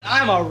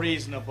I'm a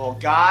reasonable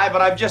guy,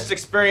 but I've just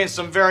experienced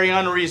some very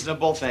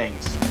unreasonable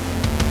things.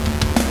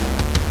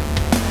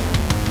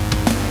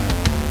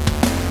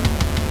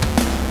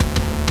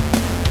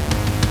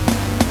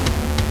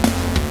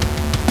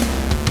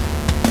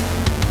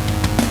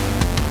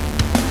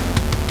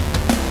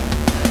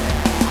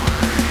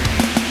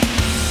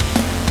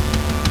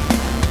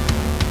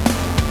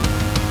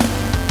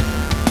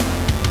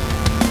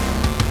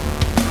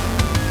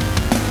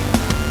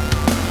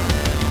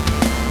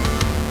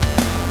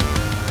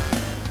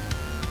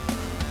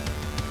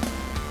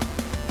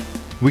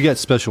 We got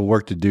special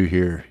work to do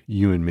here,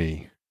 you and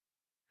me.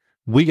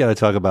 We got to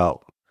talk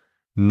about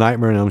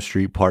Nightmare on Elm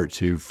Street Part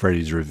 2,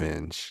 Freddy's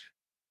Revenge.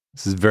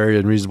 This is Very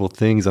Unreasonable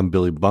Things. I'm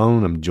Billy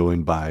Bone. I'm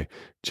joined by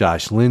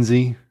Josh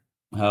Lindsay.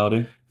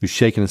 Howdy. Who's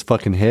shaking his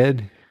fucking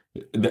head.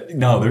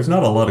 No, there's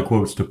not a lot of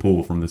quotes to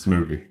pull from this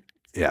movie.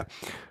 Yeah.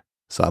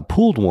 So I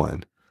pulled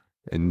one,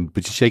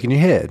 but you're shaking your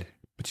head.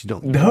 But you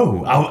don't.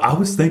 No, I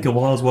was thinking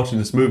while I was watching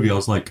this movie, I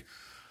was like,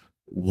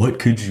 what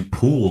could you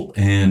pull?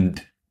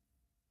 And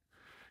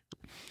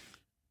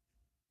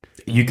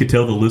you could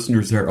tell the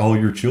listeners they're all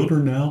your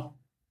children now.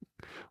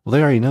 Well,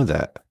 they already know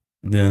that.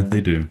 Yeah, they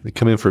do. They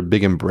come in for a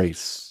big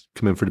embrace.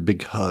 Come in for the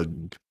big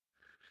hug.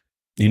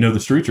 You know,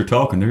 the streets are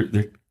talking.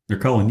 They're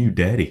calling you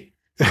daddy.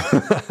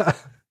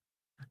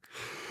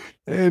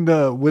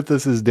 And with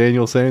us is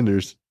Daniel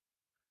Sanders.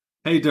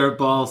 Hey,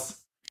 dirtballs.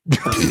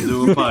 Let's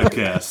do a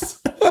podcast.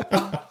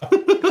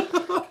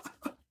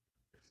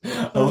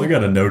 Oh, I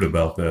got a note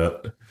about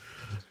that.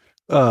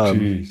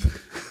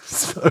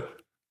 So,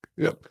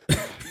 yep.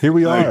 Here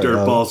we All are. right,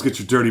 dirtballs, get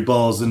your dirty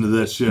balls into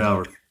that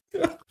shower.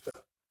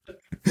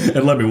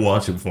 And let me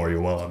watch them for you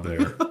while I'm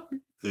there.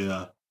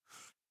 Yeah.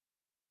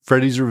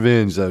 Freddy's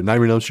Revenge,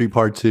 Nightmare on Elm Street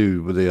Part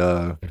 2. With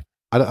the,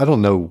 I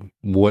don't know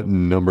what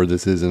number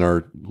this is in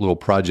our little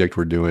project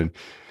we're doing.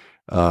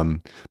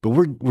 But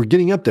we're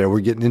getting up there.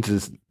 We're getting into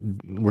this.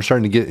 We're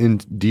starting to get in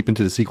deep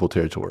into the sequel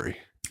territory.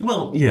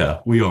 Well,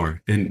 yeah, we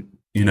are. And,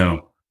 you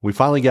know, we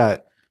finally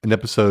got an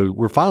episode.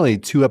 We're finally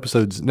 2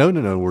 episodes. No,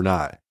 we're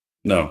not.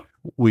 No.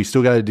 We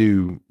still got to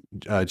do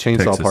Chainsaw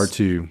Texas. Part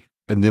 2.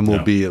 And then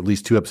we'll be at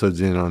least 2 episodes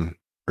in on,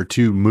 or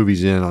 2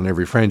 movies in on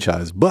every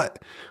franchise.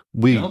 But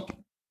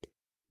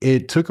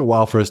it took a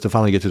while for us to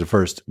finally get to the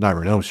first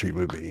Nightmare on Elm Street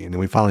movie. And then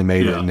we finally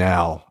made it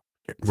now.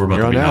 We're about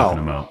to be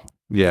knocking them out.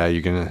 Yeah,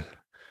 you're going to.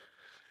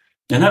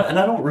 And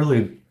I don't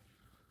really.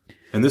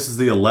 And this is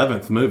the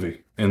 11th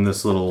movie in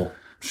this little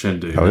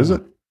shindig. Oh, is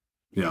it?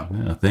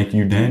 Yeah. Thank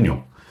you,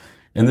 Daniel.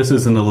 And this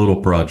isn't a little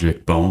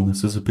project, Bone.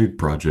 This is a big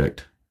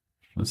project.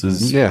 This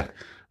is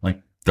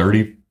like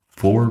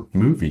 34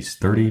 movies.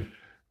 30.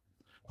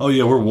 Oh,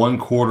 yeah, we're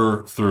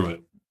 1/4 through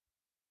it.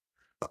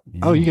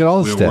 Oh, you get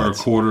all the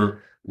stats.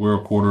 We're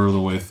a quarter of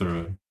the way through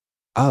it.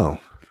 Oh,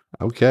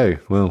 okay.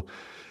 Well,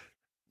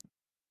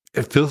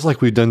 it feels like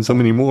we've done so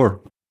many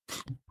more.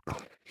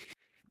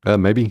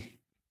 Maybe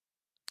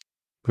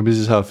this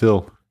is how I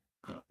feel.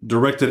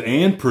 Directed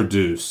and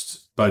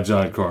produced by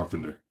John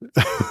Carpenter.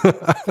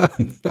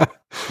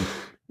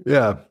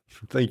 Yeah,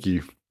 thank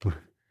you.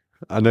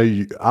 I know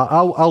you.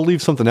 I'll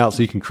leave something out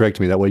so you can correct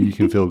me. That way you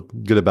can feel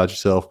good about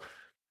yourself.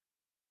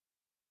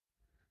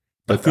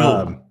 I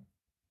feel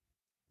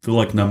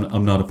like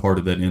I'm not a part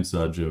of that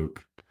inside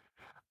joke.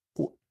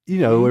 You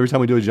know, every time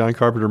we do a John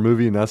Carpenter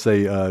movie and I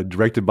say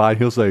directed by,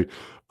 he'll say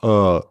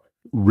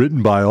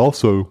written by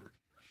also.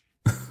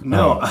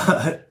 No,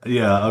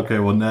 yeah, okay.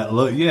 Well, now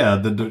look,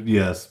 yeah,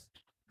 yes.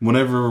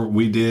 Whenever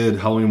we did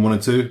Halloween 1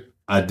 and 2,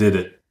 I did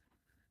it,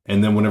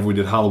 and then whenever we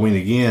did Halloween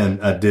again,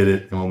 I did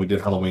it, and when we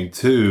did Halloween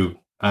 2,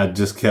 I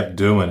just kept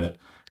doing it,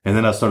 and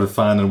then I started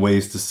finding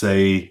ways to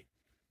say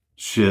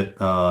shit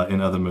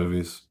in other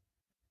movies.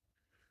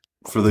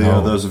 For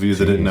those of you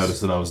that didn't notice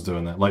that I was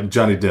doing that, like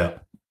Johnny Depp,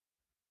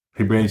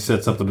 he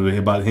said something to me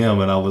about him,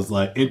 and I was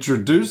like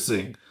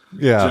introducing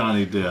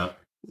Johnny Depp.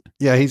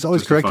 Yeah, he's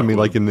always correcting me,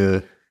 like in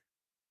the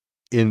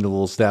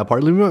little stab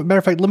part. Matter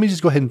of fact, let me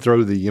just go ahead and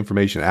throw the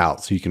information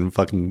out so you can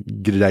fucking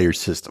get it out of your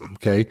system,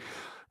 okay?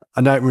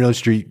 A Nightmare on Elm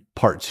Street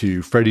Part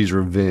 2, Freddy's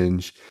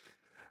Revenge,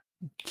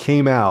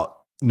 came out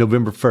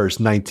November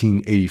 1st,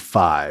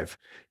 1985.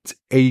 It's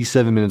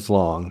 87 minutes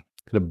long.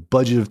 Had a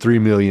budget of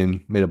 $3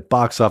 million, made a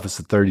box office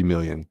of $30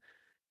 million.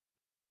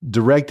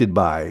 Directed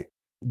by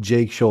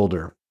Jake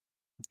Shoulder.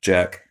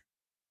 Jack.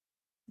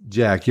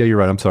 Yeah, you're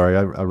right. I'm sorry.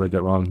 I read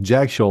that wrong.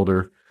 Jack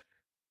Shoulder.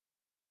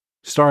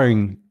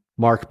 Starring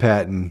Mark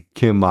Patton,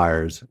 Kim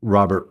Myers,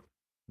 Robert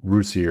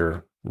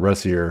Russier,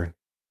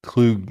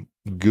 Klug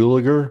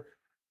Gulager,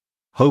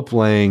 Hope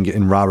Lang,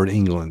 and Robert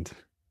Englund.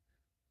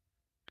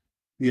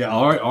 Yeah,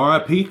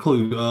 R.I.P.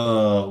 Klug.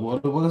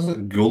 What was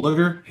it?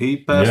 Gulager? He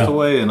passed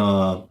away in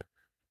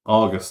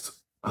August.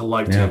 I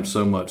liked him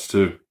so much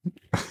too.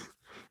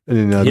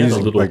 And then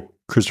music by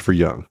Christopher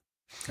Young.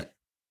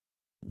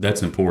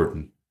 That's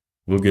important.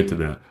 We'll get to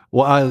that.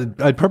 Well,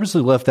 I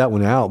purposely left that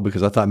one out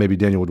because I thought maybe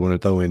Daniel would want to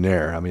throw in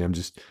there. I mean, I'm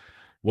just...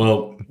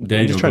 Well,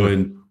 Daniel, go ahead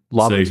and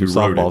say who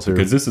wrote it, here.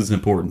 because this is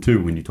important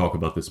too when you talk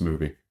about this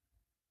movie.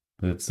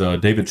 It's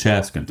David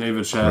Chaskin.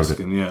 David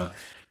Chaskin, yeah.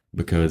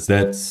 because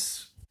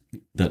that's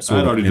I'd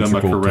sort of already done my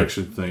integral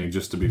correction thing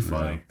just to be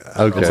funny.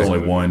 Okay. It's only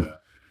one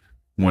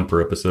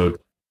per episode.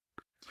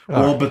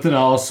 Well, but then I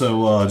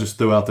also just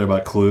threw out there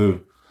by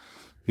Clue.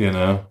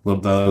 That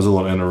was a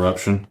little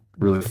interruption.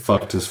 Really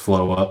fucked his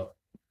flow up.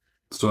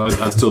 So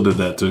I still did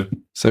that too.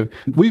 So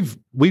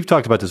we've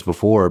talked about this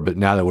before, but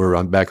now that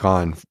we're back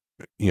on,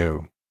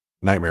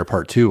 Nightmare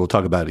Part 2, we'll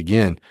talk about it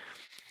again.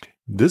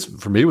 This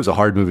for me was a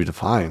hard movie to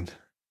find.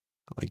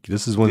 Like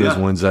this is one of those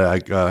ones that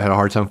I had a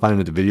hard time finding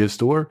at the video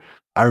store.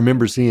 I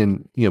remember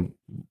seeing,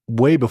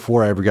 way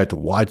before I ever got to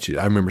watch it,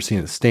 I remember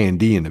seeing a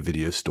standee in the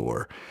video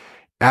store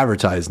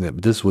advertising it.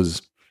 But this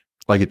was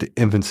like at the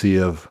infancy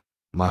of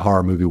my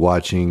horror movie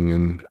watching,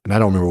 and I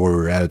don't remember where we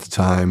were at the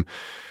time.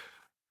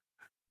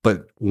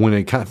 But when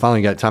it kind of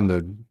finally got time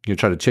to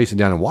try to chase it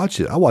down and watch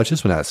it, I watched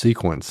this one out of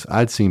sequence.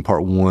 I'd seen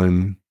Part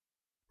 1,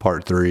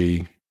 Part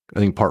 3, I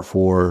think Part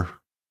 4,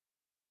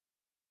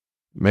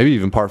 maybe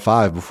even Part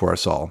 5 before I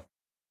saw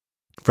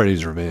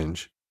Freddy's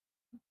Revenge.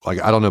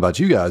 Like, I don't know about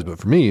you guys, but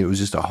for me, it was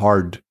just a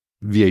hard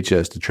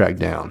VHS to track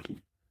down.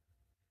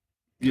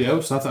 Yeah,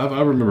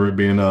 I remember it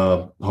being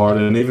hard,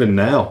 and even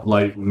now,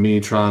 like me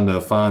trying to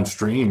find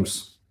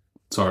streams,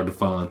 it's hard to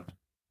find.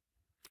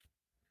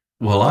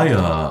 Well,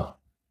 I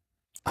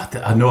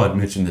know I'd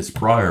mentioned this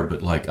prior,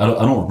 but like I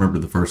don't remember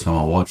the first time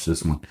I watched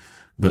this one,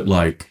 but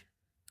like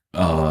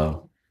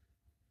back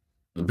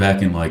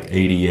in like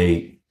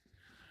 '88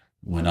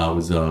 when I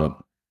was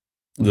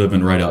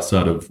living right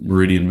outside of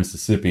Meridian,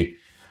 Mississippi,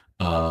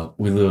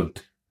 we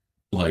lived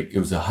like it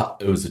was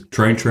a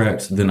train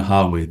tracks, then a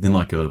highway, then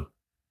like a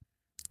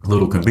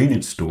little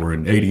convenience store.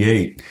 In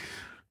 '88,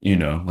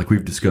 like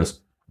we've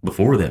discussed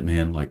before that,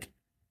 man, like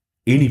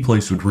any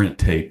place would rent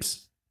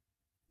tapes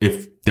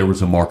if there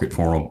was a market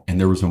for them, and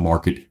there was a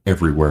market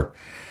everywhere.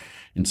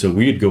 And so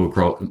we'd go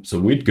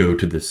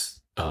to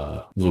this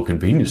little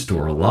convenience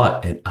store a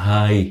lot. And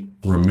I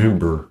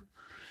remember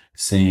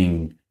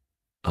seeing,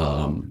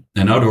 and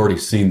I'd already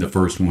seen the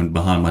first one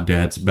behind my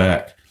dad's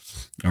back.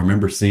 I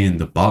remember seeing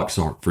the box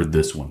art for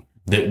this one.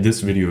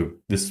 This video,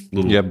 this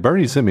little... Yeah,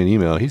 Bernie sent me an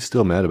email. He's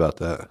still mad about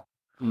that.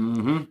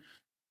 Mm-hmm.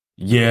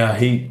 Yeah,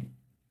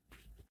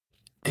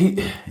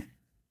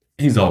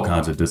 he's all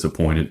kinds of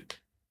disappointed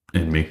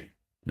in me.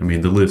 I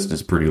mean, the list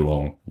is pretty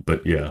long,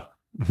 but yeah.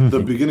 The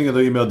beginning of the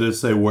email did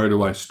say, "Where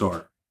do I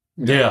start?"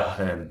 Yeah,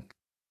 and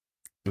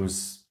it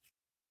was,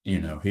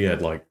 he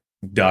had like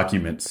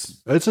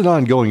documents. It's an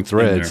ongoing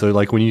thread. So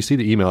like when you see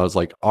the email, it's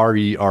like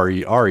Ari,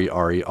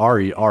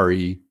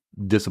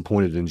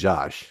 disappointed in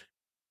Josh.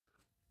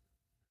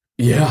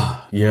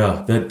 Yeah.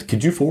 That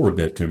could you forward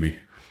that to me?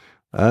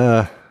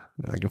 I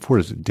can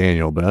forward it to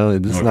Daniel, but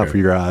this is not for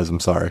your eyes. I'm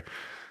sorry.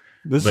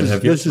 This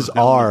is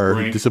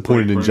our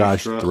disappointed in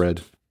Josh thread.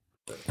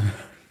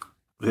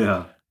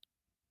 Yeah.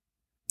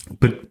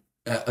 But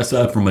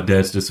aside from my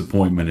dad's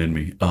disappointment in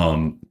me,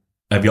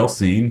 have y'all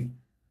seen?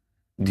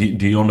 Do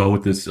y'all know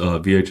what this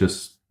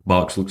VHS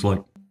box looks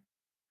like?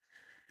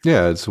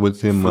 Yeah, it's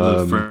with him.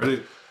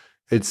 Freddy?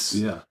 It's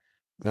in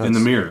the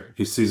mirror.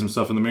 He sees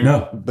himself in the mirror.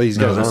 No, but he's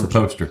got that's the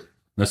poster.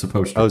 That's the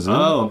poster.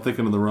 Oh, I'm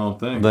thinking of the wrong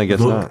thing. I guess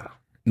not.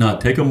 No,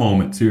 take a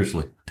moment.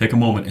 Seriously, take a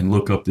moment and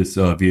look up this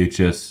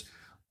VHS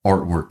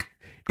artwork.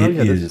 It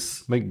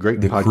is make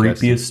great the podcasting.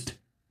 creepiest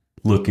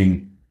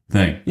looking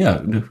thing. Yeah,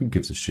 who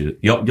gives a shit?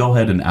 Y'all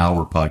had an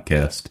hour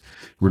podcast.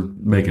 We're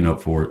making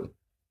up for it.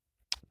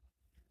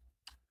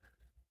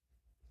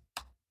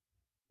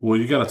 Well,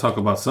 you got to talk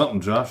about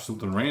something, Josh.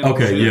 Something random.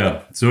 Okay,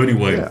 yeah. So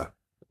anyway,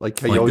 like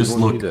how you always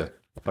want me to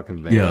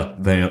fucking vamp. Yeah,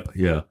 vamp.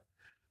 Yeah,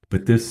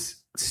 but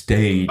this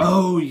stayed.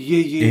 Oh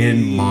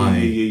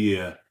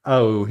yeah.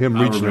 Oh, him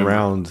reaching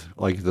around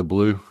like the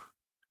blue.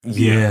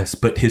 Yes,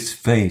 but his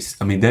face.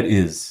 I mean, that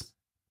is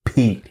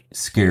peak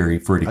scary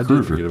Freddy Krueger. I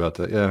did forget about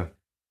that. Yeah.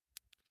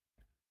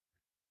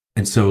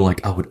 And so,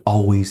 like, I would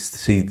always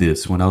see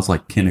this when I was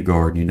like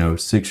kindergarten,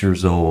 6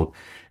 years old,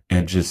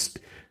 and just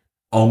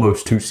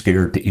almost too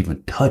scared to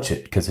even touch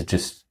it because it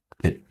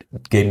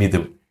gave me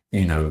the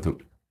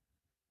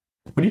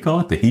what do you call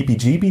it? The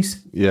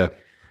heebie-jeebies? Yeah.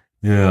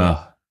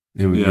 Yeah.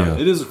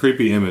 It is a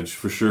creepy image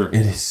for sure.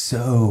 It is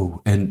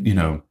so, and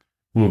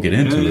we'll get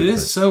into it. It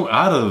is so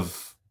out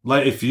of,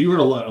 like, if you were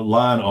to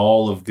line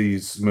all of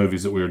these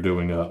movies that we were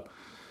doing up,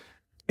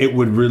 it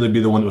would really be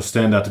the one that would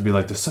stand out to be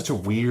like, there's such a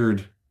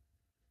weird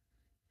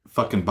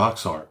fucking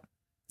box art,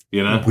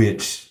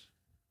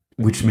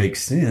 Which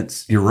makes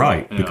sense. You're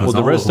right. Yeah. Because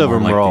the rest of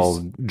them like are all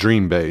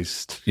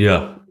dream-based.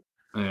 Yeah.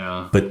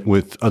 Yeah. But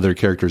with other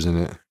characters in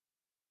it.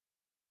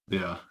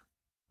 Yeah.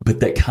 But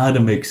that kind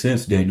of makes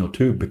sense, Daniel,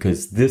 too,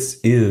 because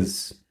this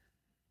is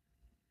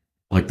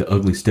like the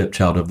ugly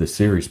stepchild of the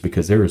series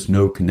because there is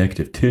no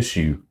connective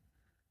tissue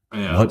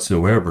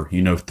whatsoever.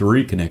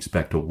 3 connects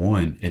back to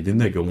 1, and then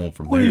they go on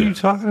from there. What are you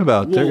talking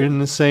about? Well, they're in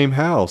the same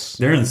house.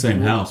 They're in the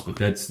same house, but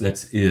that's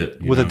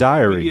it. With a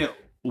diary. Yeah.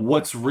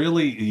 What's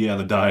really,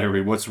 the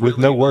diary. What's really,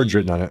 with no words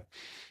written on it.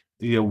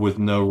 Yeah, with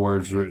no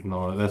words written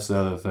on it. That's the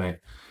other thing.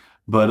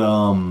 But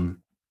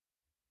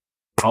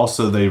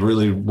also, they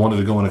really wanted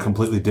to go in a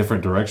completely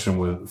different direction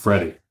with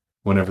Freddy.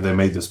 whenever they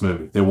made this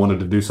movie. They wanted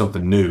to do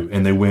something new,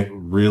 and they went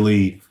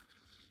really,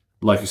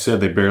 like you said,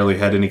 they barely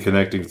had any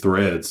connecting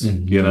threads,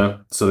 you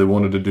know? So they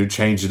wanted to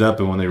change it up,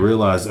 and when they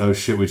realized, oh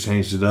shit, we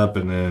changed it up,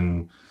 and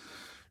then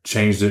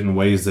changed it in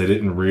ways they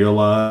didn't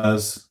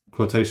realize,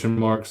 quotation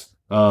marks,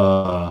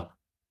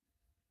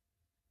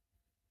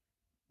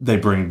 they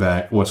bring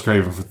back Wes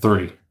Craven for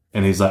 3.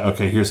 And he's like,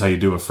 okay, here's how you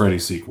do a Freddy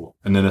sequel.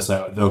 And then it's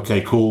like,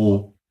 okay,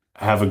 cool,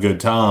 have a good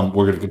time.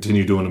 We're going to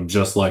continue doing them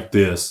just like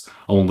this,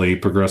 only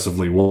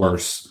progressively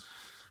worse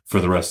for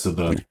the rest of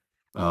the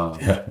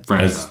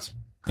franchise.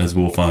 As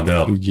we'll find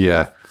out.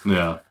 Yeah.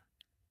 Yeah.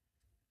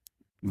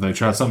 They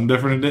tried something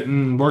different. It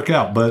didn't work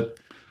out, but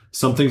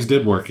some things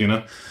did work, you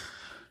know?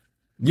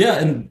 Yeah,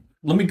 and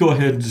let me go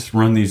ahead and just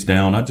run these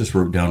down. I just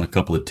wrote down a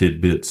couple of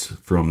tidbits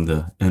from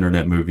the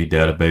Internet Movie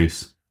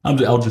Database.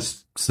 I'll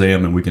just say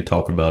them and we can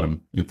talk about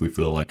them if we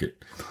feel like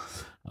it.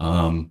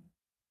 I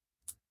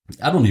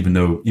don't even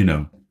know,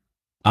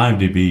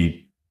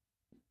 IMDb,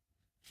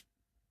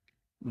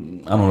 I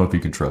don't know if you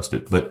can trust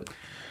it, but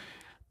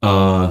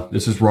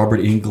this is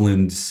Robert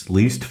Englund's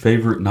least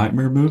favorite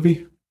nightmare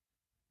movie.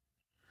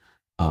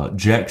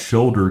 Jack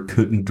Shoulder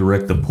couldn't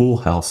direct the pool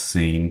house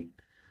scene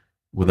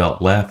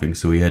without laughing,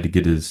 so he had to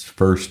get his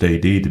first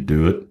AD to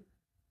do it,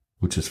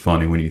 which is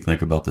funny when you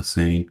think about the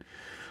scene.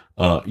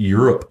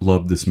 Europe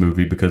loved this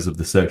movie because of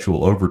the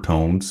sexual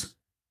overtones.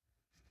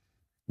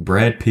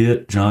 Brad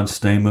Pitt, John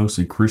Stamos,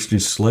 and Christian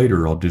Slater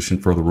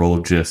auditioned for the role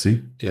of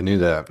Jesse. Yeah, I knew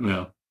that.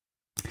 Yeah.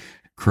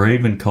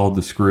 Craven called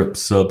the script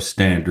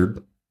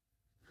substandard.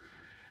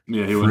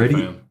 Yeah, he wasn't a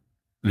fan.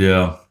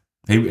 Yeah,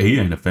 he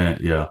ain't a fan.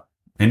 Yeah,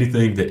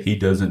 anything that he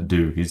doesn't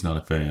do, he's not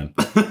a fan.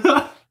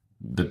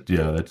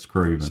 That's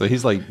Craven. So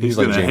he's like James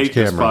hate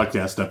Cameron.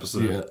 This podcast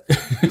episode.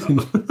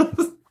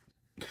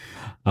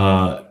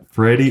 Yeah.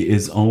 Freddy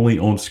is only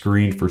on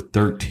screen for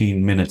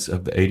 13 minutes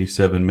of the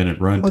 87-minute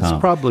runtime. That's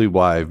probably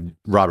why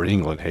Robert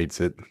Englund hates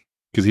it,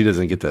 because he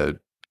doesn't get to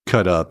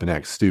cut up and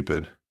act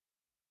stupid.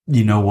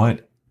 You know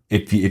what?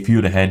 If you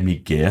would have had me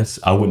guess,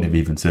 I wouldn't have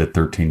even said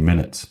 13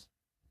 minutes.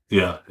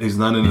 Yeah, he's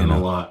not in it a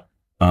lot.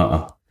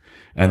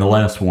 And the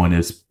last one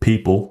is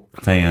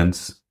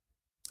fans,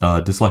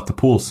 dislike the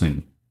pool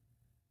scene,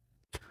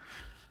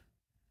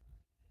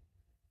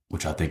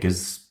 which I think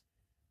is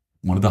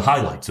one of the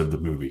highlights of the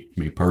movie,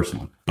 me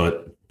personally.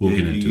 But we'll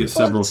get into it. You get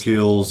several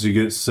kills, you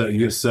get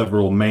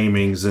several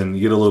maimings, and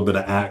you get a little bit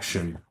of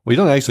action. Well, you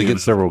don't actually get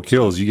several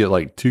kills. You get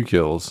like 2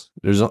 kills.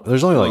 There's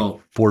only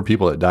like 4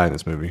 people that die in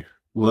this movie.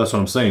 Well, that's what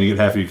I'm saying. You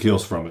get half of your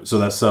kills from it. So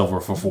that's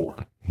several for 4.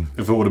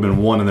 If it would have been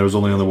 1 and there was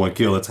only one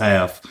kill, that's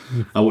half.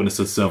 I wouldn't have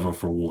said several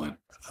for 1.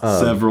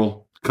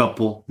 Several,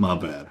 couple, my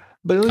bad.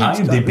 But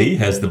IMDb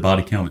has the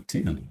body count at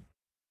 10.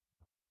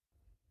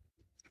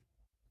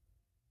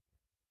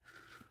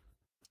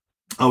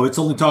 Oh, it's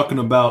only talking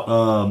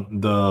about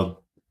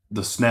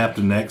the snapped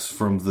necks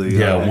from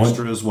the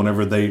extras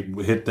whenever they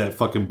hit that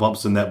fucking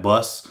bumps in that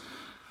bus.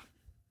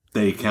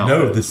 They count.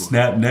 No, the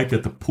snap neck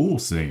at the pool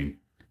scene.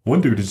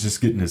 One dude is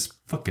just getting his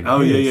fucking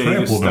he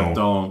just stepped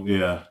on.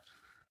 Yeah.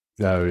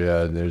 Oh,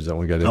 yeah, there's that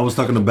one guy. I was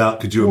talking about,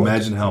 could you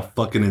imagine how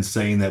fucking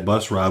insane that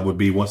bus ride would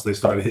be once they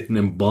started hitting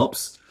them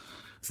bumps?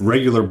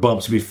 Regular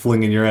bumps be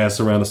flinging your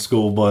ass around a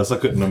school bus. I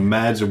couldn't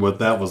imagine what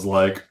that was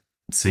like.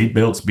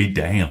 Seatbelts be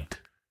damned.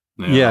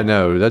 Yeah,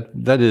 no,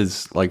 that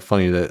is like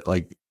funny that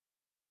like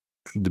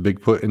the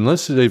big put,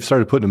 unless they've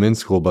started putting them in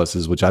school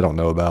buses, which I don't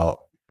know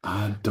about.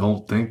 I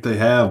don't think they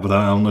have, but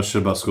I don't know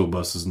shit about school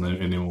buses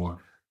anymore.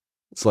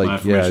 It's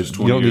like, you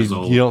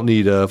don't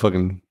need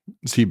fucking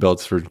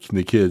seatbelts for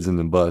the kids in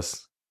the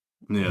bus.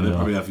 Yeah, they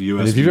probably have US.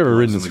 And if you've ever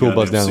ridden a school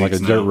bus down like a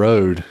dirt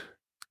road,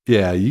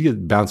 yeah, you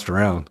get bounced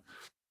around.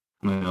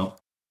 Yeah.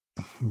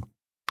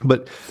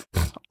 But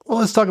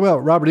let's talk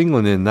about Robert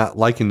Englund and not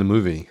liking the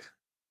movie.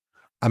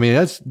 I mean,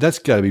 that's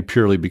got to be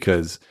purely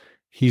because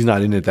he's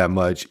not in it that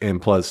much, and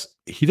plus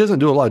he doesn't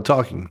do a lot of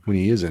talking when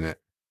he is in it.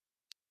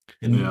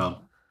 Yeah.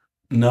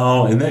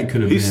 No, and that could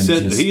have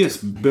been. He has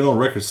been on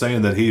record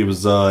saying that he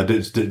was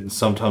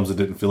sometimes it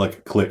didn't feel like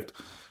it clicked,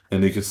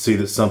 and he could see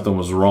that something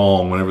was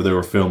wrong whenever they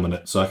were filming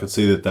it. So I could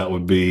see that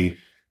would be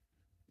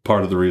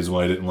part of the reason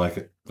why he didn't like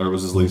it, or it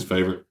was his least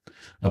favorite.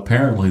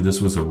 Apparently, this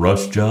was a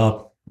rush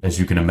job, as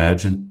you can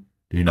imagine.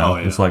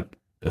 It's like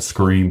a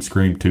Scream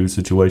 2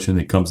 situation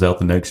that comes out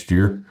the next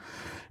year,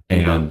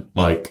 and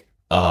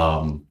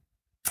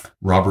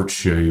Robert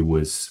Shea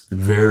was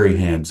very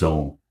hands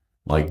on,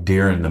 like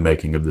during the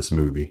making of this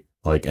movie.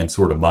 And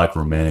sort of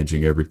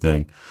micromanaging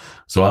everything.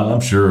 So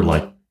I'm sure,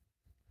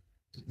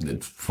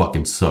 it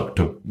fucking sucked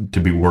to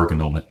be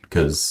working on it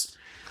because,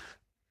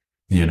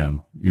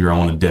 you're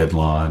on a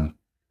deadline,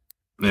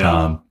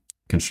 time,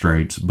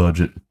 constraints,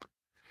 budget.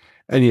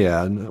 And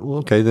yeah, well,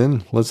 okay,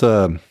 then let's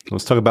talk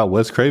about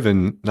Wes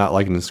Craven not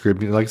liking the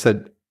script. Like I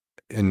said,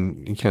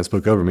 and you can't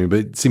speak over me, but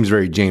it seems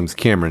very James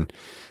Cameron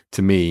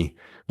to me.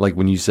 Like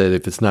when you said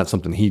if it's not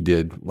something he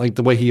did, like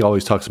the way he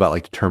always talks about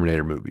like the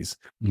Terminator movies.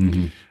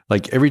 Mm-hmm.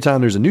 Like every time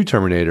there's a new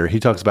Terminator,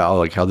 he talks about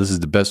like how this is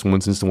the best one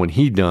since the one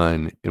he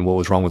done and what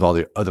was wrong with all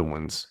the other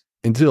ones.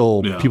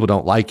 until Yeah. people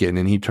don't like it, and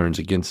then he turns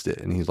against it,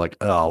 and he's like,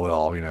 oh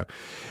well,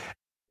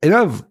 And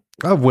I've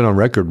went on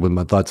record with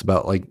my thoughts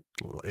about like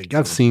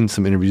I've seen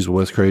some interviews with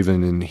Wes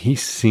Craven, and he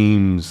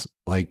seemed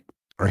like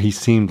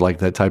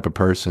that type of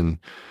person,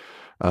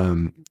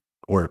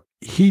 or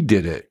he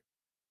did it,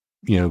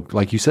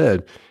 like you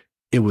said,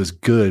 it was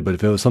good, but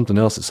if it was something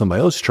else that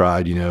somebody else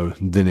tried,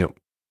 then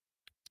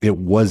it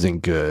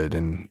wasn't good,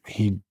 and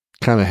he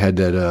kind of had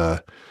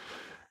that.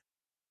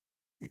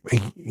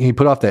 He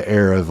put off that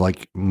air of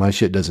like my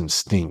shit doesn't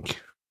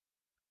stink.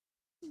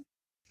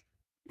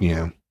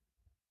 Yeah.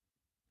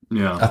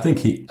 I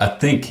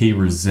think he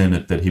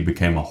resented that he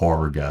became a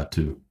horror guy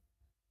too.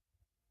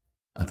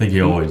 I think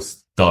he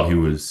always thought he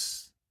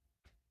was.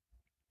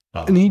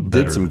 And he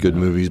did some good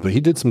movies, but he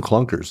did some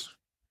clunkers.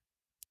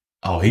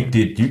 Oh, he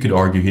did. You could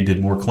argue he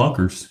did more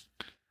clunkers,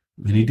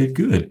 and he did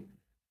good.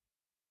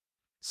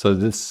 So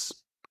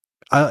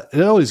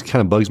it always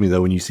kind of bugs me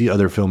though when you see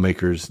other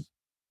filmmakers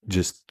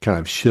just kind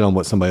of shit on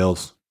what somebody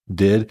else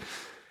did.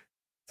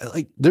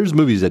 Like there's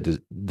movies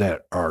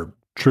that are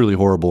truly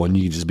horrible, and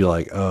you can just be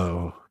like,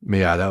 oh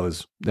yeah, that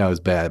was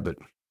bad. But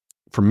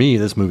for me,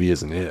 this movie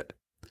isn't it.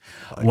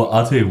 Well,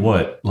 I'll tell you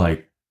what,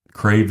 like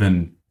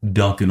Craven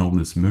dunking on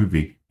this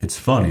movie. It's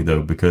funny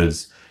though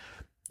because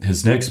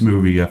his next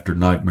movie after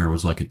Nightmare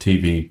was like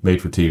a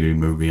made for TV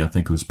movie. I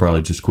think it was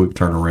probably just quick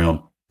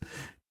turnaround,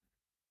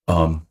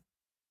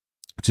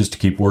 just to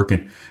keep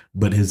working.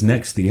 But his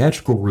next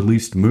theatrical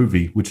released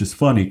movie, which is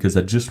funny because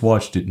I just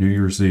watched it New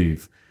Year's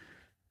Eve,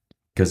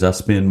 because I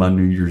spend my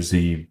New Year's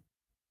Eve,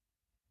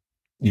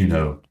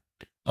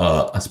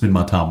 I spend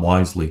my time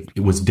wisely.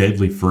 It was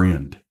Deadly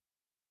Friend.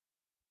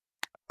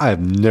 I have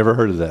never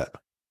heard of that.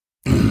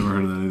 I've never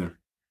heard of that either.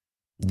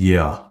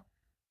 Yeah,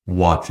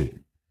 watch it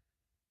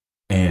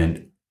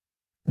and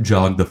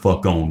jog the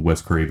fuck on,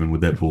 Wes Craven, with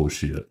that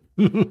bullshit.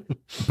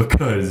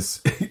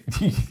 Because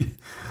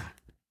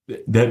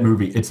that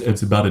movie,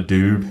 it's about a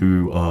dude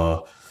who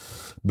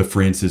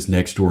befriends his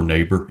next door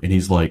neighbor, and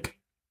he's like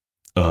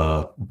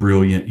a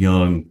brilliant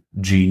young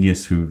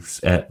genius who's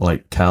at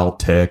like Cal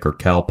Tech or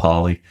Cal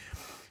Poly,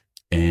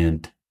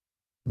 and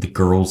the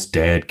girl's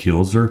dad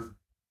kills her.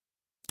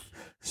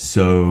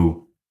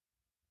 So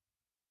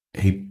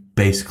he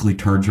basically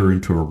turns her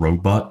into a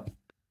robot.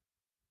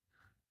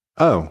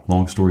 Oh,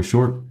 Long story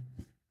short.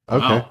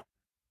 okay. Wow.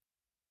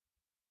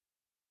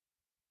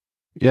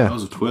 Yeah. That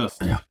was a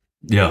twist.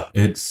 Yeah,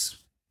 it's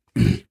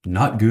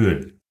not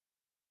good.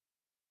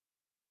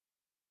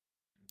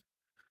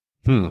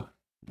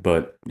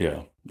 But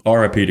yeah,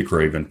 R.I.P. to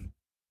Craven.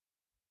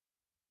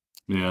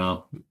 Yeah.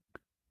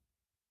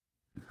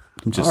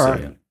 I'm just All right.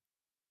 saying.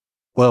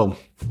 Well,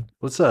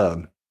 let's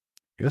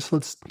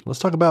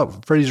talk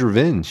about Freddy's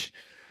Revenge.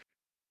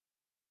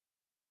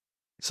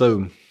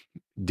 So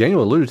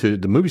Daniel alluded to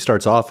it, the movie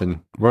starts off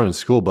and we're on a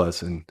school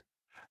bus, and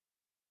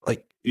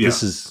like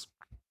this is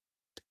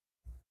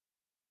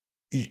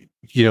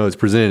it's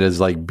presented as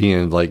like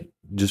being like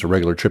just a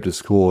regular trip to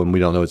school, and we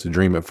don't know it's a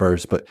dream at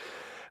first, but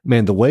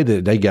man, the way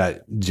that they got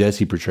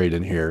Jesse portrayed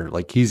in here,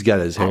 like he's got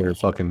his hair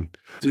fucking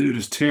dude,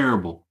 it's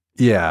terrible.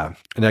 Yeah.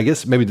 And I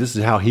guess maybe this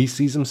is how he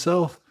sees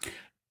himself.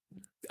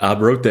 I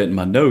wrote that in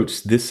my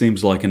notes. This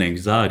seems like an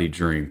anxiety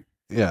dream.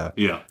 Yeah.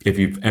 Yeah. If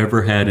you've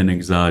ever had an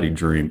anxiety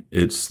dream,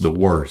 it's the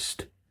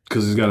worst.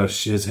 Because he's got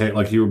his hair,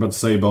 like you were about to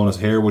say, Bone, his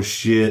hair was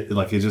shit.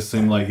 Like it just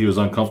seemed like he was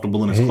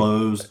uncomfortable in his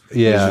clothes. Yeah.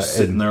 He was just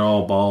sitting there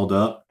all balled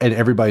up. And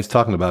everybody's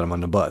talking about him on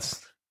the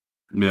bus.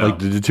 Yeah. Like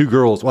the two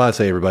girls, well, I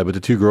say everybody, but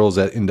the two girls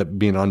that end up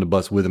being on the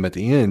bus with him at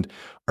the end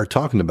are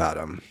talking about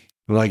him.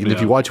 Like, and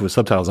if you watch it with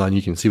subtitles on,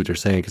 you can see what they're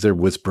saying because they're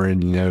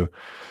whispering,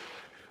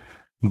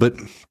 But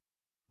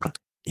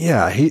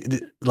yeah, he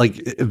like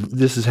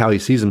this is how he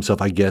sees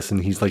himself, I guess,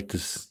 and he's like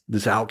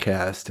this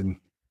outcast, and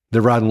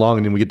they're riding along,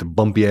 and then we get the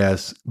bumpy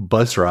ass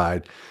bus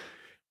ride,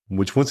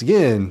 which once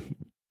again,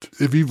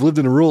 if you've lived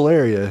in a rural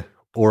area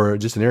or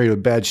just an area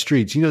with bad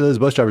streets, those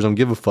bus drivers don't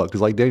give a fuck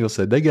because, like Daniel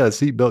said, they got a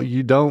seatbelt.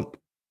 You don't.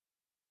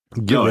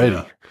 Get ready.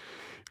 Yeah.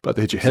 About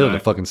to hit your head on the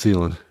fucking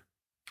ceiling.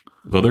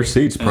 Well, their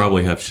seats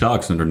probably have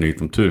shocks underneath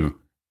them too.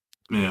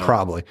 Yeah.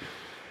 Probably.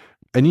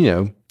 And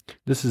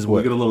this is what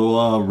we get a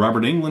little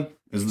Robert England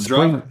is the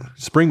driver.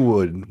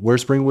 Springwood.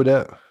 Where's Springwood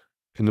at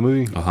in the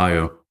movie?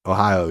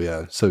 Ohio,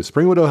 yeah. So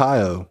Springwood,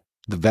 Ohio,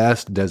 the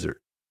vast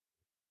desert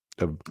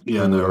of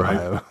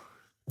Ohio. Right?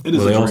 It is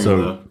well, a they dream, also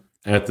though.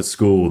 at the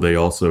school they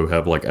also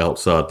have like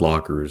outside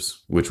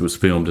lockers, which was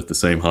filmed at the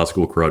same high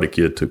school Karate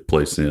Kid took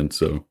place in.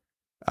 So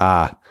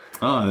I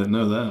didn't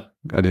know that.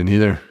 I didn't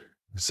either.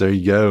 So there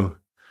you go.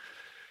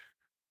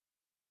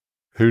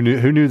 Who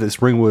knew that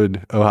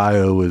Springwood,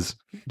 Ohio was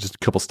just a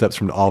couple steps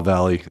from the All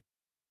Valley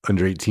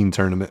under 18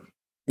 tournament?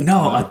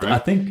 no, I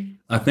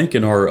think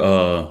in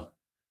our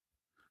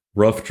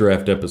rough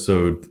draft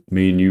episode,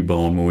 me and you,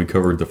 Bone, when we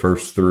covered the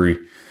first three,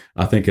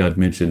 I think I'd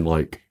mentioned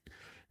like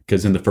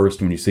because in the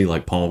first one you see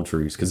like palm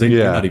trees because they're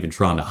not even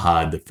trying to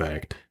hide the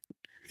fact.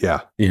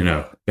 Yeah. And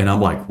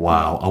I'm like,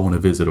 wow, I want to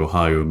visit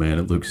Ohio, man.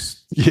 It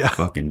looks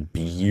fucking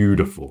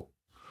beautiful.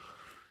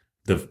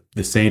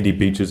 The sandy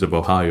beaches of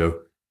Ohio.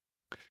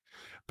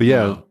 But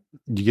yeah,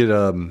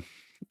 you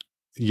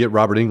get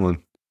Robert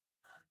Englund.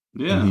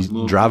 Yeah, and he's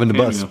little driving the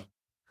bus. cameo.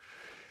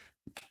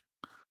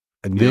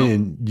 And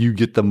then you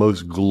get the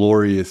most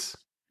glorious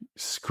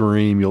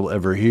scream you'll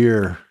ever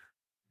hear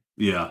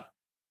Yeah.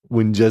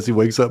 when Jesse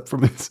wakes up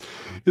from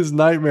his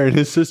nightmare, and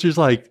his sister's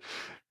like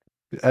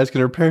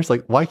asking her parents,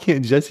 like, why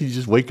can't Jesse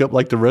just wake up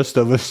like the rest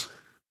of us?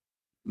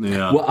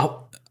 Yeah.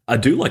 Well, I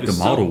do like It's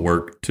the model so-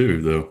 work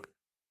too, though,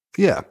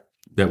 Yeah.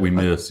 that we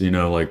miss. You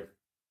know, like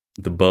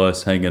the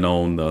bus hanging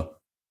on the.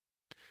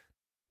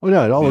 Oh,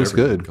 no, it all looks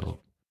whatever you good. call it.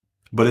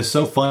 But it's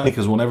so funny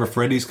because whenever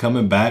Freddy's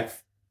coming back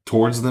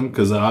towards them,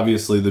 because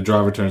obviously the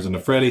driver turns into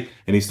Freddy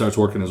and he starts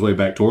working his way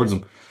back towards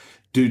them.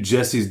 Dude,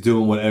 Jesse's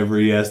doing whatever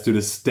he has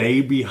to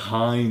stay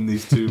behind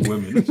these two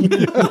women.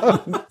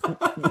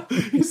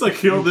 He's like,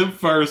 kill them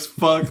first.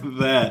 Fuck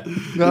that.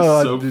 No,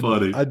 It's so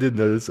funny. I did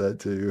notice that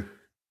too.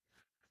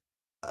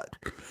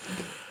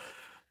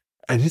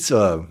 And it's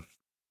and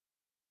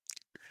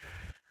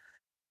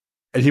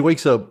he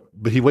wakes up,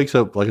 but he wakes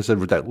up, like I said,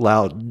 with that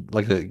loud,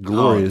 like a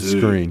glorious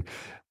dude.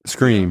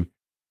 scream,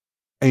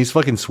 and he's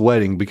fucking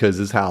sweating because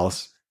his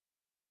house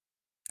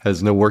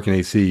has no working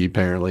AC.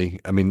 Apparently,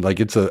 I mean, like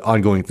it's an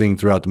ongoing thing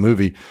throughout the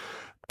movie.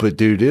 But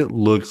dude, it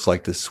looks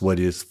like the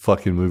sweatiest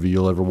fucking movie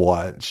you'll ever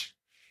watch.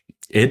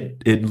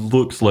 It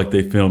looks like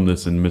they filmed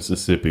this in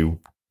Mississippi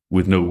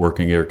with no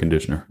working air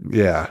conditioner.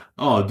 Yeah.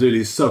 Oh, dude,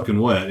 he's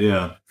soaking wet.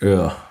 Yeah.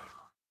 Yeah.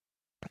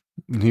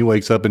 And he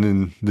wakes up and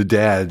then the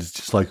dad's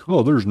just like,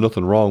 oh, there's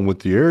nothing wrong with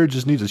the air. It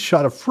just needs a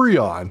shot of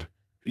Freon.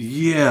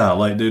 Yeah.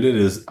 Like, dude, it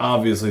is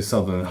obviously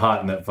something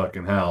hot in that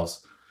fucking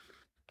house.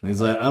 And he's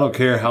like, I don't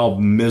care how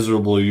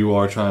miserable you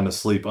are trying to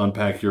sleep,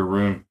 unpack your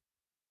room.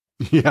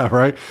 Yeah,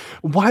 right.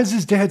 Why is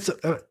his dad so,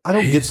 I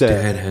don't His get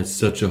that. dad has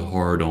such a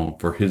hard on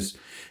for his.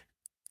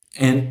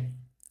 And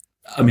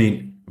I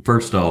mean,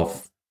 first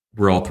off,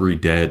 we're all three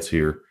dads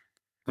here.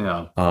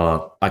 Yeah.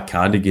 I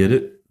kind of get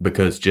it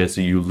because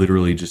Jesse, you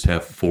literally just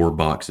have 4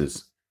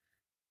 boxes.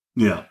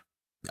 Yeah.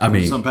 I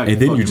mean, Just unpack and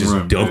the then you fucking just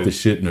room, dump dude. the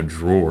shit in a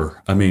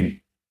drawer. I mean,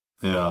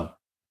 Yeah.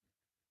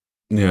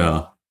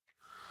 yeah.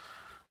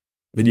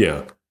 But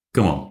yeah,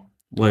 come on,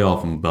 lay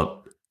off him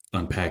about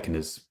unpacking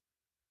his.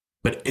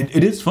 But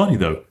it is funny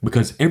though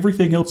because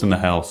everything else in the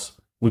house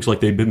looks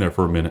like they've been there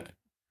for a minute.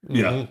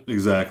 Yeah.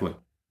 Exactly.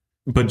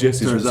 But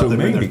Jesse's Turns so out they've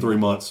been maybe there 3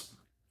 months.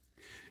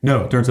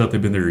 no. It turns out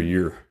they've been there a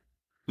year.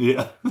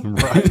 Yeah.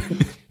 Right.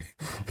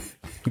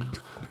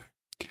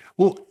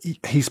 Well,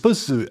 he's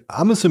supposed to,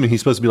 I'm assuming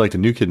he's supposed to be like the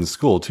new kid in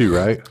school too,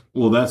 right?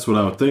 Well, that's what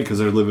I would think because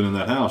they're living in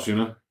that house, you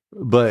know?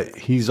 But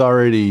he's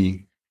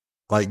already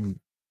like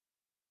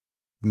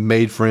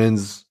made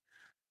friends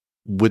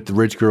with the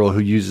rich girl who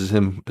uses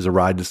him as a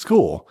ride to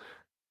school.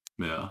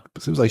 Yeah.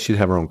 It seems like she'd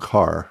have her own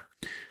car.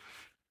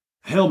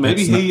 Hell,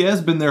 maybe That's he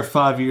has been there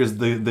 5 years.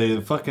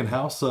 The fucking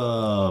house,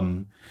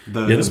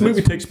 This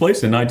movie takes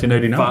place in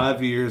 1989.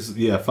 5 years.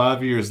 Yeah,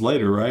 5 years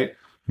later, right?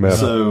 Yeah.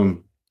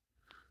 So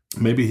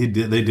maybe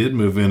they did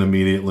move in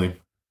immediately.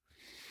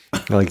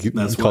 Like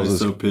That's he why calls he's his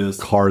so pissed.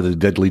 car the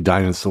deadly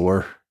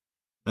dinosaur.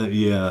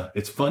 Yeah,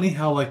 it's funny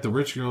how like the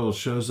rich girl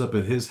shows up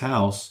at his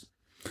house,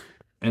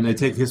 and they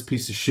take his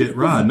piece of shit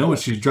ride, knowing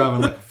she's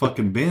driving like a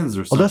fucking Benz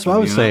or something. Well, that's what I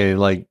was you know? saying.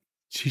 Like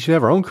she should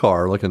have her own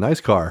car, like a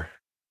nice car,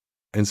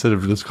 instead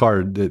of this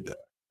car that,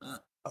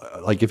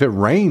 like, if it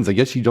rains, I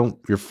guess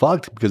you're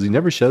fucked because he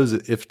never shows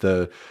it if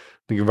the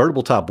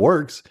convertible top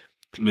works.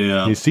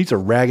 Yeah, His seats are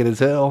ragged as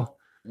hell.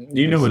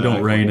 You know it don't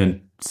Exactly. rain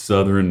in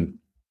southern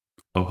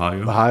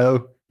Ohio.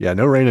 Ohio, yeah,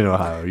 no rain in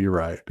Ohio. You're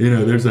right. You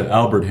know, there's an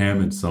Albert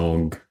Hammond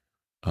song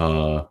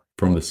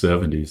from the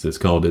 70s. It's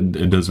called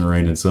It Doesn't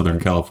Rain in Southern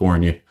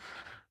California.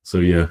 So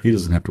yeah, he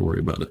doesn't have to worry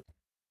about it.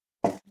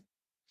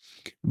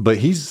 But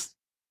he sees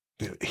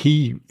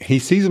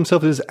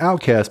himself as an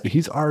outcast, but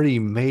he's already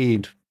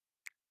made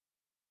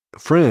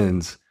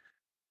friends,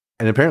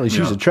 and apparently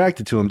she's Yeah.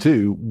 attracted to him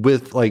too,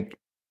 with like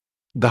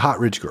the hot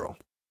rich girl.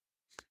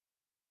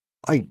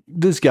 Like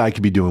this guy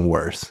could be doing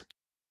worse.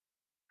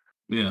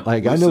 yeah.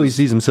 Like I know he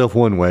sees himself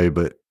one way,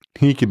 but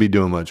he could be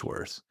doing much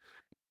worse.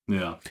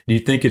 Yeah, Do you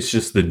think it's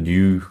just the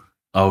new,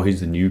 oh,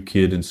 he's a new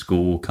kid in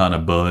school kind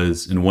of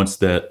buzz? And once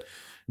that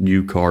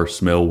new car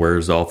smell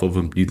wears off of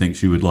him, do you think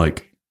she would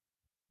like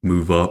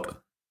move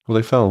up? Well,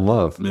 they fell in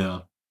love.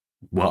 yeah.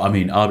 Well, I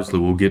mean, obviously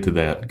we'll get to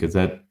that because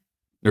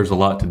there's a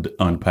lot to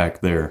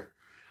unpack there,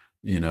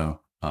 you know.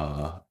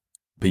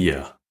 But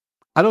yeah,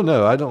 I don't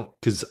know.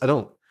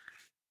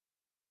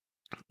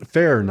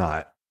 Fair or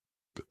not,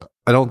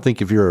 I don't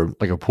think if you're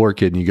like a poor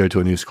kid and you go to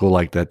a new school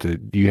like that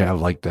you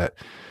have like that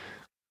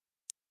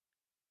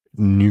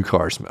new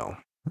car smell.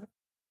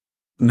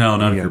 no,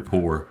 not if Yeah. you're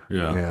poor.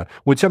 Yeah. Yeah.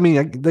 Which, I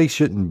mean, they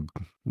shouldn't.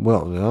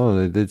 Well, no,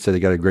 they did say they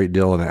got a great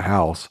deal in that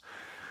house.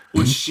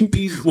 Well,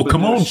 she's Well,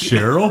 come on,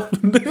 Cheryl.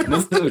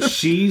 No,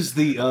 she's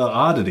the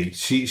oddity.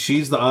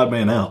 She's the odd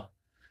man out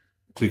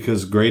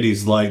because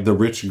Grady's like the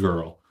rich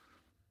girl.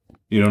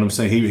 You know what I'm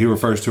saying? He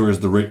refers to her as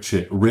the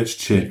rich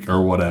chick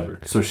or whatever.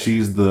 So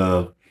she's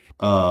the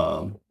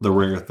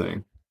rare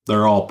thing.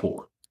 They're all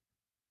poor.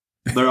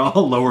 They're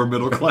all lower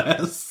middle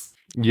class.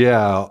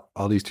 Yeah,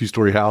 all these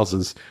 2-story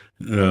houses.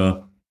 Yeah.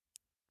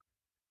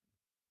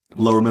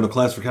 Lower middle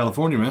class for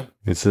California, man.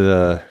 It's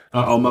Oh,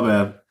 my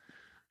bad.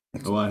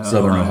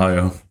 Southern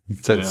Ohio.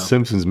 it's that Yeah.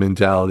 Simpsons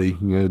mentality.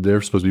 You know,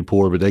 they're supposed to be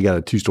poor, but they got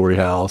a 2-story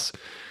house.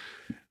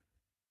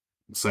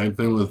 Same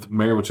thing with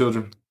Married with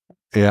Children.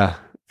 Yeah,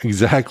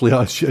 exactly.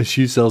 A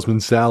shoe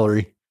salesman's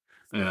salary.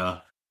 Yeah.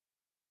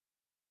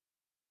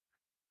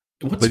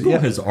 What But school yeah.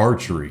 has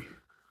archery?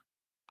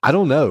 I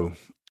don't know.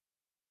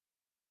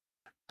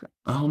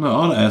 I don't know. I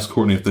ought to ask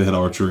Courtney if they had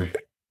archery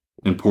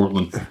in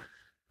Portland.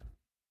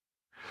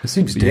 It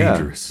seems Yeah.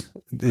 dangerous.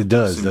 It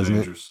does, Seems doesn't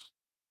dangerous.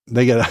 it?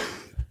 They got.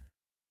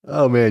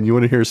 Oh man, you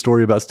want to hear a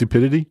story about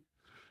stupidity?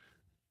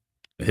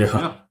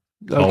 Yeah.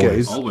 Yeah,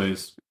 Okay,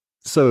 always.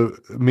 so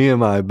me and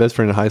my best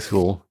friend in high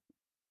school,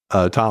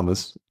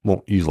 Thomas,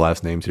 won't use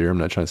last names here. I'm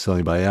not trying to sell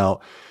anybody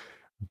out,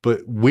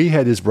 but we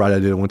had this bright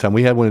idea one time.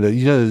 We had one of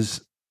the,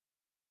 those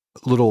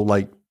little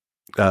like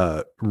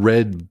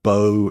red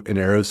bow and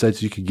arrow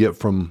sets you could get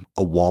from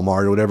a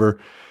Walmart or whatever,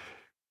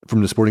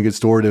 from the sporting goods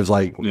store. It was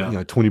like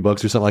 $20 or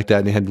something like that,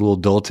 and they had little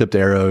dull tipped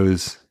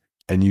arrows,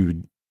 and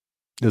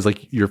it was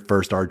like your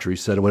first archery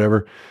set or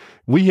whatever.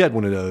 We had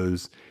one of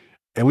those,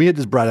 and we had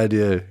this bright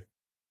idea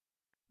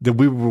that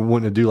we were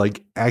wanting to do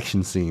like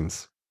action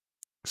scenes.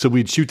 So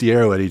we'd shoot the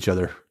arrow at each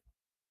other,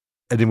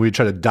 and then we'd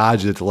try to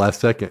dodge it at the last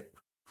second.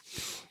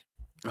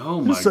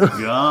 Oh my So-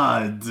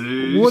 God,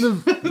 dude.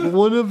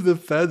 One of the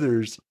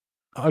feathers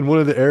on one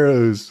of the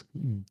arrows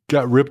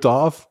got ripped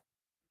off,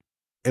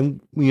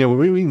 and we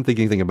didn't think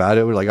anything about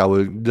it. We're like, oh,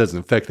 it doesn't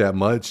affect that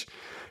much.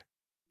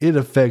 It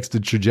affects the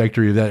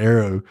trajectory of that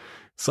arrow.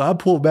 So I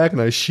pull back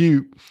and I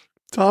shoot.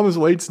 Thomas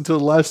waits until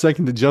the last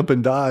second to jump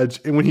and dodge,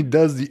 and when he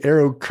does, the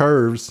arrow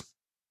curves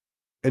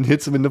and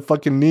hits him in the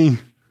fucking knee.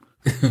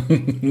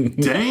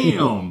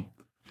 Damn.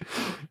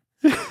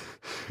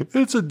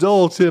 It's a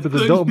dull tip. It's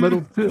a dull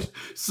metal tip.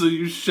 So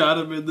you shot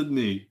him in the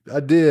knee. I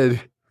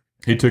did.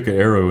 He took an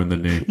arrow in the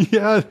knee.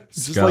 Yeah,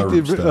 just like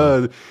Skyrim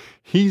style.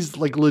 he's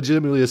like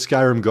legitimately a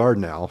Skyrim guard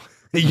now.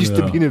 He used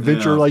to be an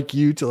adventurer like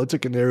you till I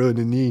took an arrow in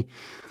the knee.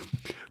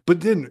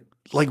 But then,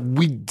 like,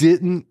 we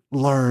didn't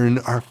learn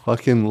our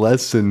fucking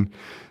lesson.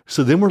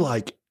 So then we're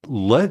like,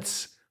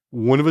 let's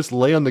one of us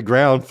lay on the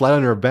ground flat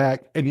on our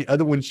back, and the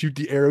other one shoot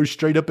the arrow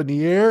straight up in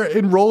the air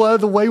and roll out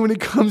of the way when it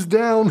comes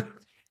down.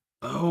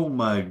 Oh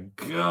my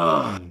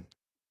God.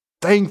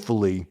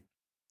 Thankfully,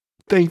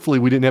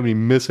 we didn't have any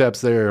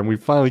mishaps there, and we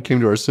finally came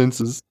to our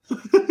senses.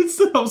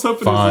 So I was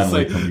hoping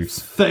Finally, he was going to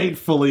say,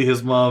 thankfully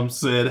his mom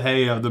said,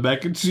 hey, the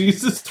mac and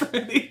cheese is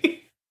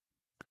ready.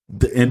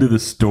 The end of the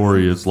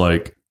story is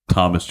like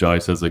Thomas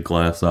Jice has a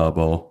glass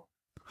eyeball.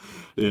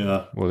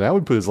 Yeah. Well, that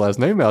would put his last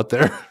name out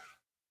there.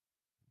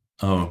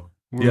 Oh,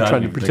 We're yeah, I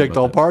trying to didn't think protect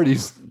about all that.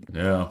 parties.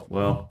 Yeah,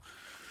 well,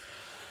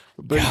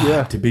 But God,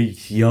 yeah, to be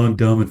young,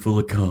 dumb, and full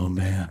of cum,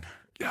 man.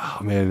 oh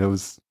man, it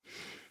was.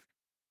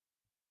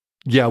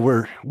 Yeah,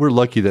 we're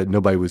lucky that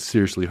nobody was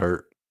seriously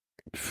hurt.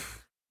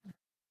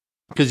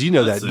 Because you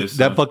know I'd say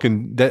that so.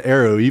 that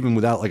arrow, even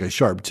without like a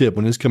sharp tip,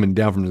 when it's coming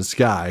down from the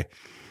sky,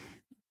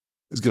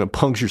 is going to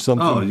puncture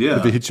something. Oh, yeah.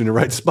 If it hits you in the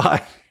right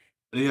spot.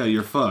 Yeah,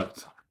 you're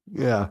fucked.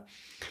 Yeah,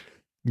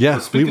 yeah.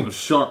 But speaking of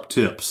sharp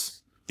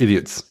tips,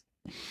 idiots.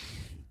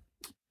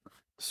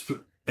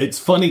 it's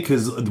funny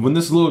because when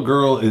this little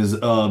girl is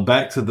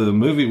back to the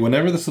movie,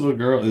 whenever this little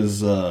girl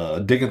is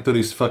digging through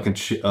these fucking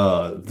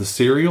the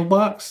cereal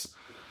box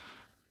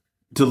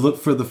to look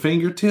for the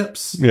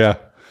fingertips Yeah,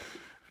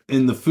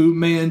 in the Food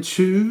Man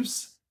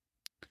Chews.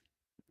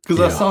 Because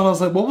I saw it, I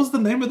was like, what was the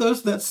name of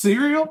that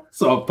cereal?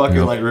 So I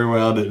fucking like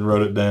rewound it and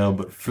wrote it down.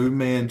 But Food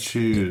Man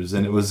Chews,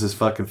 and it was his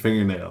fucking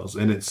fingernails.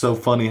 And it's so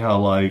funny how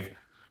like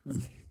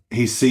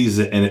he sees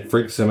it and it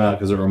freaks him out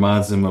because it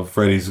reminds him of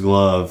Freddy's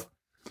glove.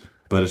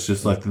 But it's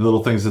just like the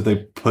little things that they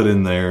put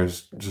in there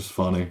is just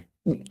funny.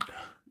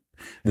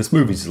 This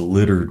movie's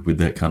littered with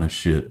that kind of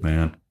shit,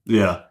 man.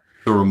 Yeah,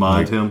 to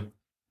remind him.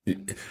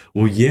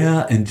 Well,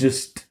 yeah, and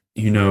just,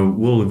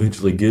 we'll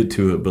eventually get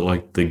to it, but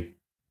like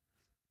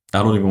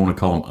I don't even want to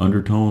call them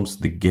undertones,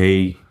 the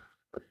gay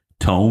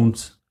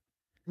tones.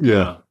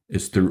 yeah.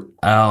 It's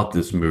throughout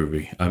this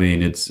movie. I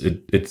mean,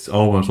 it's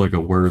almost like a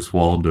Where's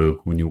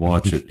Waldo when you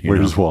watch it.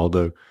 Where's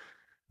Waldo?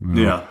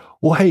 Yeah.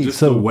 Well, hey, Just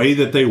so the way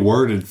that they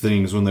worded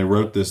things when they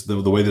wrote this, the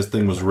way this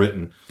thing was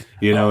written,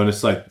 and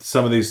it's like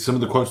some of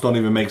the quotes don't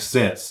even make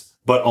sense,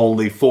 but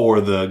only for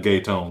the gay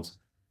tones.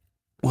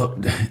 Well,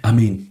 I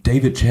mean,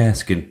 David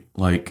Chaskin,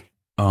 like,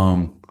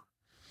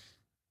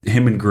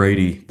 him and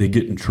Grady, they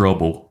get in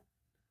trouble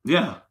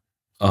Yeah.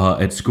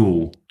 at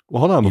school.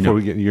 well, hold on before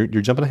we get. You're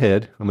jumping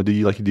ahead. I'm gonna do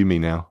you like you do me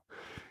now.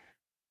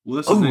 Well,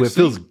 this is Oh, next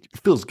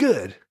it feels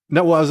good.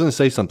 No, well, I was gonna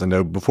say something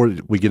though before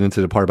we get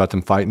into the part about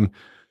them fighting.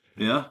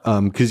 Yeah.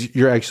 Because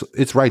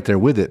it's right there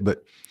with it,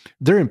 but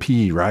they're in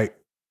PE, right?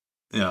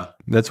 Yeah.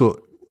 That's what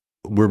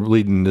we're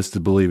leading this to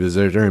believe is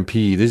they're in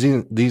PE.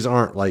 These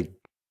aren't like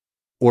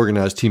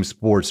organized team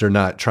sports. They're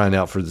not trying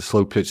out for the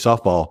slow pitch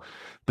softball.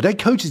 But that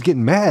coach is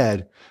getting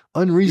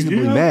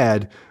unreasonably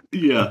mad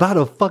Yeah. about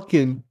a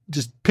fucking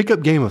just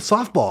pickup game of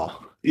softball.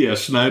 Yeah,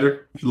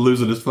 Schneider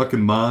losing his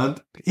fucking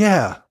mind.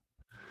 Yeah.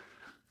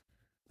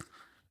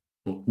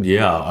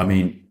 Yeah, I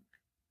mean,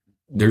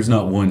 there's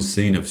not one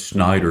scene of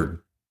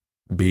Schneider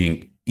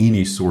being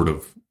any sort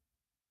of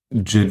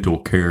gentle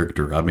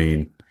character. I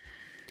mean,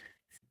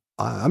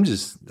 I'm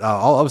just,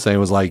 all I was saying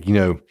was like,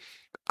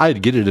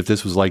 I'd get it if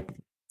this was like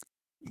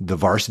the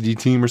varsity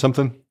team or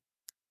something.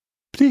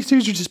 But these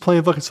dudes are just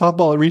playing fucking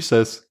softball at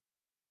recess.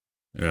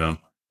 yeah.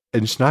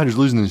 And Schneider's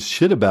losing his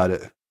shit about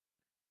it.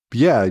 But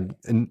yeah,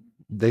 and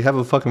they have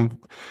a fucking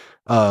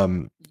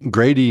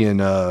Grady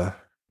and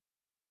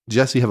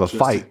Jesse have a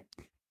fight.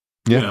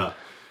 Yeah.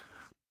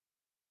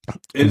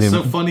 It's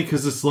so funny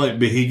because it's like,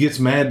 but he gets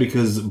mad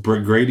because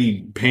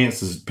Grady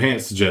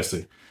pants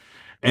Jesse.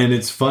 And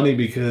it's funny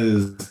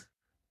because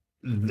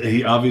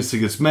he obviously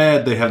gets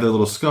mad. They have their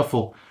little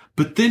scuffle.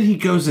 But then he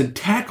goes and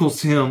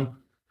tackles him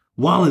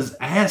while his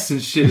ass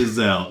and shit is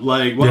out.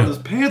 Like, while his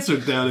pants are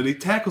down, and he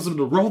tackles him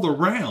to roll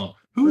around.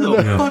 Who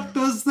the fuck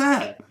does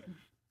that?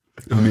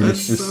 I mean,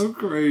 that's just so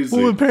crazy.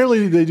 Well,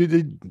 apparently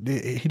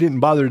he didn't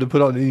bother to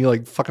put on any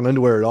like fucking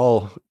underwear at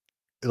all.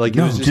 Like,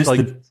 it was just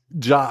like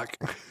jock.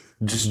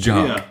 Just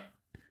jock.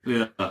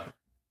 Yeah.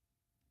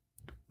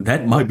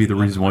 That might be the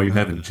reason why you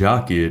haven't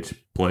jock itch,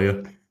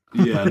 playa.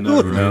 Yeah, no,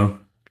 you know?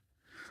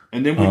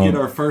 And then we get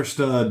our first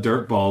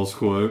dirt balls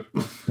quote.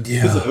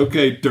 Yeah. It's like,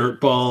 okay, dirt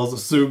balls,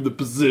 assume the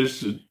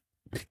position.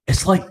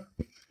 It's like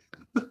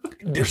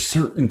there's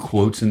certain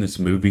quotes in this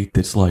movie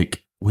that's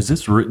like, was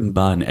this written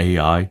by an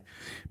AI?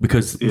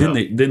 Because then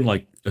they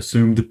like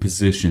assume the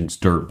positions,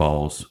 dirt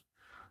balls.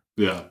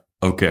 Yeah.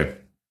 Okay.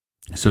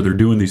 So they're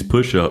doing these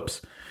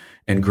push-ups,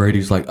 and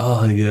Grady's like,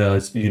 "Oh yeah,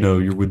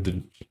 you're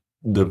with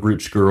the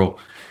rich girl,"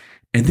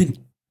 and then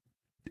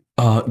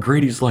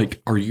Grady's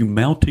like, "Are you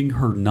mounting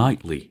her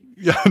nightly?"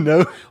 Yeah,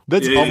 no,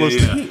 that's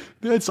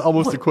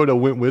almost the quote I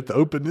went with.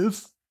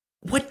 Openness.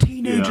 What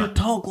teenager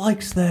talk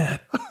likes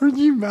that? Are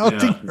you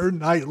mounting her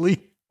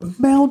nightly?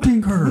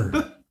 Mounting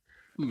her,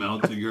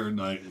 mounting her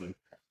nightly.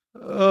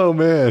 Oh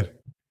man!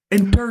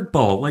 And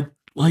dirtball,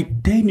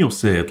 like Daniel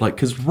said, like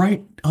because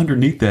right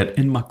underneath that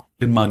in my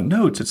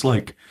notes, it's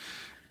like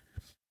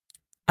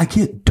I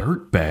get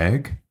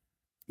dirtbag.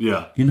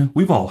 Yeah,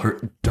 we've all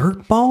heard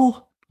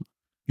dirtball.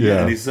 Yeah,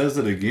 and he says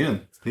it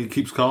again. He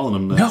keeps calling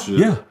him that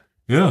shit.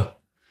 Yeah.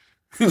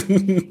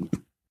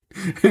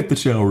 Hit the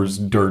showers,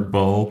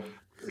 dirtball.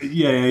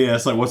 Yeah.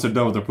 It's like once they're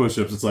done with their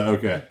push-ups, it's like,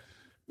 okay,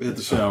 hit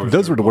the showers.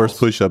 Those were the worst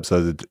push-ups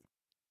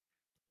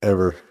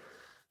ever.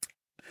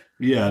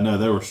 Yeah, no,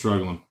 they were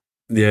struggling.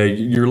 Yeah,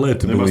 you're led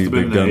to believe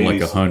they've done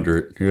like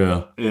 100.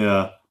 Yeah.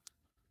 Yeah.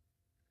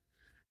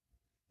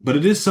 But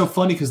it is so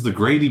funny because the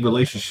Grady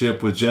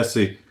relationship with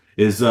Jesse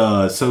is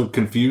so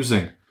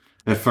confusing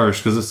at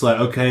first because it's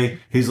like, okay,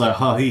 he's like,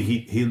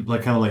 he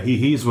like kind of like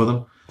he's with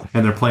him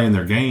and they're playing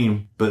their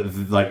game, but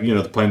like,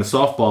 they're playing the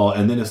softball,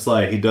 and then it's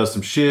like he does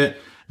some shit,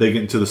 they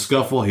get into the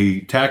scuffle,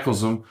 he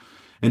tackles them,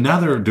 and now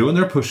they're doing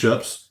their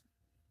push-ups,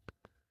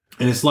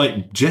 and it's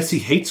like Jesse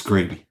hates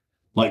Grady,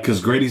 like,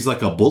 because Grady's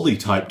like a bully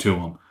type to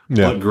him,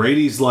 but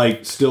Grady's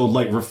like still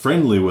like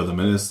friendly with him,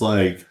 and it's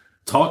like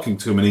talking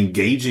to him and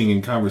engaging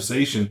in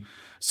conversation.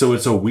 So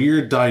it's a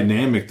weird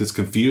dynamic that's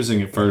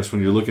confusing at first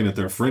when you're looking at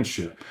their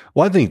friendship.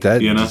 Well, I think that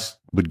just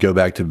would go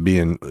back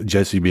to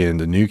Jesse being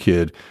the new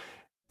kid,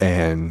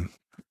 and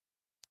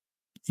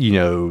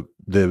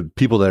the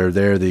people that are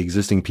there, the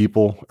existing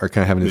people, are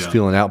kind of having this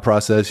feeling out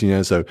process.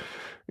 So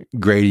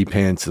Grady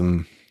pants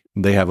him.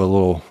 They have a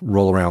little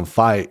roll around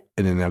fight,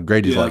 and then now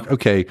Grady's like,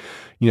 okay,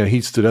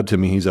 he stood up to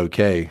me. He's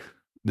okay.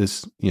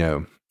 This,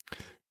 now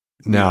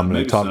I'm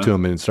going to talk to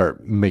him and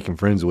start making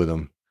friends with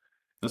him.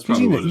 That's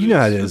probably what it is.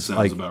 How it is. That sounds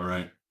like, about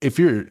right. If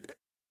you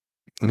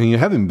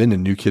haven't been a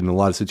new kid in a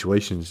lot of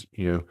situations,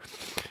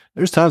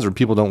 there's times where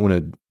people don't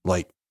want to,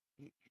 like,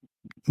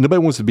 nobody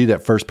wants to be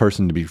that first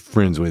person to be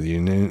friends with you.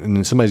 And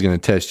then somebody's going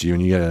to test you,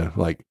 and you got to,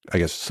 like, I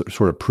guess,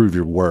 sort of prove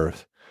your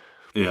worth.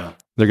 Yeah.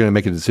 They're going to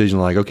make a decision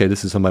like, okay,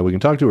 this is somebody we can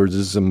talk to, or is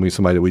this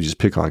somebody that we just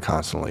pick on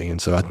constantly?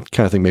 And so I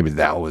kind of think maybe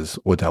that was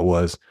what that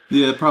was.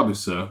 Yeah, probably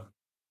so.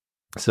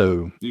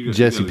 So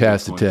Jesse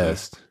passed the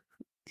test.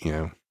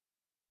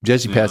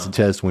 Jesse passed the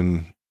test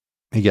when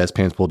he got his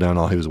pants pulled down.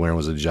 All he was wearing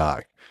was a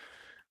jock.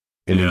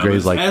 And then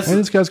Grady's like, hey,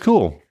 this guy's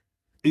cool.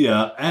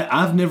 Yeah,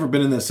 I've never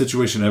been in that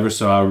situation ever,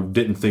 so I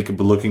didn't think of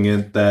looking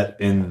at that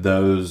in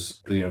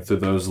those, through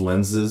those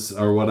lenses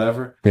or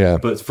whatever. Yeah.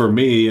 But for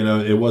me,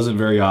 it wasn't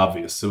very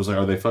obvious. It was like,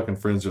 are they fucking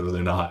friends or are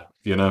they not?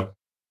 Yeah, no.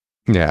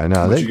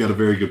 But you got a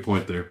very good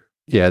point there.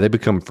 Yeah, they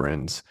become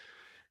friends.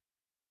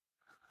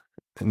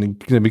 And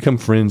they become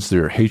friends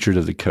through hatred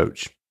of the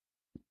coach.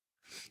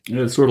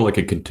 Yeah, it's sort of like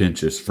a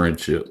contentious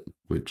friendship,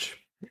 the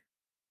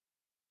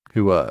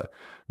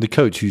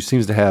coach who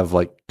seems to have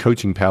like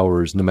coaching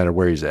powers no matter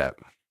where he's at.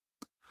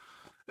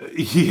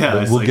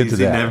 Yeah, we'll get to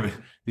that.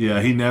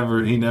 He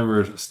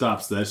never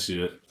stops that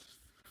shit.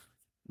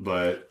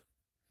 But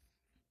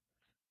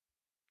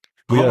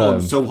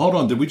hold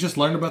on. Did we just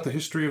learn about the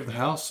history of the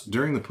house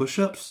during the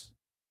push-ups?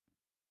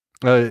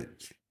 That's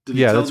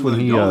when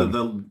he.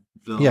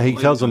 He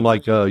tells them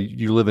like,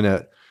 you living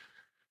at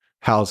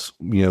house,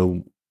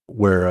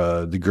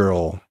 where the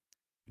girl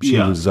she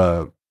Yeah. was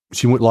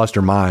she lost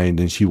her mind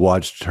and she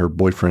watched her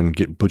boyfriend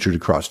get butchered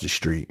across the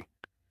street.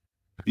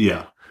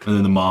 Yeah. And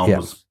then the mom Yeah.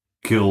 was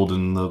killed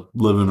in the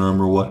living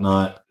room or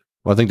whatnot.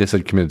 Well, I think they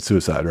said committed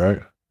suicide, right?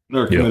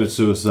 Or committed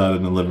suicide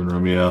in the living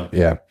room, yeah.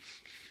 Yeah.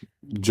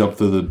 Jumped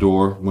through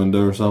the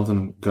window or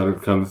something,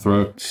 cut her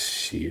throat.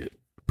 Shit.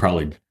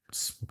 Probably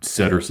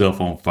set herself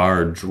on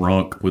fire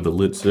drunk with a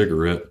lit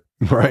cigarette.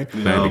 Right.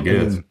 Bad to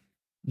guess.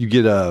 You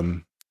get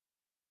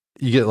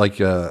like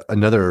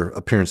another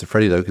appearance of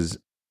Freddy though, because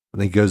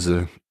he goes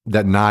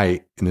that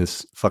night in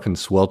this fucking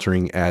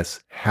sweltering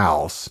ass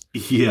house.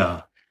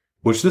 Yeah.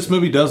 Which this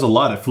movie does a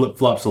lot. It flip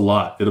flops a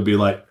lot. It'll be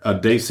like a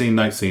day scene,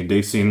 night scene,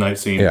 day scene, night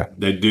scene. Yeah.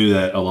 They do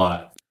that a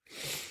lot.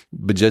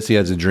 But Jesse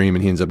has a dream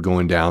and he ends up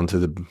going down to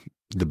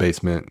the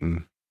basement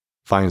and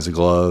finds the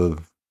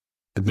glove.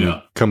 And then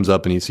he comes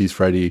up and he sees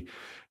Freddy.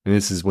 And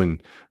this is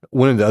when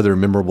one of the other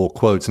memorable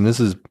quotes, and this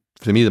is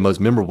to me the most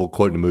memorable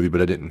quote in the movie,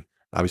 but I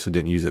obviously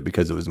didn't use it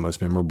because it was the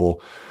most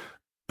memorable.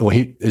 Well,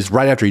 he is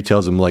right after he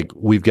tells him, like,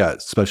 we've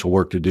got special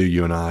work to do,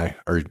 you and I,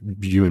 or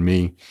you and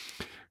me.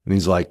 And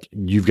he's like,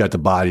 you've got the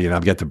body and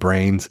I've got the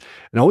brains.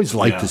 And I always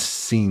like this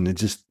scene. It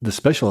just, the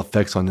special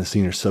effects on this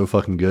scene are so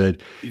fucking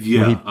good.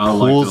 Yeah. When he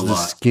pulls the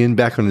skin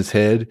back on his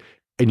head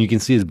and you can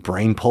see his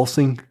brain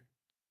pulsing.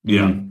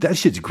 Yeah. That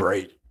shit's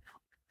great.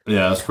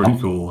 Yeah, that's pretty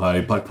cool. How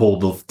he pulled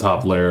the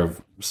top layer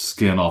of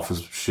skin off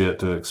his shit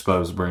to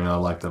expose the brain. I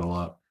like that a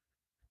lot.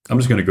 I'm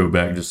just going to go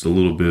back just a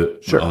little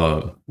bit.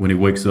 Sure. When he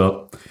wakes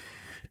up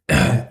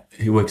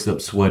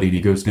sweaty and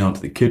he goes down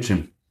to the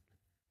kitchen.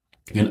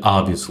 And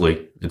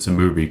obviously, it's a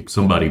movie.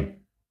 Somebody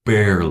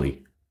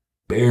barely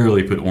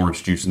put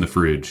orange juice in the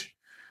fridge.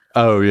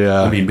 Oh,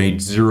 yeah. I mean, made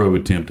zero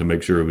attempt to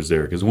make sure it was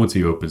there. Because once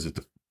he opens it,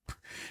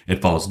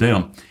 it falls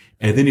down.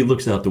 And then he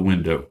looks out the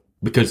window.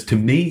 Because to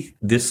me,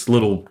 this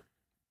little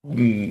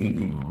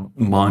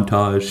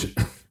montage,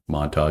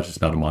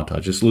 it's not a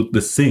montage. Just look,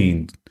 the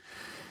scene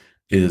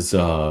is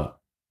one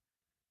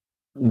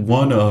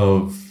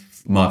of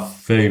my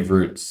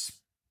favorites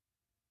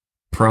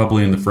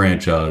probably in the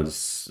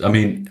franchise. I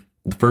mean,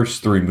 the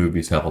first three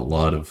movies have a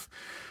lot of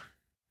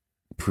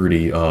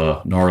pretty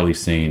gnarly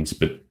scenes,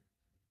 but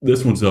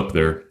this one's up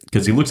there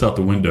because he looks out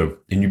the window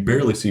and you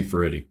barely see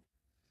Freddy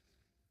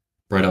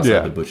right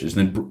outside the bushes.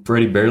 And then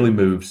Freddy barely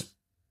moves.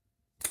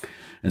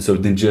 And so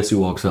then Jesse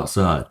walks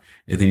outside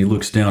and then he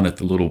looks down at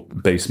the little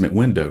basement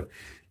window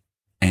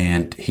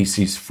and he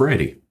sees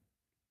Freddy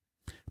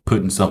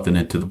putting something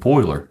into the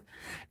boiler.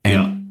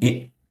 And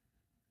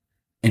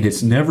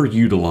it's never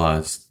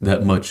utilized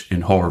that much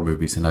in horror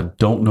movies. And I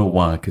don't know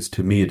why, because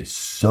to me it is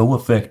so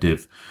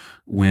effective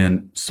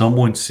when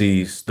someone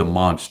sees the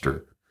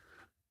monster,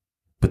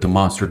 but the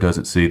monster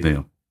doesn't see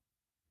them.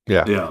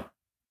 Yeah. Yeah.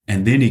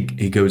 And then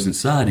he goes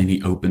inside and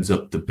he opens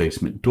up the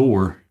basement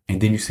door.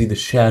 And then you see the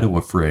shadow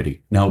of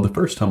Freddy. Now, the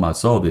first time I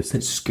saw this,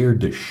 it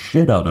scared the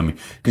shit out of me.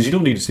 Because you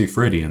don't need to see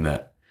Freddy in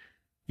that.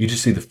 You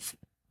just see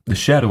the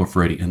shadow of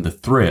Freddy and the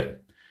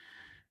threat.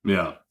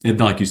 Yeah. And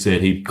like you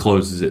said, he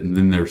closes it and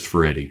then there's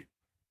Freddy.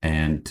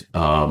 And,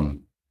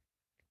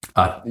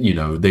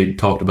 they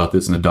talked about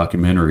this in the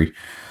documentary,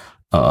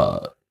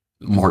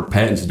 Mark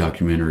Patton's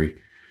documentary.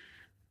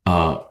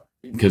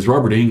 Because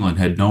Robert Englund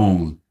had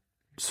known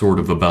sort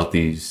of about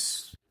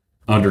these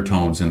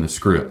undertones in the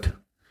script.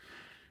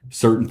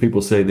 Certain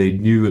people say they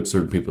knew it,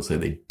 certain people say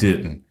they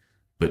didn't.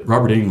 But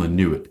Robert Englund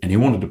knew it, and he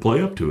wanted to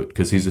play up to it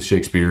because he's a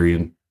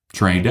Shakespearean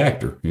trained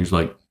actor. He was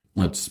like,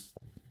 let's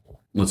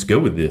go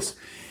with this.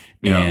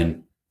 Yeah.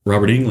 And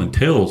Robert Englund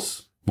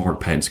tells Mark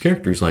Patton's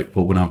character, he's like,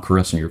 well, when I'm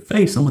caressing your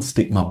face, I'm going to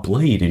stick my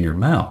blade in your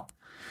mouth.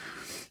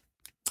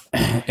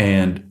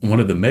 And one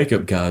of the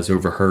makeup guys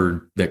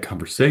overheard that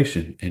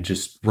conversation and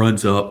just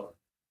runs up.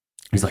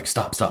 He's like,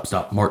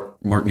 stop.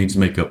 Mark needs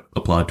makeup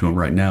applied to him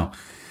right now.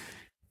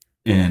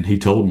 And he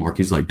told Mark,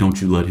 he's like,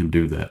 don't you let him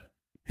do that.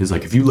 He's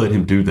like, if you let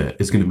him do that,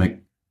 it's going to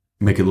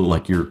make it look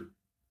like you're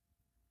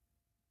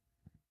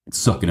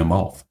sucking him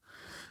off.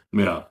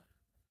 Yeah.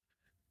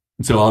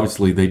 So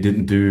obviously they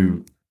didn't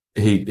do,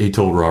 he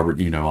told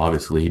Robert,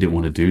 obviously he didn't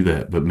want to do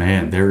that. But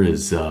man, there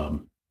is,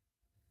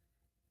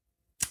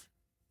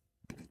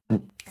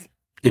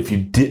 if you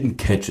didn't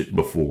catch it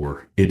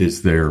before, it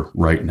is there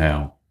right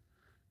now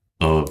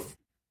of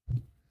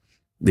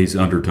these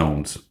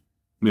undertones.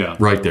 Yeah.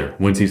 Right there.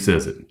 Once he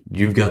says it,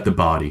 you've got the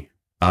body,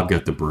 I've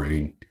got the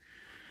brain.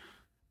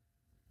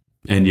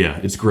 And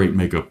yeah, it's great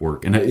makeup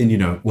work. And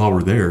while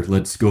we're there,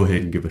 let's go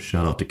ahead and give a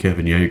shout out to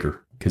Kevin Yeager,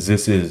 because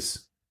this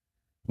is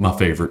my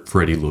favorite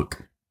Freddy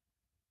look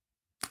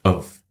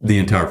of the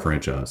entire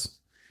franchise.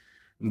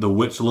 The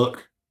witch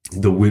look.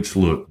 The witch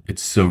look.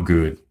 It's so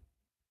good.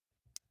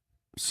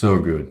 So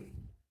good.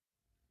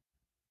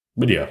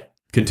 But yeah,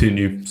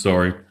 continue.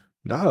 Sorry.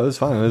 No, that's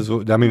fine. That's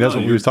what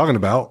we was talking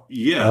about.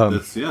 Yeah.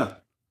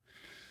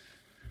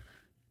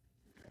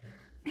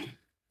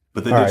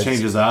 But they did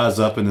change his eyes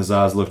up, and his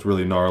eyes looked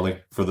really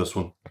gnarly for this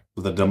one.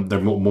 They're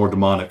more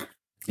demonic.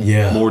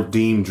 Yeah. More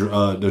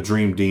the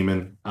dream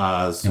demon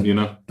eyes,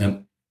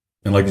 And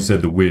And like you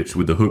said, the witch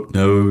with the hooked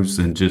nose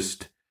and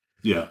just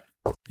Yeah,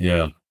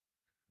 yeah.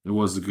 it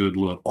was a good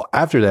look. Well,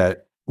 after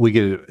that, we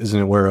get it, isn't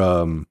it where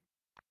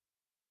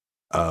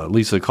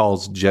Lisa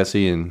calls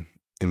Jesse and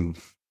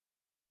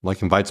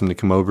like invites him to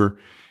come over?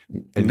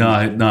 And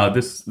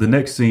The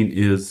next scene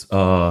is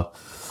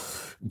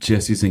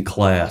Jesse's in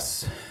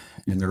class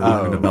and they're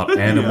learning about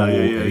animal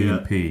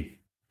A&P.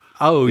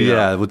 Oh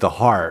yeah, with the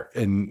heart,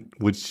 and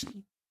which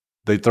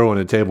they throw on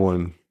the table,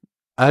 and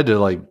I had to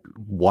like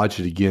watch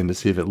it again to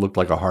see if it looked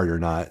like a heart or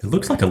not. It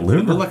looks like a It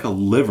liver. looked like a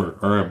liver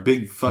or a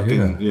big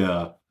fucking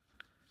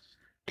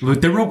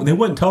But they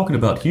wasn't talking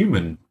about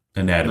human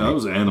anatomy. No, it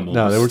was animal.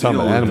 No, they were talking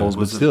about animals,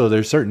 but was still,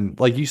 there's certain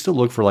like you still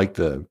look for like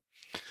the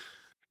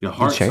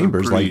hearts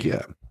chambers, are like pretty,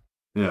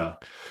 yeah,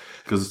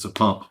 because it's a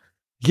pump.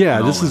 yeah.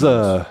 in This all is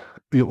animals.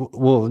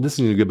 well, this is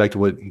going to go back to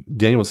what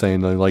Daniel was saying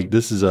though. Like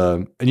this is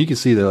and you can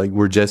see that like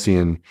where Jesse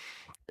and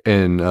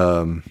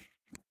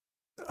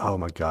oh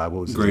my god,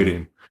 what was his Grady.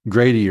 name?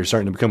 Grady are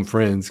starting to become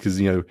friends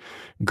because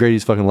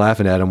Grady's fucking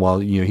laughing at him while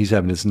he's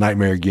having this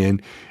nightmare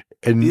again,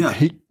 and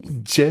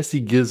Jesse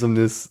gives him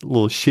this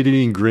little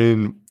shit-eating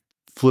grin,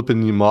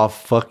 flipping him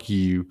off. Fuck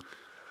you,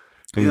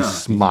 and he's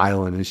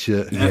smiling and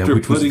shit. Yeah, After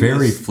which was putting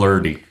very this-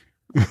 flirty.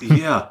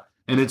 Yeah.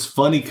 And it's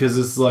funny because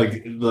it's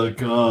like he's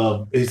like,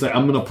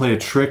 I'm gonna play a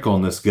trick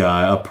on this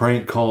guy, a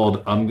prank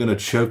called I'm gonna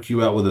choke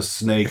you out with a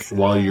snake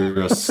while you're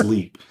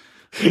asleep.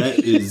 That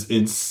is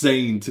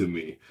insane to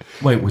me.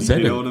 Wait, was that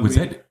You know what I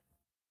mean?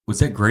 was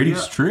that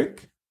Grady's Yeah.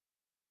 trick?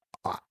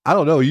 I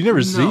don't know. You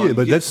never see it,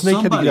 but that snake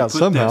had to get out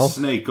somebody somehow. put that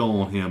snake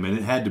on him, and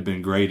it had to have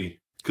been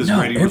Grady because No,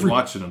 Grady was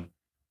watching him.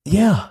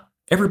 Yeah,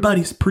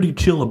 everybody's pretty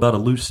chill about a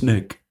loose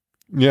snake.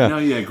 Yeah, No,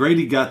 yeah,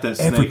 Grady got that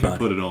snake and Everybody.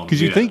 put it on.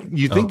 because you think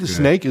the Okay.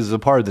 snake is a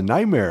part of the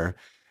nightmare,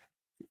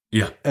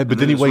 Yeah, but then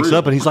then he it's wakes real.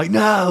 up and he's like,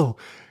 no,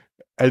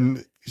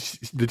 and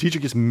the teacher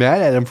gets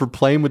mad at him for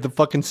playing with the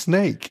fucking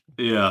snake.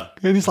 Yeah.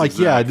 And he's like,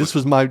 yeah,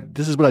 Exactly.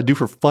 this is what I do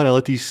for fun. I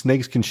let these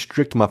snakes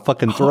constrict my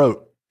fucking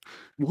throat.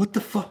 What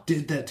the fuck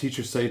did that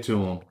teacher say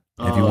to him?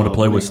 if you want to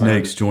play with man.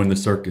 snakes, join the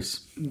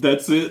circus,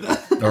 That's it.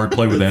 or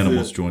play with That's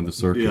animals, it. join the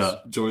circus. Yeah,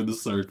 join the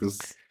circus.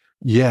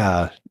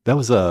 Yeah, that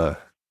was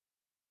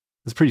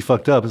that's pretty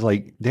fucked up. It's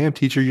like, damn,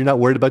 teacher, you're not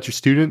worried about your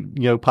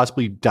student,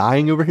 possibly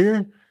dying over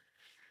here?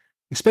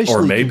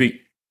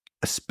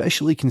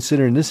 Especially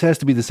considering this has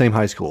to be the same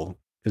high school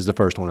as the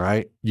first one,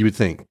 right? You would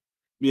think.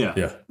 Yeah.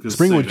 Yeah. 'Cause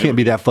Springwood same can't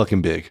be that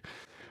fucking big.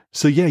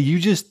 So yeah, you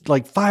just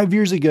like 5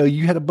 years ago,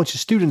 you had a bunch of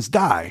students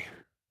die.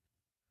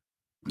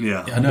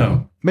 Yeah. I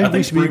know. Maybe I we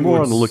think should be more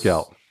on the Springwood's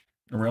lookout.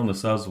 Around the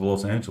size of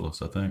Los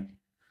Angeles, I think.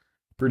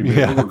 Pretty big.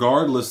 Yeah. But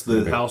regardless,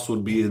 the house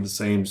would be in the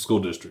same school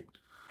district.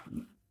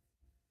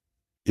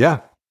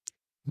 Yeah.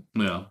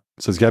 Yeah.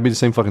 So it's got to be the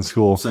same fucking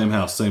school. Same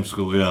house, same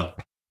school. Yeah.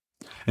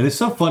 And it's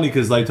so funny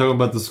because, like, talking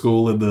about the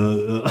school and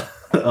the,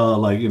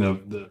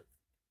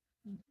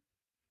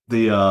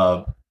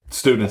 the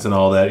students and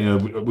all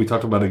that, we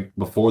talked about it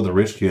before, the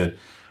rich kid,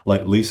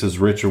 like Lisa's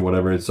rich or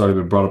whatever. It's already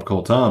been brought up a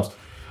couple times.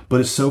 But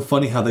it's so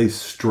funny how they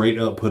straight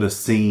up put a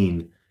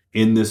scene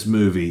in this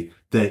movie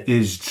that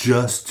is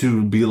just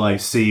to be like,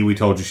 see, we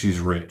told you she's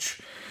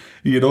rich.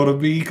 You know what I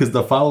mean? Because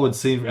the following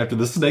scene after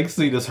the snake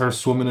scene is her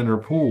swimming in her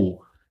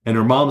pool. And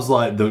her mom's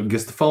like,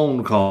 gets the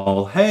phone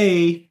call.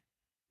 Hey,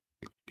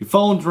 your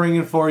phone's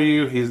ringing for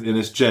you. And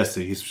it's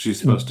Jesse. She's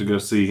supposed to go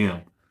see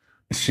him.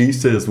 She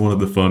says one of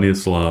the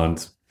funniest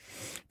lines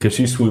because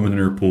she's swimming in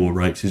her pool,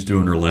 right? She's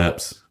doing her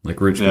laps like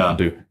rich people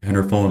do. And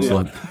her phone's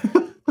like,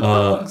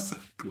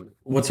 Exactly.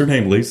 what's her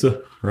name?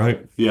 Lisa,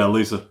 right? Yeah,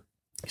 Lisa.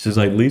 She's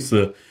like,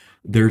 Lisa,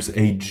 there's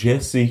a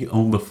Jesse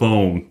on the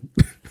phone.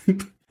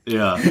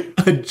 Yeah.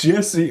 A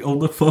Jesse on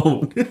the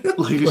phone.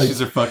 Like she's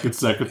her fucking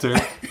secretary.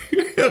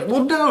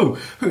 Well, no.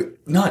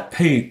 Not,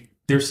 hey,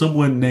 there's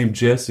someone named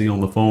Jesse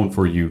on the phone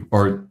for you.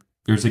 Or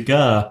there's a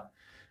guy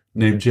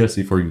named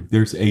Jesse for you.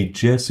 There's a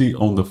Jesse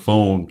on the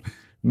phone.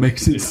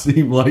 Makes it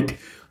seem like,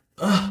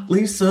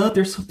 Lisa,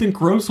 there's something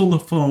gross on the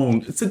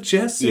phone. It's a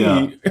Jesse.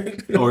 Yeah.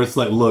 Or it's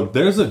like, look,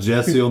 there's a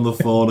Jesse on the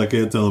phone. I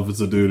can't tell if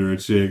it's a dude or a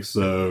chick,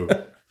 so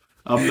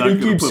I'm not He going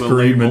to keeps put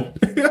screaming.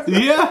 a label.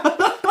 Yeah.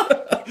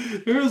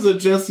 There's a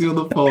Jesse on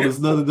the phone. It's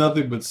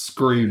nothing but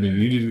screaming.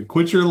 You need to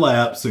quit your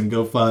laps and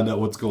go find out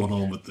what's going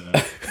on with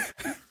that.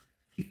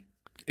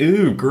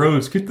 Ew,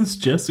 gross. Get this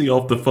Jesse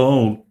off the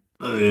phone.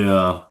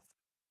 Yeah.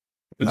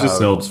 It just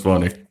sounds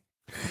funny.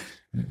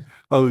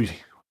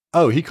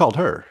 Oh, he called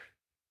her.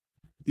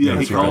 Yeah, he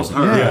That's calls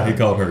right. her. Yeah, he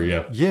called her,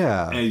 yeah.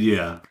 Yeah. And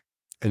yeah.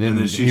 And And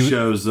then she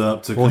shows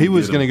up to Well, he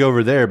was going going to go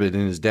over there, but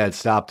then his dad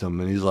stopped him,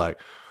 and he's like,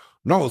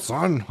 "No,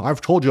 son, I've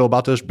told you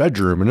about this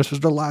bedroom, and this is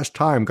the last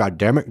time. God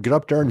damn it, get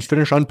up there and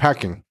finish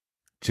unpacking.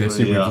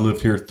 Jesse, Yeah. we've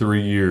lived here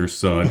 3 years,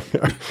 son.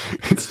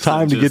 It's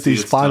time to get Jesse,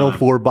 these it's final time.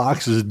 4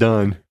 boxes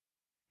done."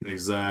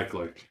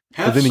 Exactly.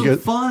 Have then he some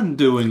goes- fun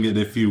doing it,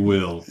 if you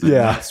will. And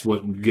Yeah. that's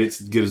what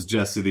gives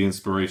Jesse the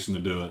inspiration to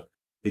do it.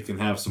 He can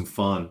have some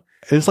fun.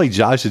 And it's like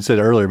Josh had said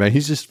earlier, man.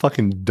 He's just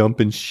fucking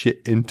dumping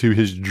shit into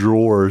his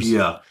drawers.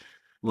 Yeah,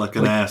 like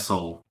an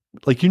asshole.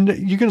 Like you're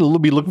going to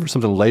be looking for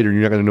something later, and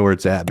you're not going to know where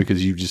it's at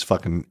because you've just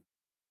fucking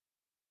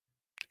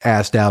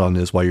assed out on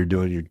this while you're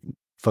doing your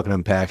fucking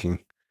unpacking.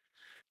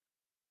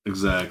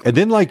 Exactly. And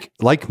then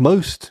like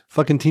most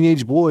fucking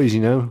teenage boys,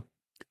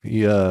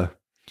 he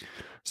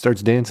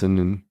starts dancing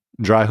and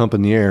dry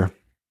humping the air.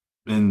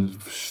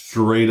 And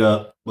straight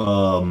up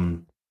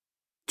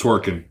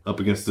twerking up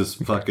against this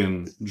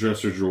fucking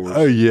dresser drawers.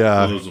 Oh,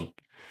 yeah. Close 'em.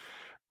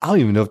 I don't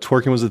even know if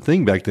twerking was a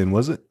thing back then,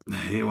 was it?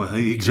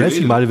 He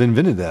Jesse might have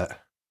invented that.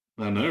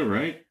 I know,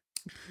 right?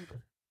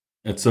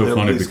 It's so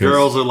funny these because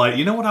girls are like,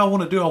 you know what I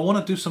want to do? I want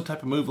to do some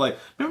type of move. Like,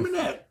 remember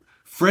that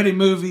Freddy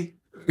movie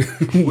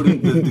where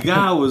the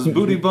guy was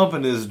booty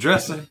bumping his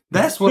dresser?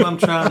 That's what I'm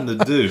trying to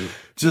do,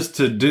 just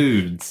to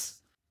dudes.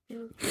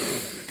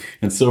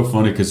 it's so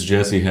funny because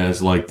Jesse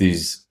has like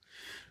this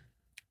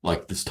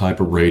type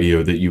of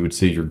radio that you would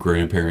see your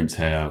grandparents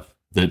have.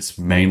 That's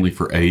mainly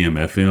for AM,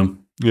 FM.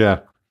 Yeah.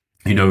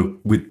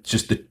 With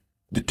just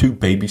the two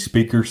baby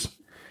speakers.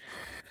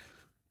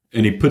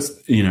 And he puts,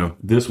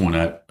 this one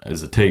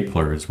as a tape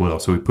player as well.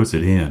 So he puts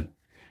it in.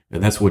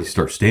 And that's what he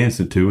starts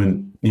dancing to.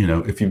 And,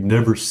 if you've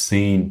never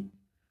seen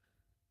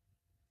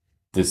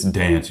this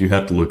dance, you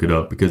have to look it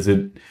up because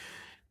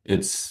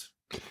it's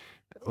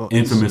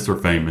infamous or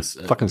famous.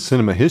 Fucking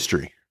cinema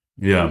history.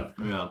 Yeah.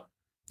 Yeah.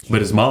 But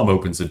his mom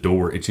opens the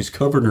door and she's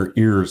covering her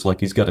ears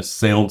like he's got a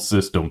sound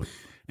system.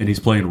 And he's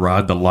playing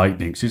Ride the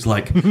Lightning. She's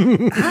like,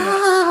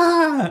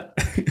 ah!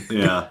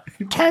 Yeah.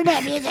 Turn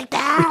that music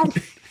down.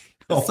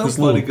 It's so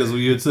funny because when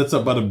you had said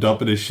something about him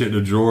dumping his shit in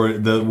a drawer,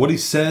 what he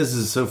says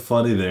is so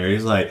funny there.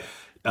 He's like,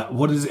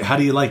 what is it? How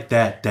do you like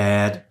that,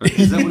 Dad? Or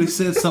is that what he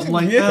said? Something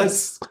like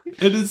Yes. that?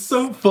 And it's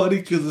so funny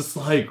because it's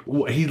like,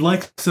 he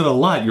likes it a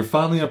lot. You're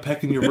finally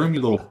unpacking your room,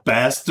 you little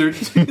bastard.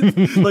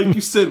 Like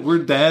you said, we're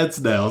dads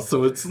now.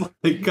 So it's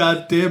like,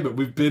 God damn it,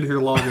 we've been here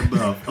long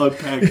enough.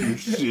 Unpack your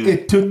shit.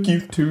 It took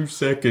you 2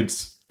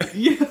 seconds.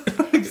 Yeah,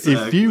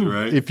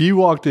 exactly. If you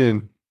walked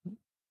in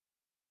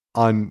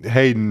on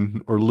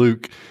Hayden or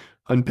Luke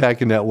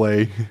unpacking that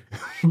way,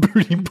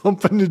 booty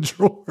bumping the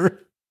drawer,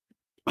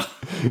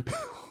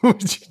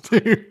 what would you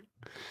do?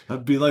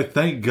 I'd be like,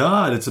 thank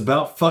God, it's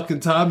about fucking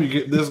time you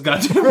get this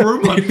goddamn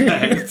room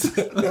unpacked.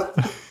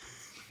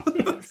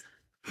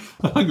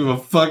 I don't give a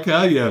fuck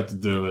how you have to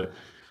do it.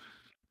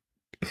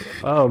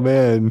 Oh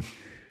man.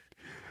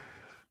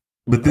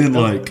 But then,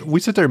 We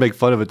sit there and make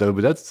fun of it though,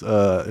 but that's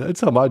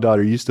how my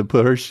daughter used to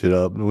put her shit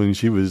up when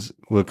she was,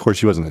 well, of course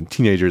she wasn't a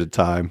teenager at the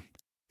time.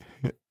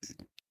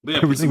 Yeah,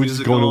 Everything was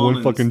just going in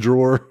one fucking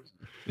drawer.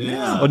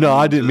 Yeah. Oh no,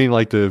 I didn't mean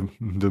like the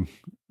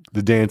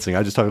dancing.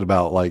 I just talking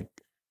about like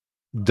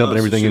dumping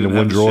everything into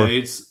one drawer.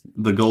 Shades,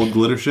 the gold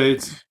glitter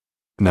shades?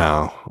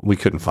 No, we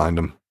couldn't find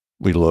them.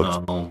 We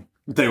looked.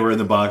 They were in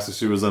the box that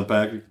she was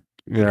unpacking.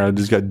 Yeah, I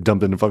just got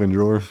dumped in the fucking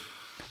drawer.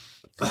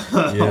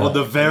 Yeah. On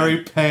the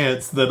very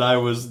pants that I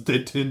was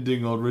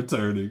intending on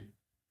returning.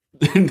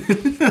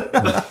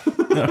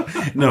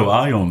 no,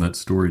 I own that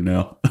story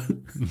now.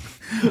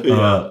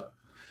 Yeah.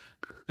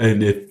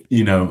 And if,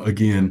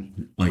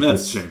 again, like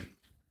That's this, true.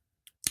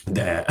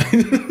 that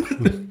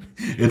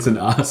it's an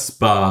I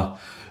Spy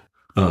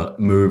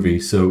movie.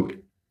 So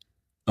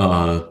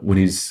when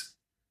he's,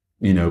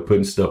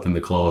 putting stuff in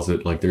the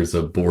closet, like there's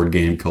a board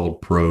game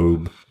called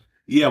Probe.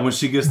 Yeah, when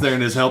she gets there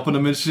and is helping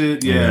him and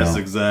shit. Yes,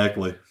 Yeah.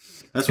 exactly.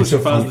 That's when It's she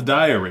so finds funny. the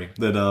diary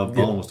that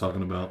Vaughn was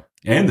talking about.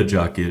 And the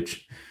jock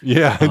itch.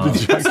 Yeah,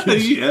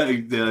 yeah,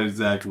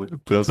 exactly.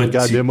 put on some But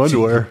goddamn she-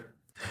 underwear.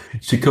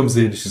 She comes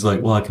in, she's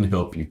like, well, I can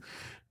help you.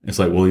 It's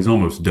like, well, he's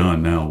almost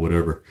done now,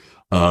 whatever.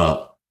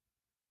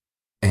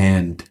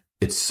 And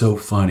it's so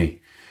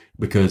funny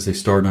because they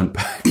start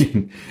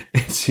unpacking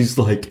and she's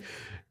like,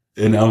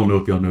 and I don't know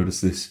if y'all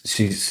noticed this.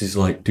 She's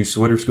like, do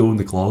sweaters go in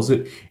the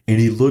closet? And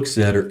he looks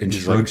at her and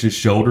shrugs his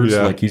shoulders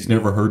Yeah. like he's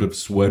never heard of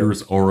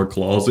sweaters or a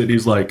closet.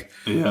 He's like,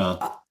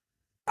 Yeah.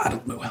 I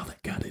don't know how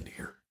that got in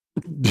here.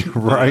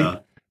 Right? Yeah.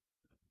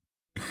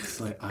 It's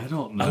like, I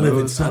don't know. I live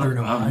in Southern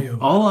I'm- Ohio.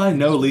 all I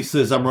know, Lisa,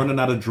 is I'm running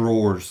out of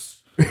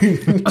drawers.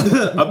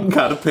 I'm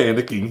kind of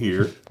panicking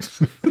here.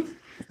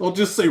 I'll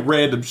just say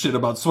random shit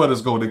about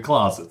sweaters going in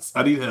closets.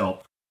 I need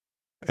help.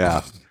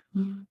 Yeah.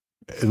 And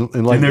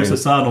And there's a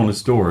sign on the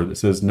store that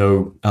says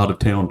no out of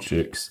town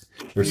chicks.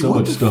 There's so What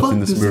much the stuff fuck in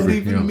this does movie. that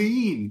even Yeah.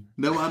 mean?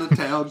 No out of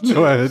town.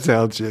 no out of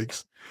town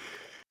chicks.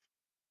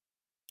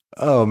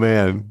 Oh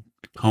man.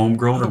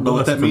 Homegrown I or don't know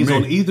what blessed that means for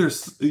on me. either.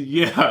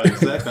 Yeah,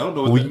 exactly. I don't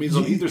know what Well, that means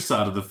on either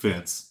side of the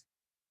fence.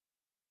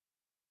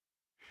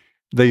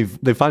 They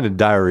find a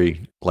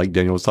diary like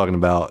Daniel was talking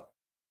about,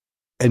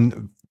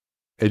 and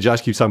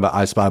Josh keeps talking about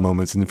I Spy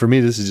moments, and for me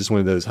this is just one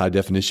of those high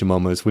definition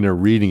moments. When they're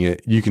reading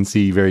it, you can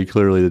see very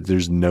clearly that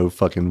there's no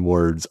fucking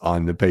words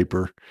on the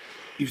paper.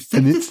 You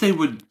think And that they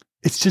would?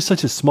 It's just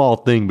such a small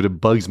thing, but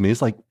it bugs me.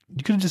 It's like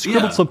you could have just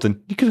scribbled Yeah. something.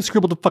 You could have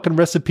scribbled a fucking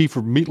recipe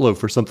for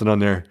meatloaf or something on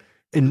there,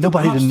 and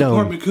nobody Props would know.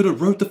 department could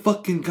have wrote the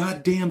fucking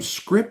goddamn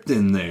script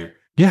in there.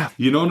 Yeah,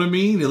 You know what I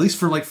mean? At least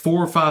for like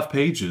 4 or 5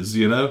 pages.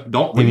 You know,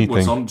 don't read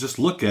what's Anything. on. Just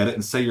look at it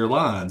and say your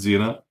lines. You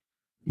know,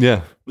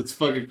 yeah. it's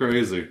fucking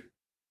crazy.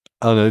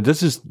 I don't know. That's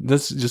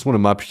just one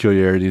of my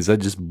peculiarities. That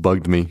just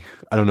bugged me.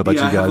 I don't know about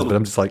Yeah, I you have guys, but little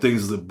I'm just like,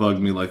 things that bug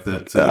me like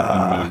that too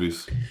in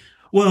movies.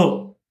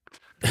 Well,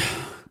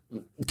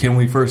 can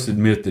we first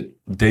admit that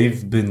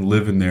Dave's been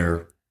living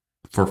there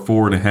for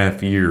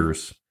 4.5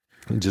 years,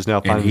 Just now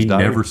and finding he his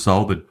diary. never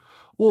saw the.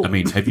 Well, I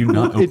mean, have you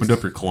not opened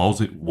up your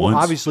closet once?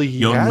 obviously he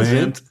young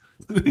hasn't.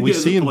 man? We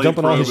see him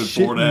dumping all his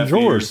shit in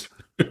drawers.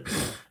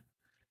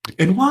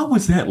 And why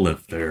was that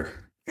left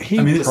there? He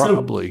I mean, it's so-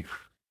 probably.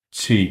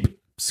 Cheap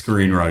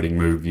screenwriting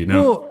move, you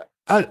know.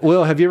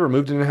 Well, have you ever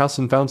moved in a house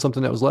and found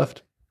something that was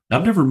left?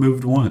 I've never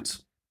moved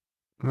once.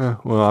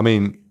 Well, I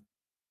mean,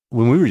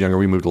 when we were younger,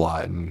 we moved a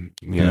lot, and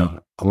you know,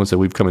 I wouldn't say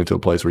we've come into a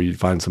place where you'd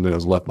find something that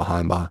was left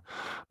behind by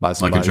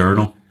somebody. Like a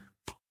journal.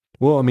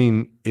 Well, I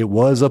mean, it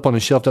was up on a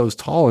shelf that was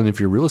tall, and if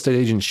your real estate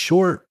agent's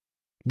short,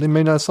 they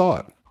may not saw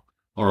it.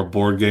 Or a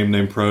board game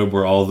named Probe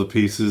where all the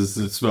pieces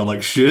that smell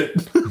like shit.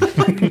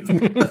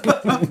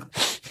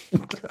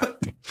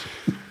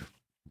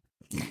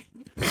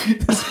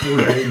 This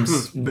board game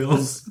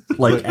smells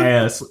like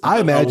ass. I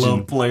imagine-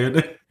 love playing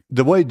it.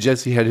 The way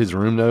Jesse had his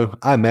room, though,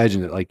 I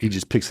imagine that like he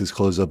just picks his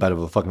clothes up out of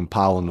a fucking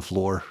pile on the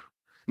floor.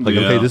 Like,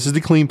 Yeah. okay, this is the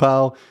clean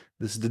pile,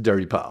 this is the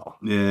dirty pile.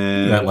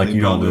 Yeah. Yeah, like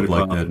you don't live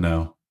like that. that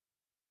now.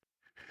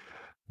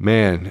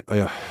 Man,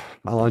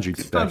 my laundry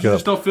Sometimes back you up.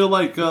 just don't feel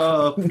like,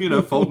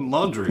 folding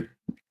laundry.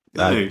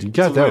 Hey, You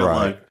got it's that real, right.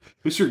 like,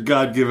 it's your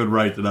God-given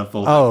right that I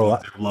fold Oh,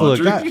 goddamn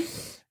laundry. look,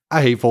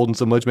 I hate folding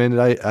so much, man,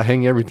 that I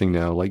hang everything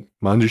now. Like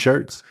my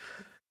undershirts.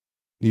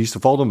 You used to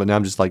fold them, but now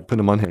I'm just like putting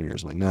them on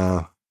hangers. Like,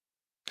 nah.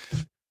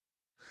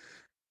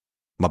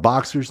 My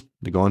boxers,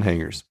 they go on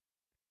hangers.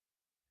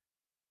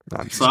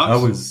 Nah, Socks? I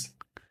was.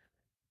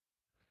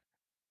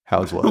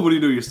 how's What what? do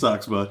you do with your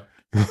socks, bud?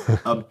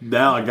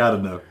 Now I gotta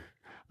know.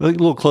 Like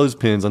little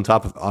clothespins on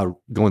top of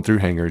going through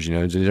hangers, you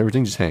know,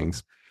 everything just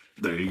hangs.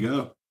 There you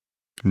go.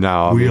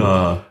 No, I We mean,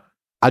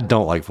 I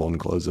don't like folding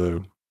clothes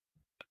though.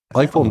 I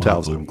like folding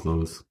towels. Folding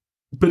clothes.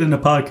 But in the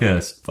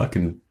podcast,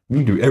 fucking,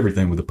 we can do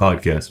everything with the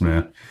podcast,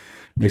 man.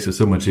 Makes it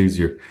so much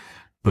easier.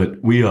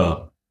 But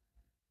we're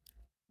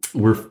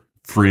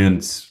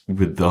friends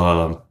with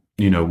one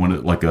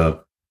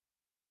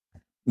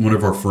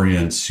of our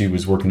friends. She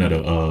was working at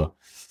a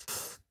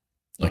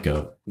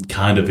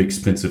kind of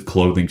expensive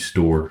clothing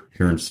store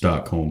here in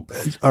Stockholm.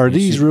 Are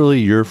these really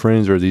your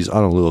friends or are these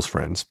Anna Lil's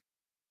friends?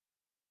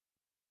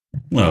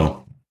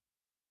 Well,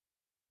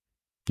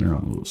 they're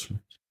on Lewis.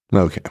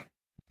 Okay.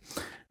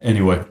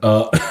 Anyway,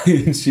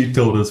 she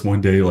told us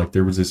one day, like,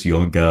 there was this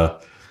young guy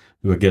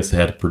who I guess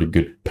had a pretty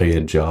good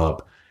paying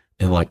job.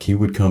 And, like, he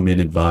would come in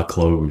and buy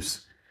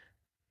clothes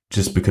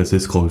just because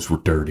his clothes were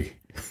dirty.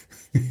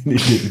 He didn't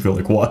feel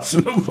like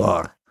washing them.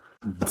 Fuck.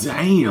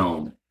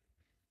 Damn.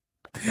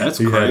 That's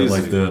He had crazy. it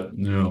like that,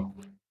 you know.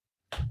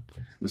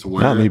 Just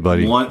wear Not me, it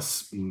buddy.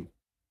 Once,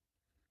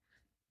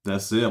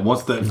 that's it.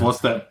 Once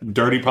that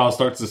dirty pile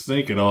starts to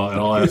sink, it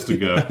all has to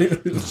go.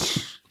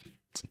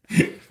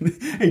 He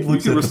You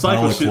looks can at the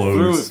pile recycle of shit through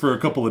it clothes. for a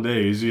couple of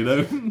days, you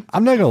know,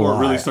 I'm not gonna before lie.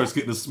 it really starts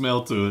getting a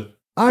smell to it.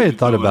 I had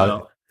thought Throw it about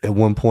out. it at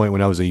one point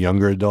when I was a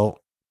younger adult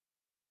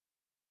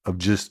of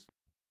just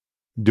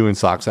doing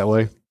socks that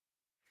way.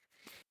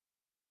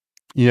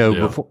 You know, Yeah.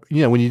 before,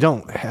 you know, when you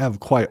don't have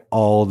quite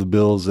all the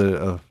bills that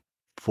a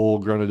full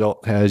grown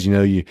adult has, you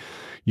know,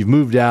 you've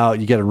moved out,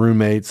 you got a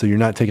roommate, so you're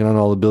not taking on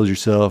all the bills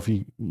yourself.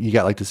 You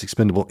got like this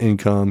expendable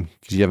income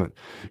because you're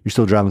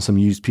still driving some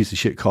used piece of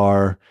shit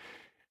car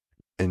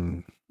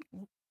and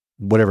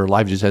whatever,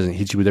 life just hasn't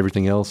hit you with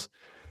everything else.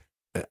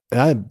 And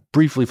I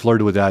briefly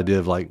flirted with the idea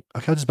of like,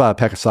 okay, I'll just buy a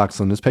pack of socks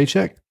on this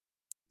paycheck.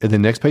 And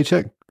then next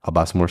paycheck, I'll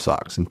buy some more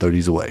socks and throw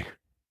these away.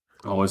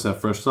 Always have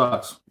fresh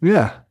socks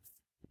Yeah.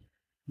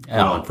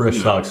 Oh, fresh you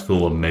know, socks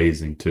feel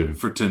amazing, too.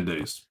 for 10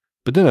 days.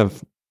 But then I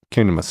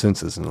came to my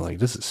senses and like,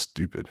 this is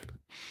stupid.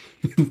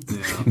 Yeah.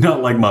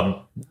 Not like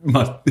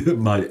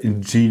my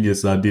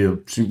ingenious idea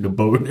of shooting a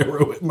bow and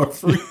arrow at my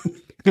friend.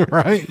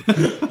 Right?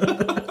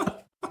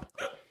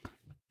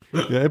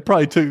 Yeah, it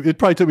probably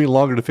took me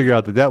longer to figure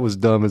out that was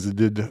dumb as it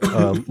did,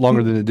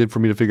 longer than it did for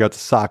me to figure out the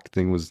sock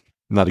thing was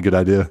not a good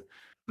idea.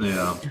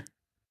 Yeah.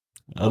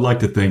 I'd like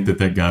to think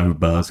that guy who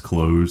buys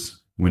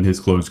clothes, when his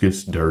clothes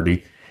gets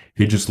dirty,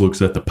 he just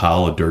looks at the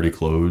pile of dirty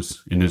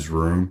clothes in his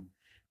room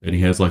and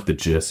he has like the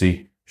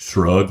Jesse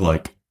shrug,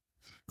 like,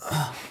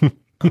 I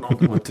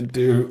don't know what to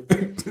do.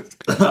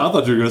 I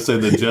thought you were going to say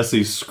the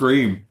Jesse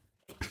scream.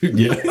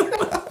 Yeah.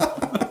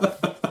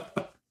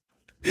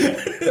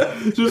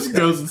 Just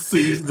goes and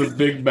sees the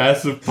big,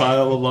 massive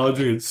pile of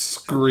laundry and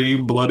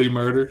scream bloody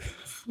murder.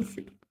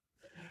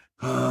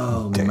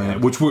 Oh, Damn.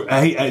 man. Which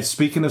hey,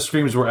 speaking of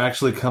screams, we're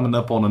actually coming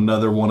up on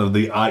another one of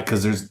the,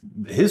 because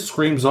his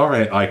screams are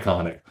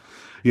iconic,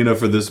 you know,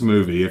 for this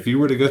movie. If you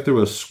were to go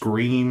through a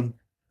scream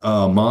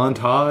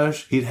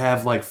montage, he'd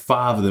have like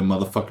 5 of them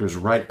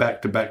motherfuckers right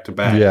back to back to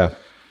back. Yeah.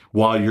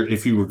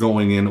 If you were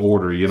going in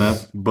order, you know.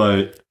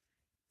 But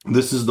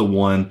this is the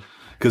one,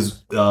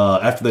 because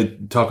after they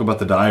talk about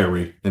the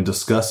diary and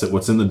discuss it,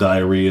 what's in the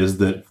diary is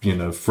that, you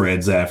know,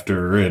 Fred's after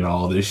her and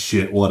all this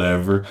shit,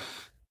 whatever.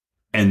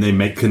 And they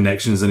make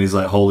connections, and he's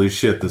like, holy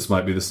shit, this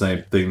might be the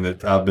same thing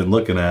that I've been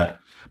looking at.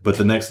 But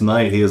the next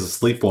night, he has a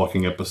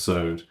sleepwalking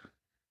episode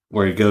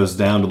where he goes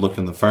down to look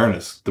in the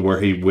furnace, to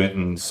where he went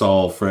and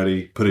saw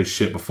Freddy put his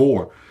shit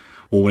before.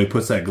 Well, when he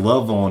puts that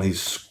glove on, he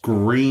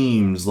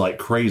screams like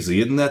crazy.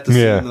 Isn't that the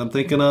scene that I'm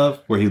thinking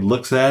of? Where he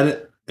looks at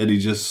it and he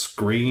just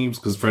screams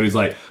because Freddy's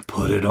like,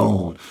 put it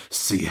on,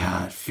 see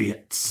how it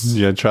fits.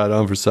 Yeah, try it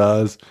on for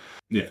size.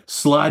 Yeah.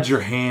 Slide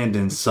your hand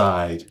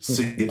inside.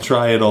 See,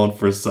 try it on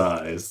for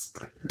size.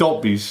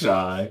 Don't be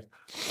shy.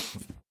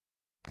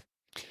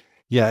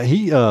 Yeah,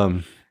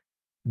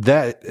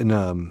 that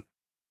and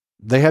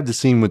they have the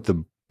scene with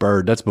the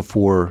bird. That's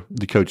before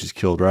the coach is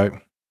killed, right?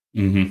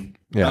 Mm-hmm.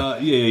 Yeah.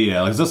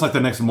 Yeah. Like, that's like the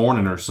next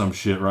morning or some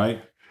shit,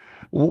 right?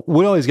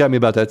 What always got me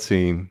about that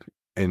scene,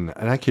 and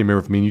I can't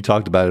remember if me and you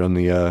talked about it on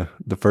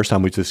the first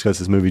time we discussed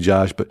this movie,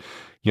 Josh, but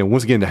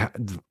once again,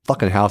 the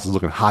fucking house is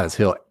looking hot as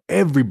hell.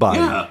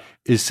 Everybody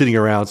is sitting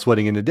around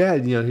sweating, and the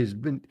dad,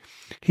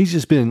 he's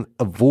just been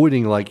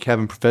avoiding like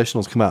having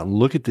professionals come out and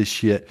look at this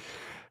shit.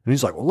 And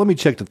he's like, well, let me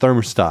check the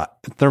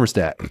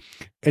thermostat.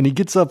 And he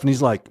gets up and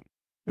he's like,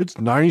 it's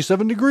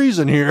 97 degrees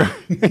in here.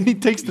 And he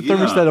takes the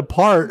thermostat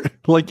apart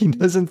like he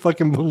doesn't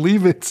fucking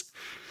believe it.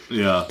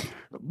 Yeah.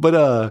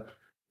 But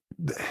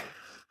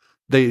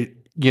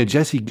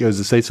Jesse goes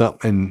to say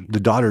something and the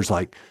daughter's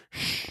like,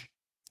 shh,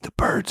 the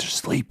birds are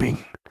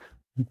sleeping.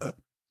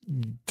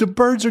 The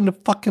birds are in the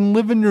fucking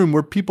living room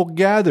where people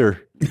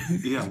gather.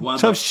 Yeah. Why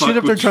Tough shit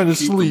if they're trying to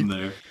sleep.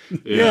 There?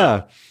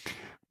 Yeah.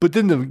 But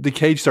then the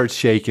cage starts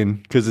shaking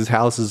because his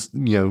house is,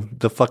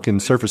 the fucking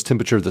surface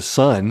temperature of the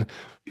sun.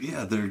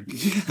 Yeah,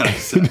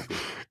 exactly.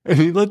 And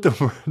he let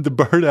the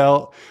bird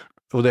out.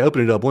 Well, they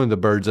open it up. One of the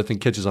birds, I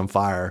think, catches on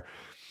fire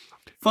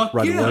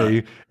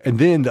away. And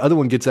then the other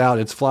one gets out.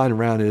 And it's flying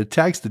around. It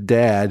attacks the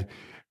dad.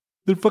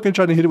 They're fucking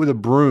trying to hit it with a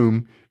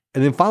broom.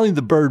 And then finally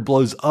the bird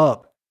blows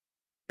up.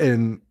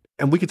 And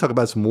we could talk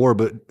about some more,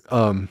 but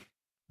the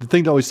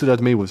thing that always stood out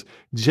to me was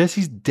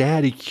Jesse's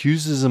dad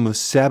accuses him of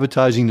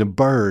sabotaging the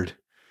bird.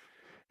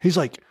 He's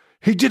like,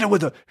 he did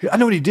it I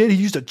know what he did. He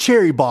used a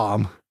cherry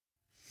bomb.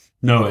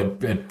 No,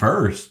 at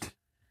first,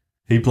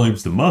 he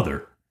blames the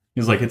mother.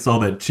 He's like, it's all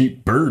that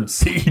cheap bird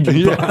seed.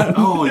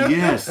 Oh,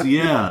 yes,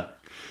 yeah.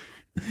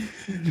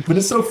 But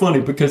it's so funny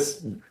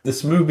because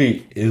this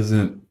movie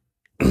isn't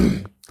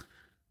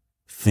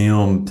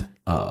filmed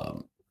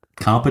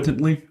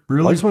competently,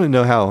 really. I just want to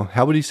know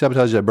how would he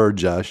sabotage that bird,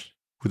 Josh,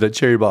 with that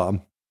cherry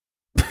bomb?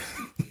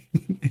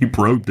 He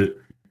probed it.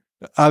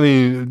 I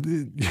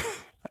mean,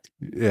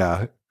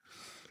 yeah.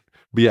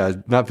 But yeah,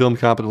 not filmed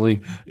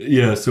competently.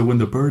 Yeah, so when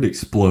the bird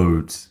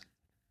explodes,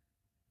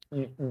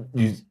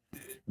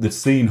 the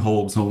scene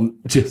holds on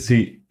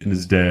Jesse and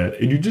his dad,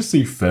 and you just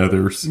see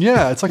feathers.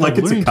 Yeah, it's like a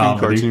Looney Tunes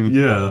cartoon.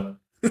 Yeah.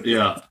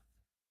 Yeah.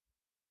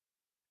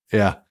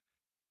 Yeah.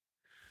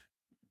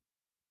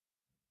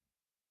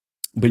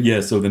 But yeah,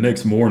 so the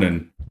next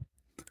morning,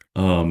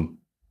 I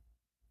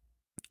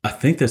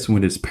think that's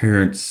when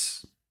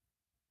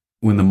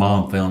when the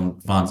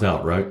mom finds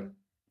out, right?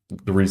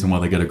 The reason why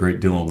they got a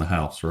great deal on the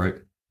house, right?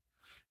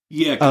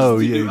 Yeah.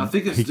 I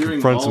think it's he during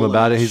confronts him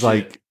about it. He's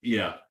like,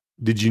 yeah.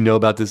 Did you know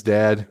about this,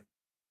 Dad?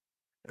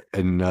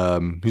 And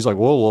he's like,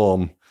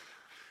 well,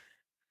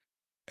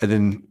 and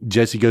then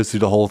Jesse goes through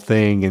the whole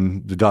thing,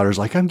 and the daughter's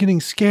like, I'm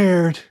getting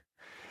scared.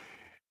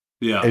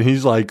 Yeah. And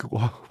he's like,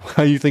 why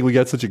do you think we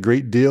got such a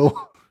great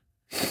deal?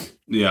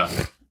 Yeah.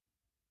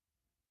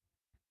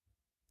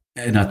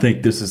 And I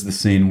think this is the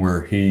scene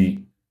where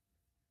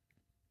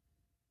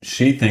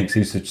she thinks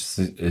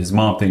his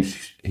mom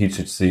thinks he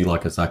should see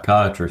like a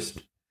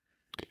psychiatrist,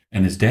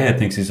 and his dad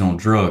thinks he's on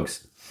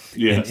drugs.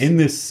 Yes. And in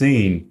this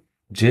scene,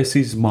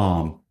 Jesse's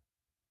mom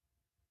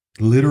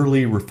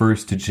literally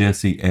refers to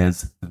Jesse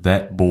as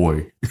that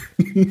boy.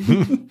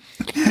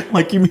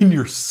 Like, you mean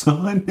your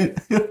son?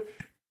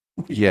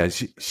 Yeah,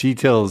 she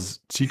tells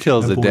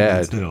the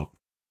dad.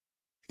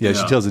 Yeah,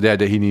 she tells the dad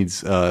that he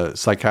needs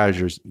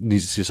psychiatrist,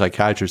 needs to see a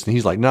psychiatrist, and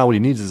he's like, "No, what he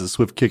needs is a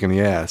swift kick in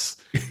the ass."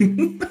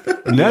 And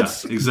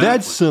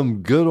that's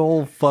some good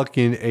old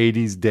fucking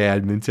 80s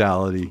dad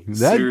mentality.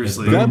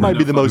 Seriously, that might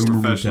be the most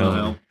professional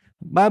help.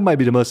 That might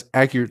be the most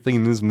accurate thing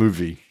in this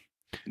movie.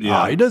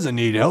 Yeah, he doesn't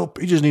need help.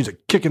 He just needs a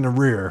kick in the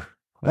rear.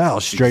 That'll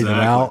straighten him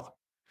out.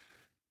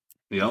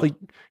 Yeah, like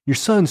your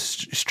son's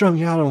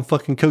strung out on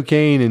fucking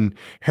cocaine and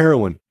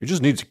heroin. He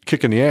just needs a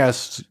kick in the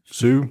ass,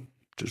 Sue.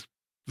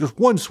 Just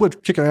one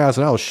swift kick in the ass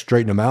and that'll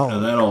straighten him out.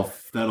 Yeah,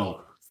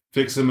 that'll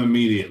fix him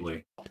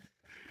immediately.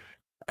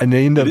 And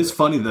they end up. It is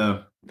funny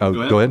though. Oh,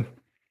 go ahead.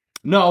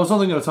 No, I was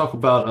only going to talk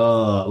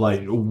about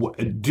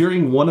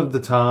during one of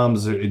the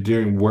times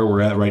during where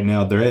we're at right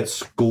now. They're at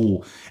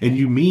school, and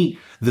you meet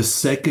the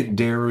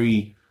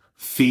secondary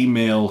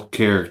female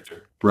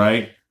character,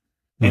 right?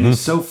 And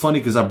it's so funny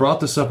because I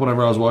brought this up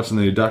whenever I was watching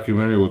the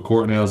documentary with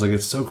Courtney. I was like,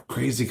 it's so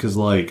crazy because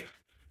like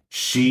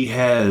she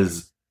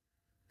has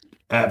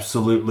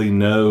absolutely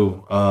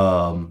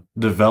no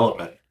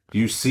development.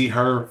 You see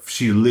her,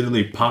 she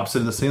literally pops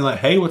into the scene like,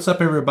 "Hey, what's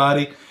up,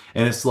 everybody?"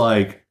 And it's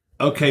like,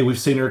 okay, we've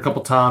seen her a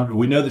couple times.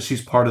 We know that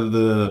she's part of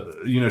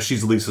the,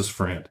 she's Lisa's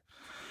friend.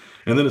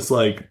 And then it's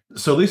like,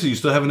 so Lisa, you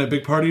still having that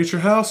big party at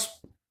your house?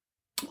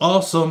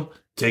 Awesome.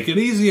 take it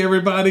easy,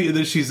 everybody. And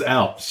then she's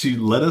out. She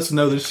let us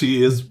know that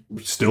she is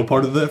still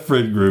part of that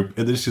friend group.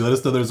 And then she let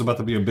us know there's about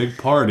to be a big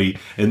party.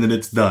 And then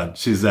it's done.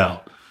 She's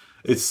out.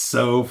 It's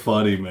so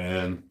funny,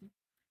 man.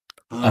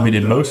 I mean,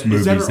 in most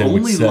movies, they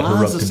would set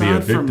her up to be a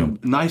victim.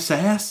 Nice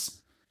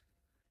ass.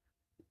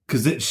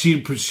 Because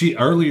she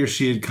earlier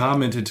she had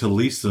commented to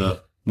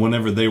Lisa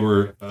whenever they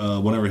were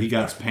whenever he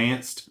got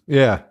pantsed.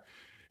 Yeah.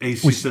 She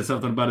said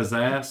something about his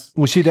ass.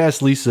 Well, she'd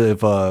asked Lisa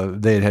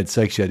if they had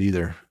sex yet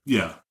either.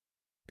 Yeah.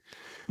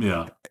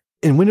 Yeah.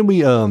 And when did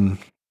we I'm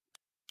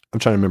trying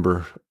to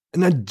remember.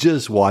 And I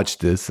just watched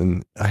this,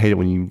 and I hate it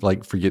when you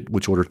like forget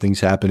which order things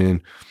happen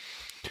in.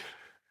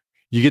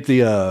 You get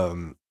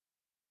the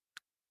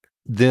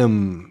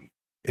them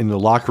in the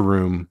locker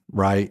room,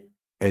 right?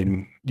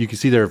 And you can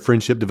see their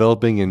friendship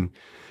developing, and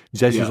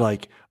Jesse's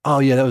like, "Oh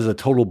yeah, that was a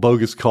total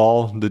bogus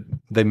call that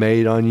they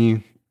made on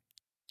you."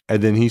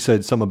 And then he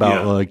said something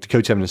about like the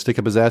coach having to stick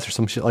up his ass or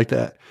some shit like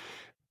that.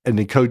 And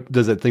the coach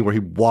does that thing where he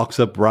walks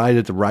up right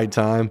at the right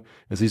time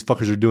as these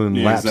fuckers are doing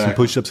laps and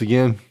push-ups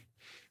again.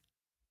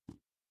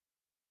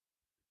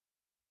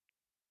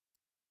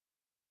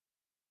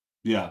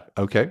 Yeah.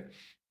 Okay.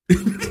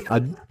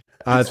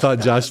 I thought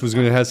Josh was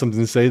going to have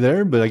something to say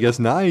there, but I guess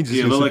not. He just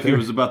it looked like he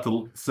was about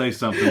to say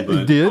something. But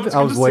he did.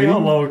 I was waiting. I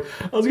was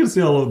going to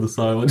see how long the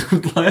silence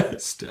would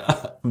last.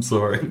 I'm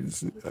sorry.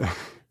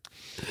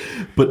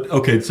 But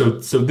okay, so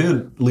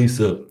then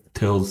Lisa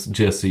tells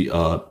Jesse,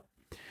 I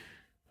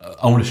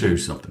want to show you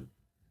something.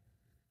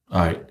 All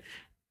right.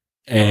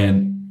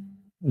 And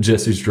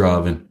Jesse's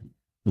driving.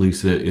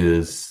 Lisa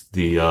is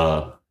the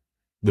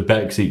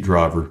backseat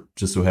driver,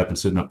 just so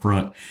happens sitting up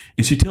front.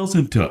 And she tells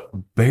him to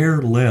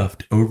bear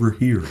left over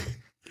here.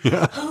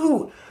 Yeah.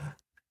 Who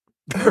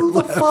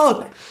the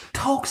fuck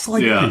talks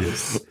like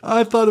this?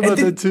 I thought about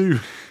that too.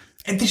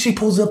 And then she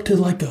pulls up to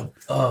like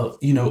a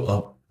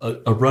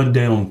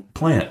rundown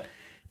plant.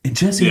 And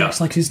Jesse acts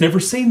like he's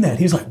never seen that.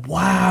 He's like,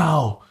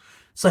 wow.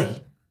 It's like,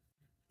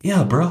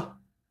 yeah, bro.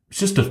 It's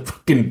just a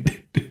fucking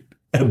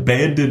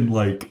abandoned,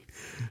 like...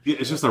 Yeah,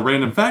 it's just a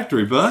random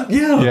factory, bud.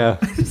 Yeah.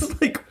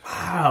 It's like,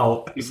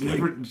 wow.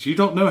 You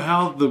don't know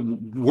how the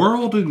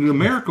world in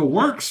America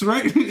works,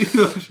 right?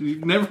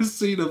 You've never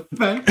seen a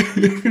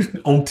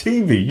factory. On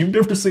TV. You've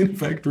never seen a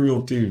factory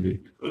on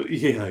TV.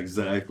 Yeah,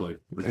 exactly.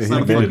 It's He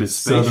not made like it a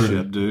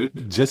spaceship,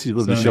 dude. Jesse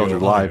lived a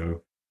sheltered life.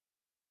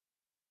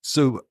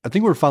 So I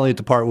think we're finally at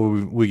the part where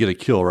we get a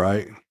kill,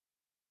 right?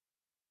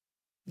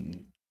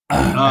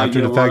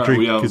 After the factory,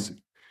 because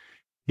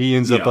he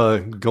ends up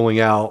going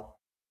out,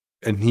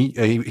 and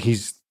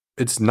he's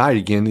it's night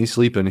again. He's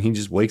sleeping, and he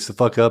just wakes the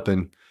fuck up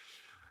and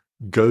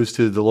goes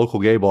to the local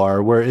gay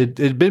bar where it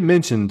had been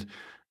mentioned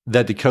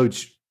that the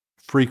coach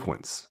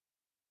frequents.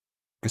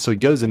 And so he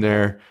goes in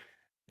there and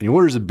he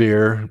orders a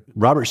beer.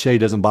 Robert Shea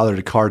doesn't bother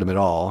to card him at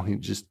all. He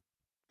just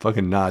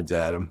fucking nods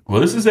at him.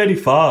 Well, this is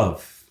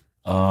 85.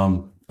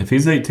 If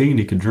he's 18,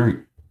 he could drink.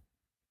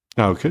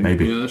 Okay.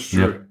 Maybe. Yeah, that's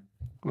true. Yep.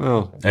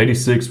 Well,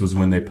 86 was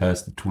when they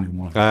passed the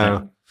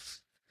 21.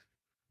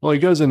 Well, he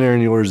goes in there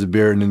and he orders a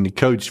beer, and then the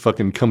coach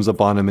fucking comes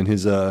up on him in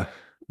his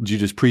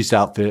Judas Priest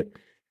outfit.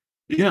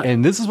 Yeah.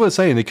 And this is what I'm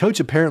saying. The coach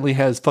apparently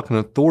has fucking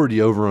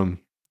authority over him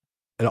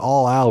at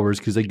all hours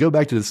because they go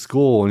back to the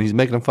school and he's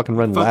making them fucking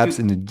run laps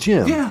in the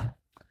gym. Yeah.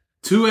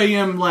 2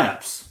 a.m.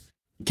 laps.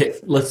 Okay,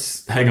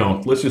 let's hang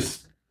on.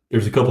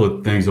 There's a couple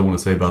of things I want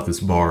to say about this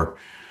bar.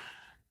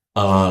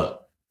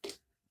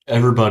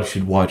 Everybody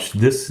should watch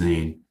this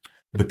scene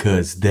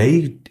because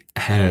they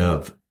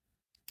have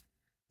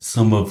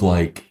some of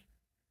like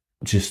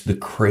just the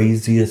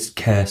craziest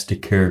cast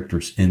of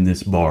characters in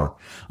this bar.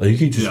 Like, you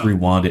can just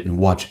rewind it and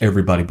watch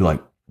everybody be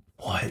like,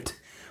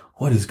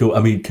 what is going?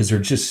 I mean, because they're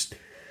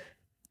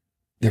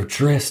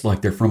dressed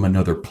like they're from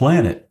another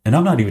planet. And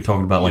I'm not even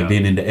talking about like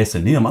being into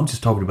S&M. I'm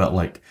just talking about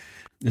like,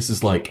 this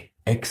is like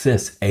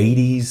excess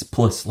 80s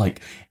plus like,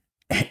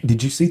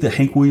 did you see the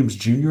Hank Williams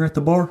Jr. at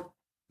the bar?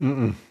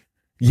 Mm-mm.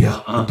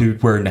 Yeah, the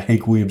dude wearing the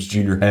Hank Williams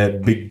Jr.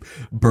 hat, big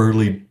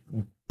burly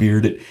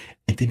bearded.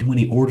 And then when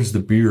he orders the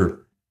beer,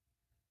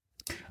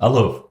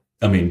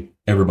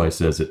 everybody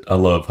says it. I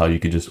love how you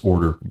can just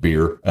order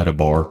beer at a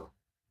bar.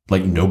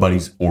 Like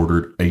nobody's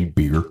ordered a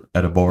beer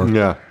at a bar.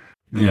 Yeah.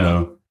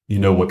 You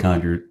know what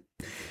kind you're.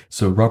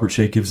 So Robert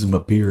Shea gives him a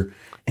beer,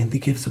 and he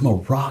gives him a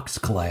rocks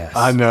glass.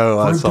 I know.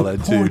 I saw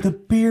that too. Pour the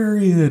beer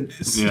in.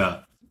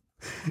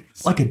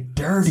 It's like a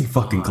dirty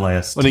fucking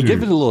glass. Well, he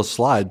gave it a little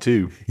slide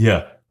too.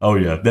 Yeah. Oh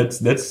yeah.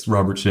 That's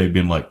Robert Shea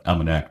being like,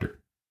 I'm an actor.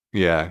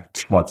 Yeah.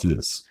 Watch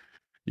this.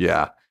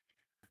 Yeah.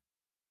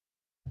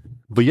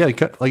 But yeah,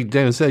 like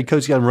Dan said,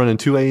 coach got him running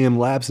 2 a.m.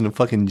 laps in the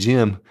fucking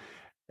gym.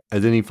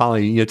 And then he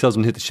finally, tells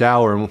him to hit the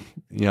shower. And,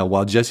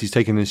 while Jesse's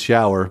taking his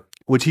shower,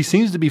 which he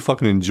seems to be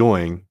fucking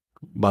enjoying,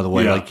 by the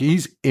way. Yeah. Like,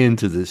 he's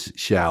into this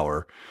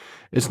shower.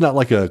 It's not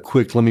like a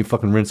quick, let me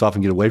fucking rinse off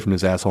and get away from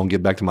this asshole and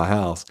get back to my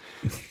house.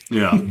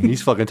 Yeah.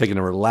 He's fucking taking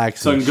a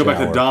relaxing So I can go back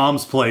shower. to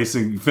Dom's place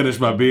and finish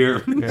my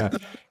beer. Yeah.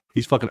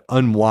 He's fucking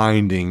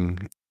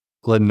unwinding,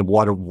 letting the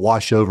water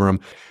wash over him.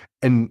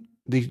 And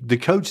the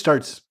coach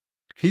starts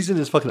He's in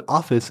his fucking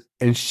office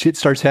and shit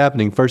starts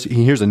happening. First,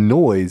 he hears a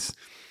noise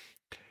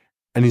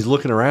and he's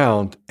looking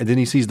around and then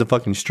he sees the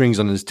fucking strings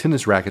on his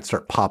tennis racket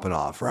start popping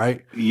off,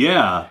 right?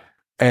 Yeah.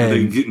 And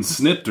they getting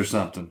snipped or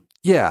something.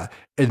 Yeah.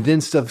 And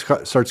then stuff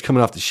starts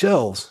coming off the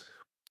shelves.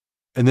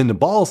 And then the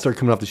balls start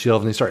coming off the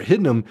shelf and they start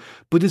hitting them.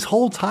 But this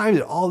whole time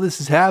that all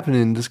this is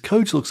happening, this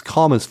coach looks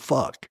calm as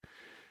fuck.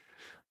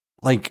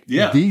 Like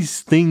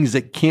these things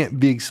that can't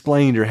be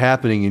explained are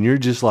happening. And you're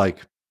just like,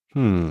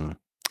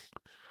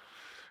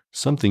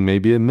 something may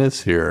be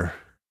amiss here.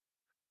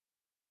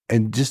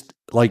 And just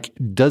like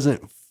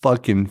doesn't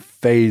fucking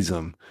phase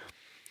him.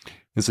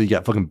 And so you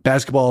got fucking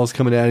basketballs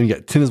coming at him. You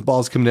got tennis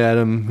balls coming at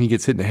him. He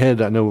gets hit in the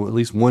head, I know, at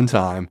least one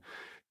time.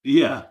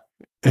 Yeah.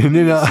 And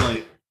then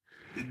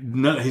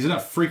he's not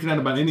freaking out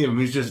about any of them.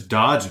 He's just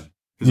dodging.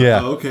 He's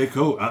like, oh, okay,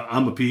 cool.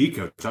 I'm a PE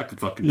coach. I can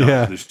fucking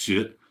dodge this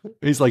shit.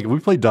 He's like, we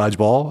play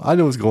dodgeball. I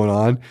know what's going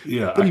on.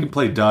 Yeah, but I can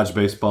play dodge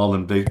baseball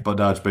and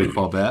dodge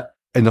baseball bat.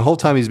 And the whole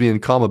time he's being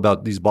calm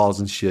about these balls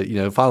and shit. You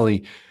know,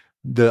 finally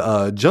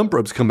the jump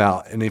ropes come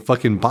out and they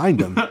fucking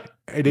bind him.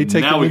 And they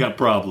take now we got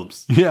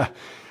problems. Yeah.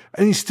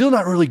 And he's still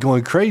not really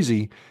going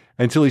crazy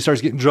until he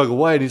starts getting drug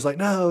away. And he's like,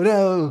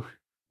 no.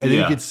 And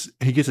then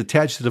he gets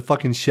attached to the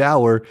fucking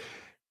shower.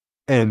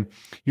 And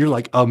you're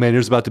like, oh man,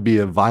 there's about to be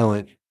a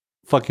violent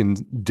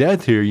fucking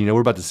death here. You know,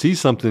 we're about to see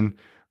something.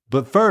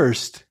 But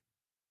first,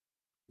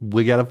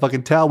 we got to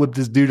fucking towel whip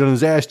this dude on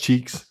his ass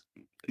cheeks.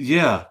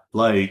 Yeah.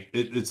 Like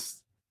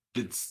it's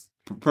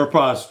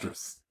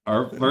preposterous.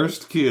 Our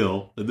first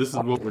kill, and this is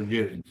what we're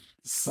getting.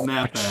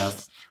 Snap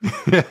ass.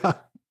 Yeah.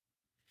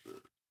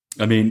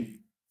 I mean,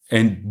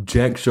 and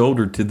Jack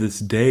Shoulder to this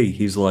day,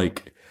 he's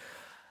like,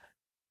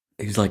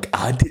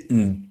 I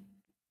didn't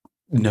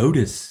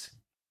notice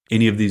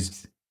any of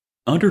these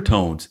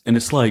undertones. And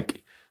it's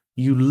like,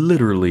 you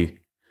literally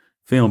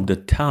filmed a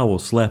towel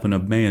slapping a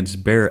man's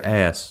bare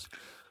ass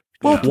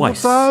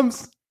twice.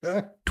 Times.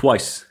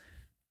 Twice.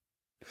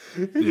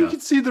 And you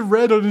can see the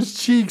red on his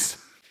cheeks.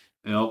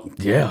 Yep.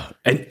 Yeah.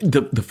 And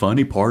the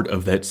funny part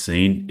of that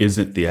scene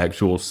isn't the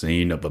actual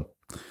scene of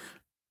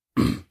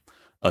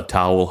a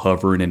towel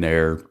hovering in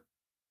air,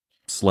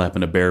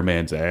 slapping a bare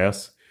man's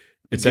ass.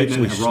 It's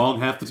getting actually it wrong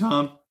half the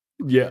time.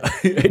 Yeah,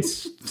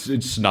 it's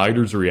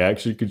Snyder's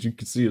reaction because you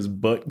can see his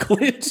butt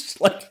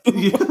clenched. Like,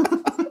 we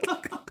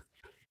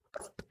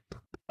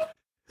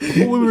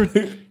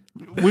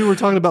were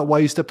talking about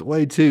why he stepped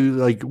away too.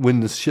 Like when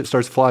the shit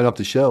starts flying off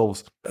the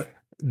shelves,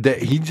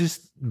 that he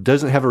just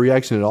doesn't have a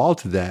reaction at all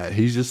to that.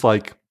 He's just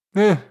like,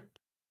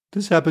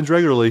 this happens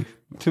regularly.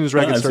 Tennis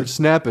racket starts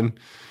snapping.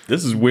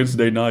 This is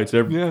Wednesday nights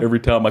every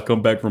time I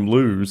come back from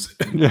lose.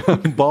 Yeah,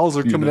 balls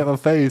are coming at my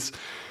face.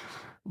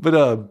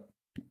 But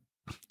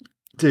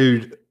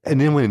dude,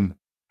 and then when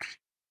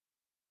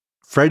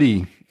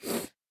Freddy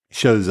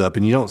shows up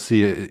and you don't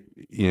see it,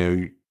 you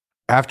know,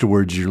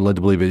 afterwards you're led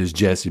to believe it is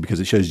Jesse because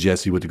it shows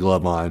Jesse with the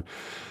glove on.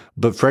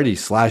 But Freddy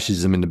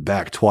slashes him in the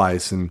back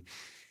twice, and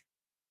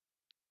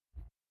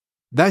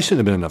that shouldn't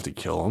have been enough to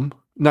kill him.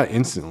 Not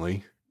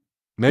instantly.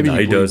 Maybe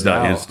he does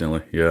out. not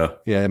instantly. Yeah.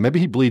 Yeah, maybe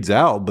he bleeds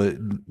out, but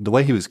the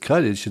way he was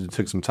cut, it should have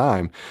took some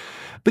time.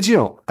 But you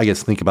don't, I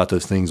guess, think about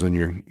those things when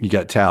you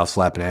got towel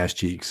slapping ass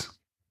cheeks.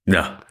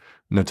 No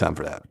time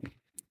for that.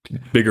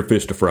 Bigger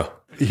fish to fry.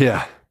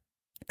 Yeah.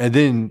 And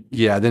then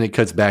it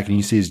cuts back and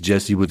you see it's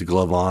Jesse with the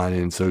glove on.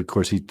 And so, of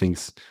course, he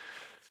thinks,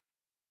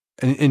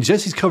 and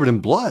Jesse's covered in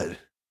blood.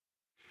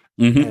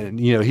 Mm-hmm. And,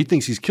 you know, he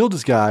thinks he's killed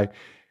this guy.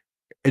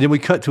 And then we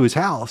cut to his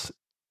house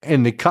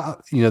and the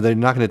cop, you know, they're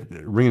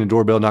ringing the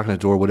doorbell, knocking at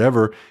the door,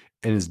 whatever.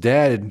 And his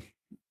dad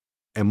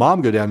and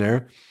mom go down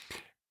there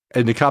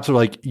and the cops are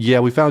like, yeah,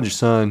 we found your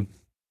son,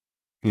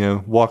 you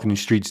know, walking the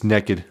streets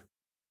naked.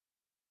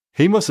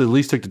 He must have at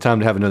least took the time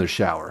to have another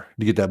shower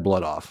to get that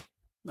blood off.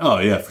 Oh,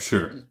 yeah, for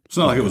sure. It's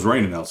not like it was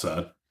raining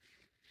outside.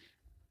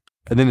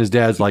 And then his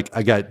dad's like,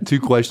 I got 2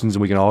 questions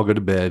and we can all go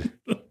to bed.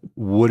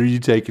 What are you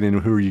taking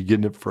and who are you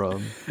getting it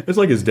from? It's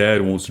like his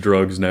dad wants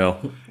drugs now.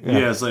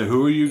 Yeah, it's like,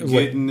 who are you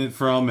getting it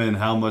from and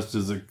how much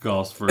does it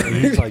cost for it?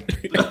 He's like,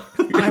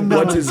 I'm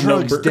not on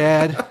drugs,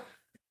 Dad.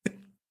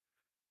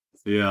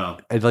 Yeah.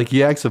 And like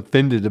he acts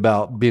offended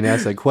about being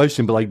asked that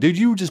question, but like, dude,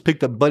 you just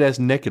picked up butt ass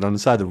naked on the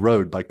side of the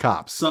road by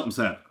cops. Something's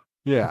happened.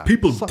 Yeah.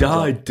 People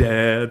died,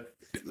 Dad.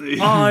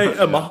 I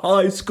am a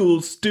high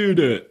school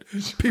student.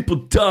 People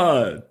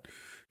died.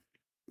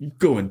 You're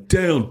going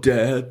down,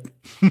 Dad.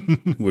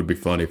 Would be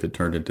funny if it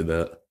turned into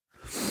that.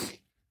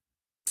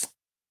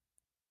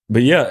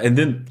 But yeah, and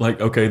then like,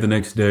 okay, the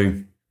next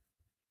day,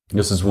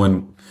 this is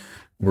when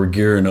we're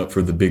gearing up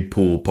for the big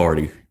pool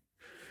party.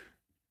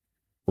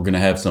 We're going to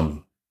have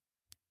some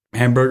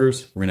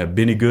hamburgers. We're going to have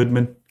Benny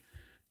Goodman.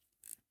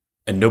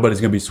 And nobody's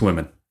going to be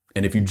swimming.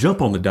 And if you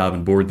jump on the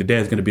diving board, the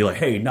dad's going to be like,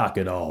 hey, knock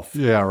it off.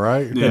 Yeah,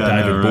 right? The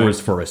diving board is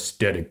for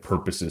aesthetic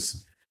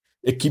purposes.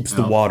 It keeps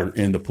the water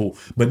in the pool.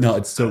 But no,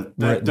 it's so...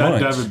 That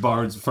diving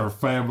board's for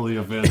family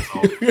events.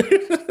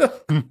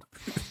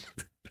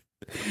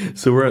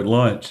 So we're at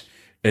lunch.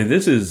 And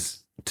this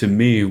is, to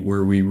me,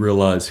 where we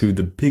realize who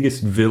the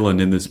biggest villain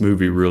in this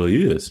movie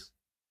really is.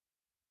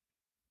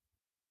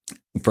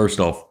 First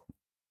off,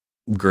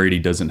 Grady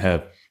doesn't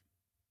have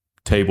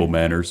table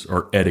manners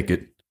or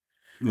etiquette.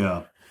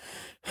 Yeah.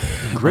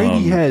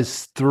 Grady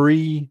has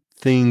 3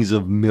 things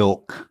of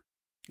milk.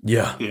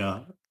 Yeah. Yeah.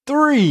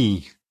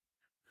 3.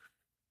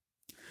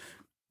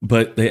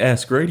 But they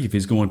asked Grady if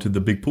he's going to the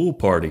big pool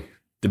party,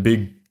 the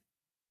big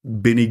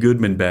Benny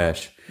Goodman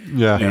bash.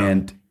 Yeah.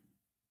 And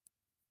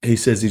he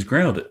says he's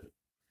grounded.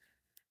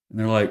 And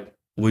they're like,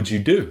 what'd you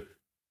do?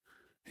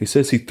 He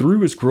says he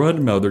threw his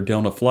grandmother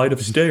down a flight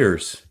of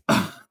stairs.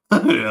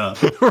 Yeah.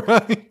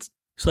 Right.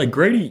 It's like,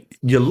 Grady,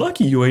 you're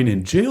lucky you ain't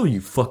in jail, you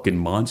fucking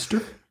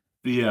monster.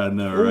 Yeah,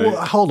 no, right.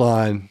 Well, hold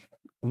on.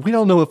 We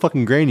don't know what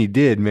fucking Granny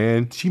did,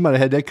 man. She might have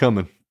had that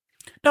coming.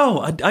 No,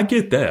 I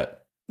get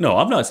that. No,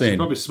 I'm not saying.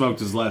 Probably smoked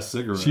his last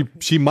cigarette.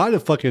 She might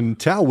have fucking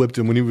towel whipped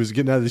him when he was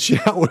getting out of the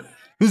shower.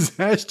 His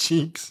ass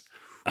cheeks.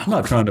 I'm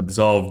not trying to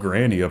absolve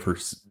Granny of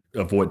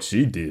what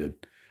she did.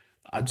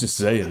 I'm just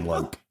saying,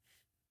 like.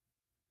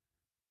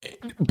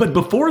 But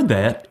before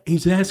that,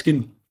 he's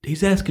asking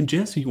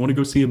Jesse, "You want to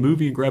go see a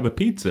movie and grab a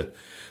pizza?"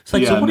 It's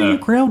like, so what are you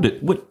grounded?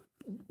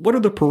 What are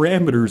the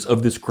parameters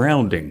of this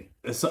grounding?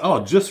 It's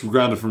just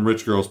grounded from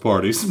rich girls'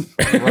 parties,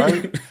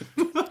 Right?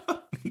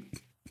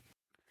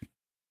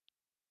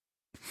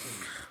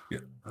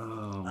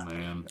 Oh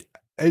man.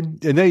 And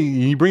then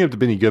you bring up the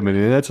Benny Goodman,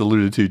 and that's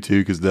alluded to too,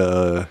 because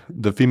the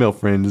female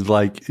friend is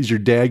like, "Is your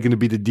dad going to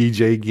be the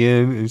DJ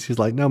again?" And she's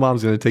like, "No,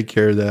 mom's going to take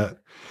care of that."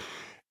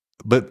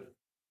 But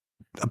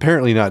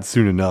apparently not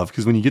soon enough,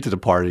 because when you get to the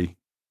party,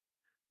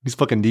 he's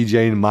fucking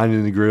DJing and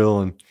minding the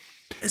grill, and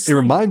it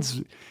reminds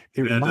me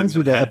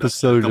of that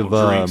episode of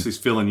drinks. He's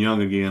feeling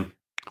young again.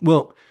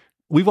 Well,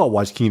 we've all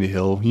watched King of the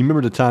Hill. You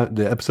remember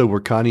the episode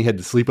where Connie had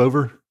to sleep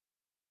over?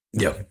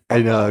 Yeah.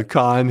 And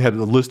Con had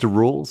a list of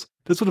rules.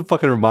 That's what it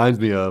fucking reminds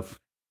me of.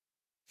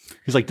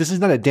 He's like, "This is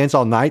not a dance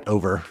all night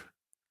over."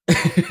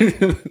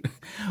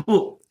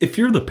 Well, if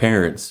you're the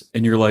parents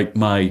and you're like,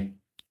 my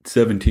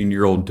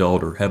 17-year-old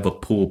daughter, have a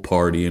pool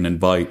party and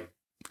invite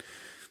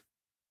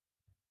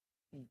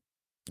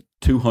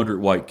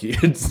 200 white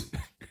kids.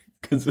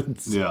 Because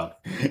it's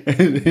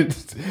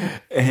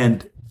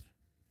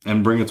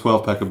and bring a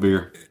 12-pack of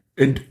beer.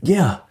 And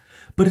yeah,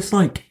 but it's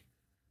like,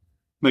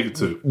 make it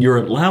 2. You're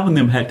allowing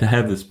them to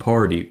have this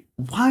party.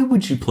 Why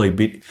would you play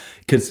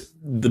because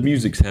the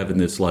music's having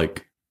this,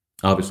 like,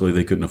 obviously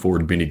they couldn't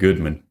afford Benny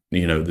Goodman,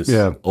 this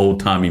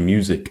old-timey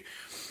music.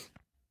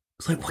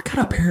 It's like, what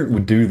kind of parent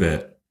would do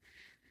that?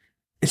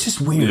 It's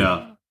just weird.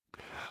 Yeah.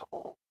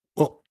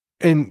 Well,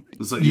 and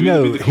it's like, you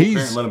either be the cool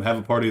parent, let them have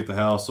a party at the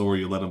house, or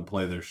you let them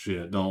play their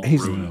shit. Don't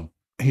ruin them.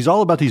 He's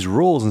all about these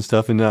rules and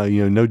stuff, and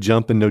no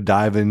jumping, no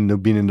diving, no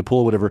being in the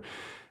pool, whatever.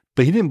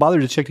 But he didn't bother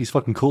to check these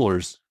fucking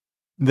coolers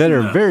that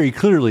are very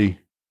clearly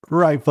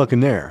right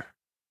fucking there.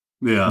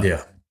 Yeah.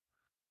 Yeah.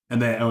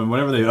 And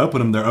whenever they open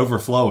them, they're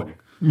overflowing.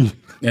 And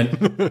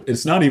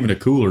it's not even a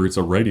cooler, it's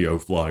a radio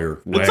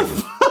flyer wagon. It's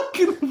a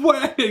fucking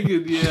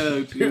wagon,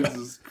 yeah.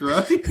 Jesus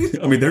Christ.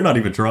 I mean, they're not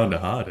even trying to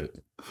hide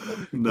it.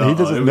 No, he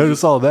doesn't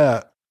notice all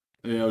that.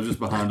 Yeah, it was just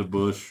behind a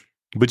bush.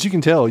 But you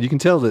can tell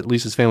that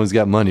Lisa's family's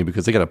got money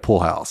because they got a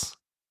pool house.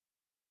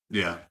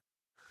 Yeah.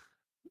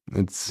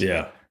 It's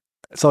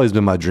always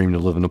been my dream to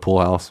live in a pool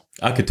house.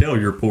 I could tell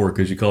you're poor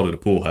because you called it a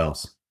pool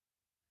house.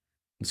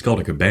 It's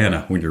called a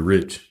cabana when you're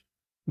rich.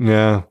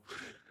 Yeah.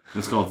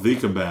 It's called the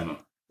cabana.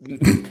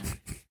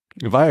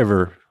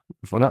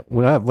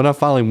 When I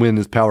finally win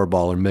this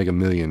Powerball or Mega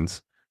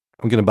Millions,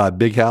 I'm going to buy a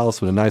big house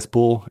with a nice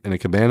pool and a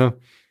cabana,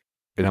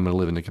 and I'm going to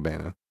live in the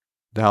cabana.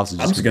 The house is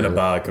I'm just going to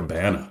buy a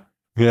cabana.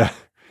 Yeah.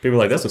 People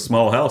are like, that's a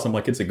small house. I'm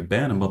like, it's a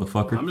cabana,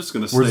 motherfucker. I'm just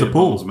going to Where's stay the at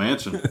pool? Paul's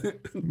mansion.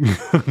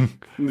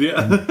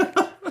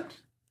 Yeah.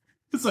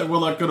 It's like,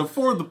 well, I could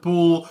afford the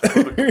pool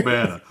or the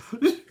cabana.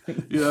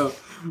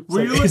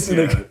 Where you looking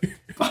at?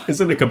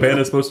 Isn't a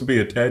cabana supposed to be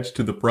attached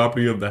to the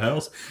property of the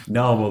house?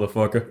 No,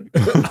 motherfucker.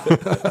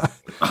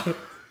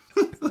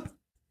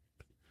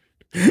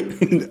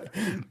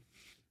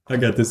 I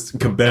got this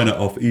cabana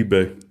off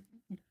eBay.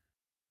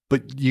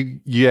 But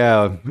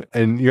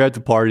and you're at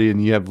the party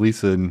and you have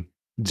Lisa and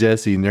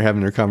Jesse and they're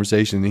having their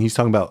conversation and he's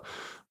talking about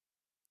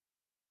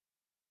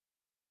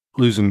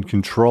losing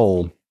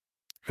control.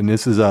 And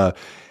this is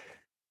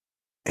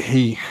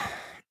she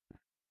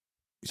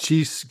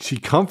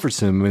comforts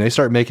him when they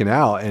start making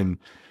out, and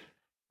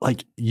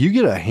like you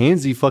get a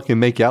handsy fucking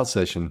make out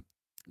session.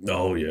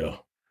 Oh yeah,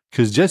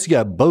 because Jesse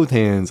got both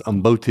hands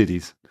on both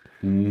titties,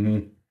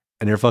 and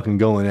they're fucking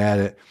going at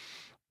it.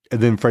 And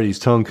then Freddy's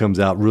tongue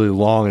comes out really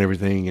long and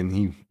everything, and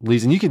he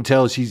leaves. And you can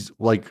tell she's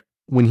like,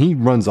 when he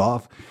runs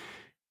off,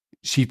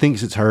 she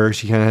thinks it's her.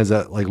 She kind of has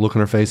that like look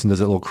on her face and does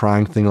that little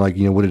crying thing, like,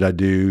 what did I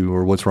do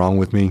or what's wrong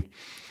with me?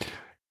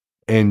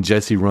 And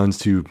Jesse runs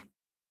to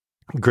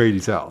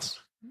Grady's house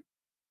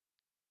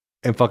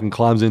and fucking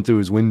climbs in through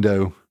his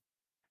window.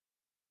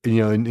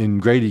 And,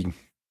 and Grady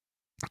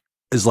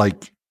is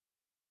like,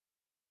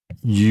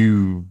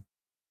 "You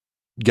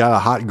got a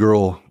hot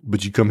girl,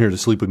 but you come here to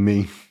sleep with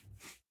me."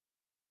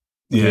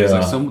 Yeah, it's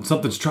like Yeah.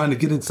 something's trying to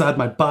get inside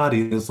my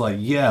body. And it's like,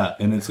 yeah,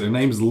 and her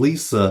name's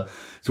Lisa.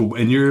 So,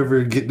 and you're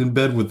ever getting in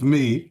bed with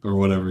me or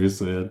whatever he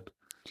said.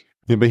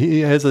 Yeah, but he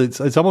has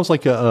it's almost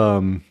like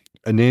a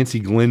Nancy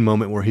Glenn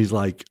moment where he's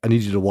like, I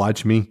need you to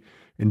watch me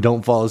and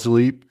don't fall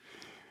asleep.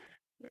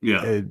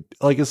 Yeah. And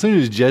like as soon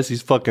as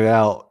Jesse's fucking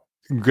out,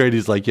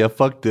 Grady's like, yeah,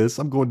 fuck this.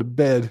 I'm going to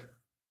bed.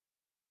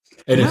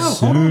 And No, it's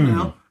hold on soon.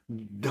 now.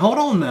 Hold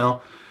on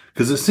now.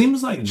 Because it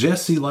seems like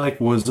Jesse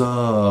was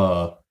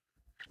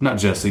not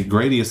Jesse,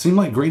 Grady. It seemed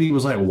like Grady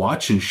was like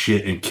watching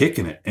shit and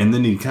kicking it. And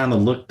then he kind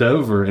of looked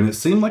over and it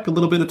seemed like a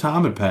little bit of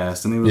time had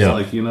passed. And he was Yeah.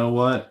 like, you know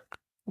what?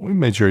 We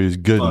made sure he was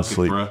good in Fuck it,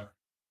 sleep. bro.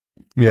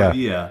 Yeah.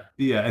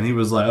 Yeah. And he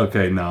was like,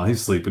 okay, no,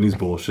 he's sleeping. He's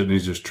bullshitting.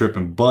 He's just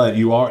tripping. But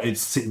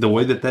it's the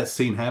way that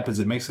scene happens,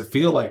 it makes it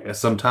feel like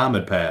some time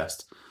had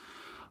passed.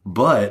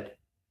 But,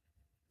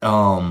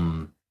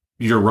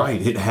 you're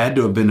right. It had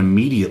to have been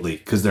immediately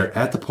because they're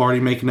at the party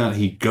making out.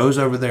 He goes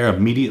over there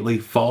immediately,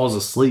 falls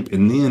asleep.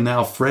 And then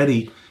now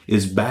Freddy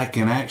is back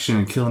in action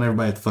and killing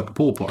everybody at the fucking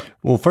pool party.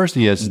 Well, first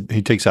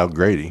he takes out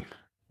Grady.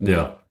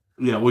 Yeah.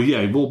 Yeah,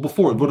 well,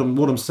 before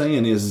what I'm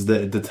saying is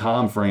that the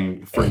time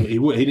frame for he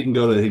didn't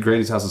go to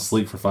Grady's house and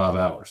sleep for 5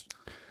 hours.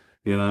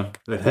 You know,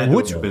 it had to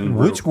have been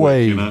real Which quick,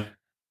 way you know?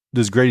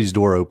 does Grady's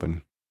door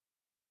open?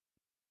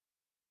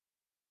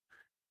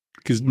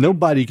 Because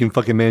nobody can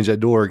fucking manage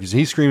that door. Because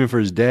he's screaming for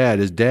his dad.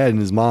 His dad and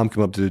his mom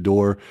come up to the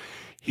door.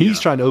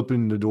 He's trying to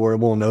open the door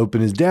and won't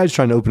open. His dad's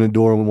trying to open the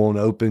door and won't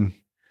open.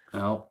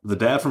 Now, the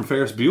dad from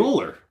Ferris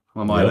Bueller,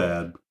 I might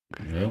add.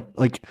 Yeah.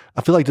 Like,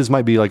 I feel like this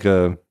might be like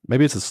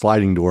maybe it's a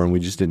sliding door and we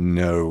just didn't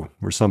know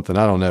or something.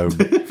 I don't know.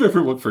 If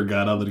everyone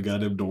forgot how the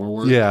goddamn door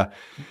worked. Yeah.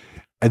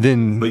 And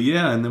then, But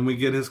yeah, and then we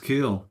get his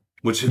kill,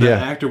 which the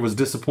actor was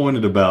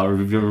disappointed about.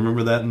 If you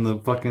remember that in the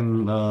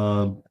fucking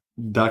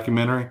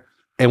documentary.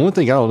 and one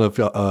thing, I don't know if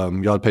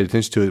y'all paid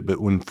attention to it,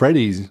 but when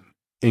Freddy's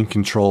in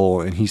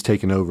control and he's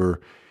taking over,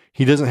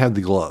 he doesn't have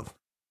the glove.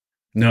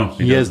 No,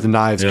 He has the doesn't.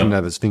 knives Yeah. coming out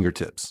of his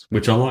fingertips.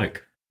 Which I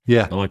like.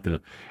 Yeah. I like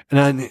that.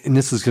 And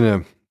this is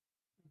going to,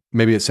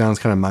 maybe it sounds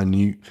kind of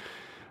minute,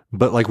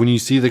 but like when you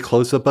see the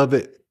close up of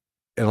it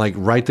and like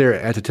right there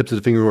at the tips of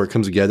the finger where it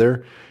comes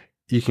together,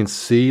 you can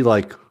see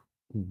like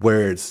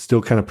where it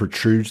still kind of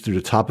protrudes through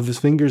the top of his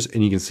fingers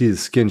and you can see the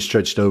skin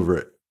stretched over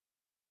it,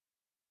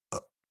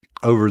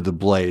 over the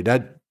blade.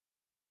 That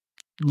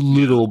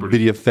little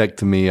bitty effect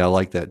to me, I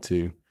like that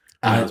too.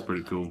 That's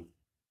pretty cool.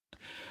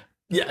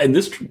 Yeah, and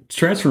this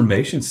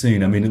transformation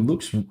scene, I mean, it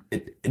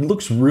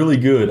looks really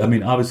good. I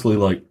mean, obviously,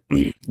 like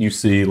you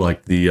see,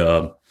 like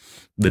the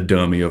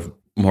dummy of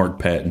Mark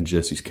Patton,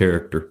 Jesse's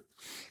character,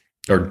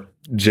 or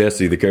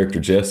Jesse, the character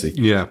Jesse.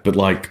 Yeah. But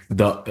like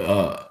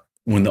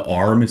when the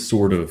arm is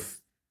sort of,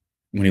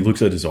 when he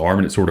looks at his arm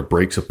and it sort of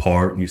breaks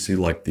apart, and you see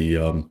like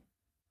the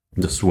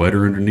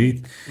sweater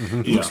underneath,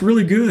 it looks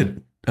really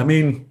good. I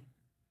mean,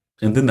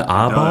 and then the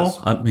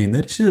eyeball. I mean,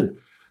 that shit.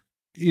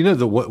 You know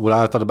what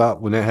I thought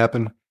about when that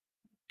happened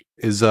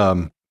is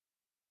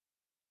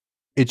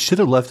it should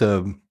have left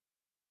a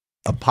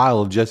pile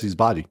of Jesse's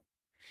body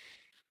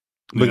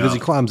because he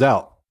climbs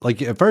out.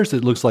 Like at first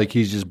it looks like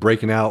he's just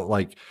breaking out,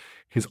 like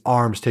his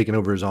arm's taking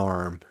over his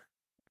arm,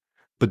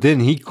 but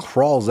then he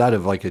crawls out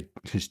of like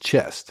his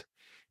chest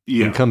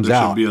and comes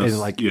out and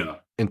like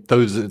and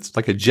throws it's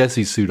like a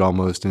Jesse suit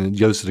almost, and it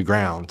goes to the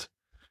ground.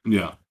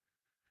 Yeah.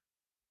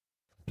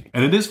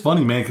 And it is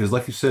funny, man, because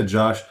like you said,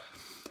 Josh,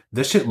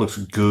 that shit looks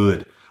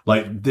good.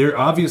 Like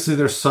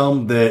there's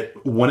some that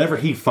whenever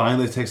he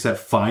finally takes that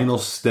final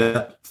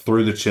step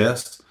through the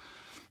chest,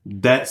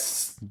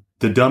 that's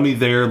the dummy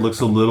there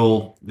looks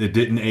it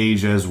didn't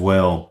age as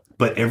well.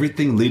 But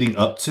everything leading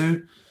up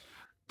to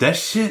that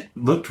shit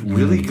looked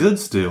really good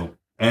still.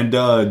 And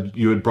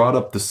you had brought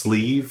up the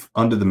sleeve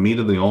under the meat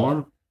of the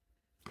arm.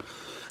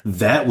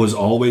 That was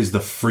always the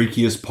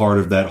freakiest part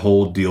of that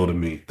whole deal to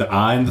me. The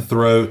eye in the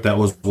throat, that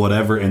was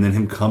whatever. And then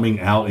him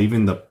coming out,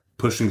 even the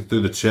pushing through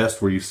the chest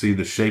where you see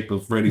the shape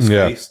of Freddy's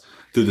face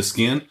through the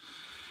skin.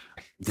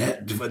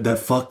 That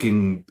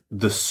fucking,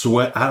 the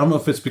sweat. I don't know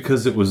if it's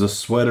because it was a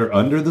sweater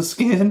under the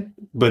skin,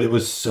 but it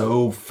was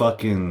so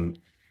fucking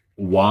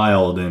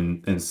wild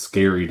and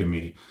scary to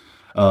me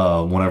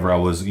whenever I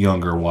was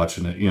younger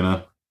watching it, you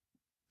know?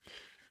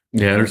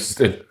 Yeah,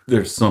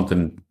 there's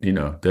something, you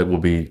know, that will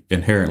be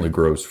inherently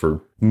gross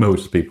for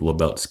most people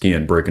about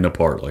skin breaking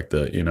apart like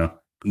that, you know?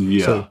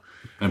 Yeah. So,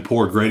 and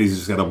poor Grady's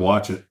just got to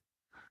watch it.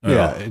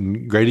 Yeah,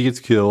 and Grady gets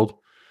killed.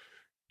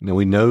 Now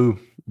we know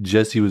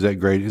Jesse was at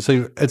Grady.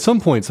 So at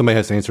some point, somebody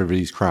has to answer for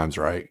these crimes,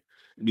 right?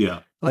 Yeah.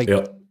 Like,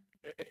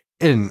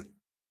 and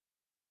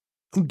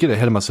I'm getting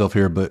ahead of myself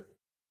here, but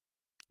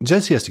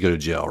Jesse has to go to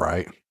jail,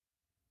 right?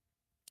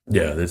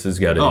 Yeah, this has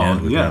got to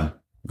end with him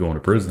going to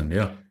prison.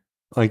 Yeah.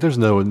 Like, there's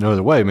no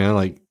other way, man.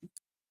 Like,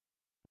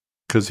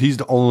 because he's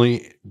the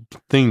only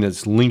thing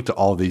that's linked to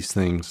all these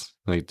things.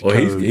 Like, the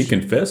codes. He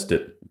confessed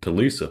it to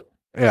Lisa.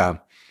 Yeah.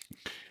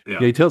 Yeah,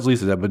 he tells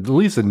Lisa that, but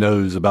Lisa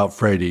knows about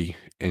Freddy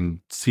and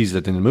sees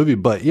it in the movie.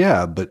 But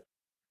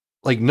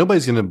like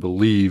nobody's going to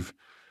believe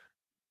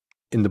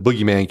in the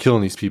boogeyman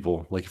killing these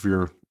people. Like if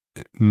you're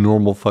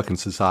normal fucking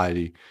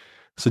society.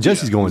 So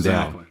Jesse's going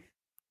down.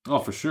 Oh,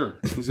 for sure.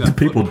 He's got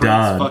People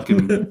died.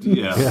 Fucking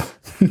yeah.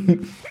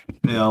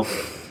 Yeah.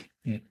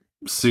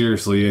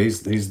 Seriously,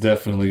 he's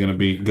definitely going to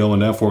be going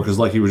down for it because,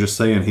 like you were just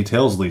saying, he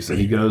tells Lisa,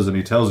 he goes and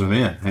he tells her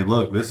then, "Hey,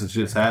 look, this is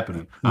just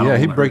happening."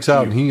 He breaks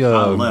out and he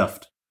I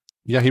left.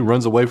 Yeah, he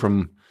runs away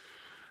from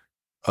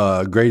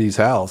Grady's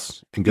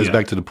house and goes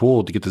back to the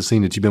pool to get the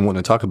scene that you've been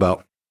wanting to talk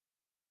about.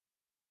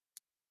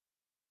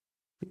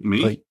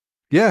 Me?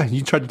 Yeah,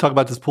 you tried to talk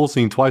about this pool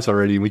scene twice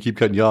already, and we keep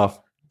cutting you off.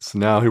 So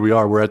now here we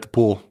are. We're at the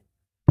pool.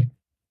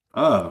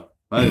 Oh,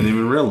 I didn't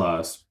even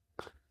realize.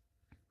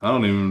 I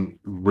don't even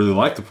really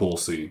like the pool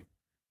scene.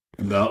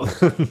 No,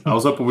 I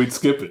was hoping we'd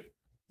skip it.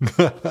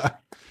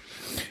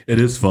 It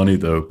is funny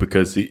though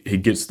because he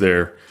gets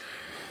there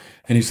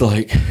and he's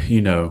like,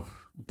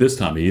 this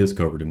time he is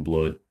covered in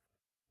blood.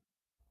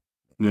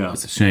 Yeah,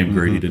 It's a shame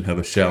Grady didn't have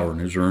a shower in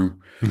his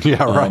room.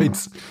 Yeah, right.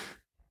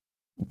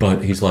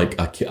 But he's like,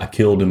 I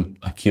killed him.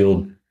 I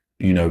killed,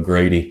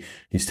 Grady.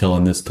 He's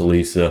telling this to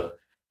Lisa.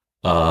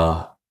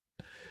 And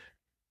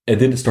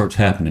then it starts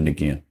happening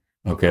again.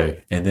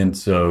 Okay. And then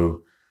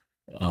so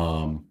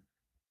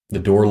the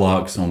door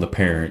locks on the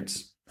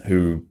parents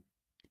who,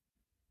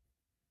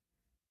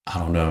 I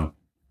don't know.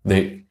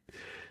 Did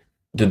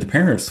the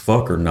parents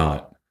fuck or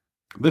not?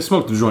 they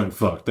smoked the joint and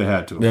fucked. They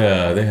had to.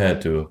 Yeah, they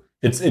had to.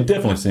 It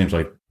definitely seems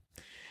like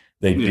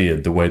they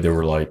did, the way they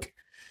were like.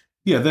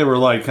 Yeah, they were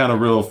like kind of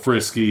real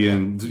frisky,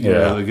 and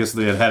I guess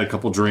they had a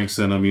couple drinks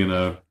in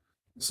them,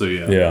 So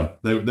Yeah.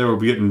 they were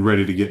getting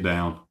ready to get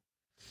down.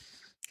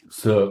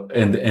 So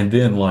and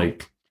then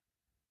like,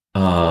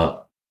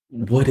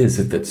 what is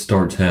it that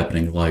starts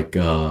happening? Like,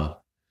 the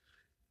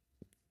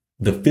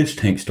fish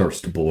tank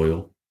starts to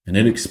boil and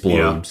it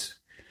explodes.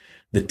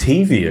 The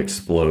TV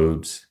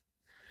explodes.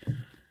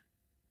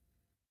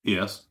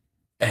 Yes.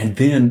 And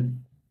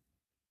then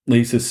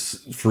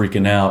Lisa's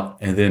freaking out,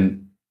 and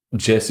then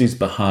Jesse's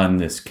behind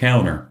this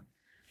counter,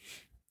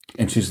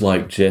 and she's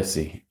like,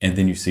 Jesse. And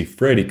then you see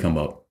Freddy come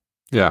up.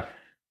 Yeah.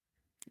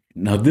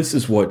 Now, this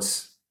is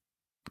what's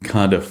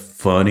kind of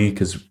funny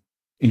because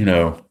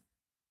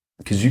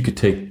you could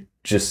take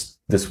just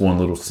this one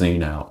little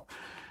scene out,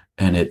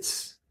 and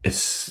it's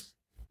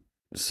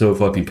so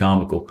fucking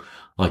comical.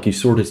 Like,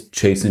 he's sort of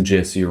chasing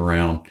Jesse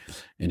around,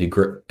 and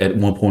at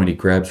one point he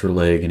grabs her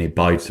leg and he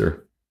bites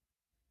her.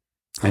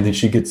 And then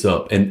she gets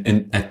up,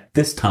 and at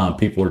this time,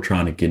 people are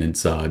trying to get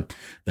inside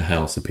the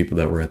house, the people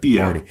that were at the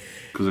party.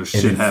 Because there's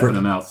shit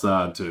happening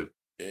outside, too.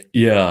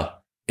 Yeah.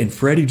 And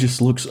Freddy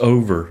just looks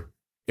over,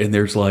 and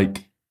there's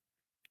like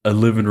a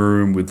living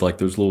room with like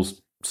those little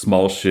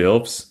small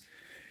shelves.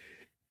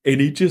 And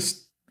he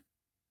just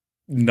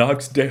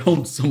knocks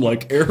down some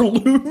like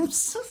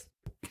heirlooms,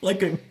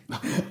 like a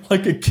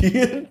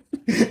kid.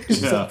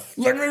 He's Yeah.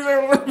 like,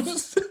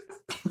 heirlooms.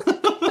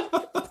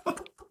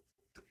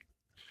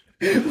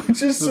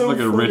 Which is so like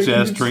a rich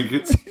ass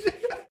trinkets.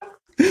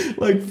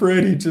 Like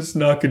Freddy just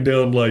knocking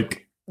down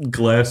like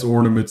glass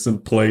ornaments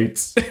and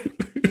plates.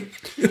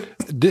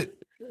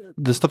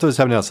 The stuff that was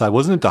happening outside,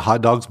 wasn't it the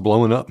hot dogs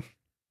blowing up?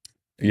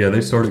 Yeah,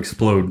 they start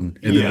exploding,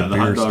 and then the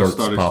beer hot dogs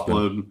starts popping.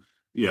 exploding.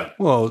 Yeah.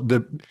 Well,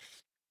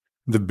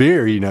 the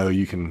beer,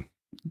 you can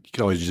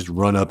always just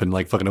run up and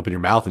like fucking open your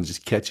mouth and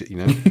just catch it,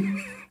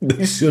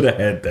 They should have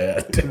had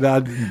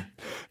that.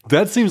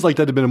 That seems like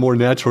that'd have been a more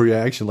natural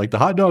reaction. Like the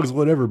hot dogs,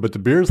 whatever, but the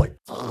beer's like,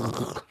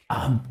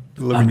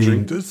 let me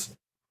drink this.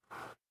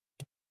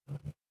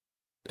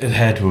 It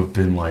had to have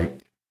been like,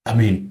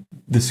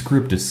 the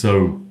script is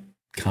so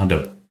kind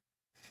of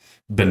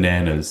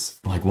bananas.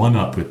 Like, why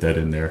not put that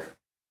in there?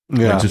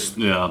 Yeah.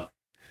 Like,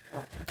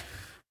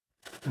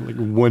 like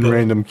one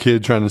random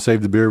kid trying to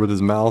save the beer with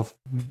his mouth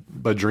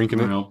by drinking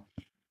it.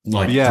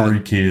 Like 3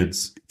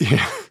 kids.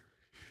 Yeah.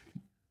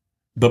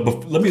 But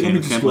let me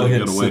just go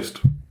ahead and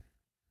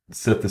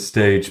set the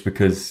stage,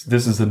 because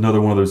this is another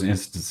one of those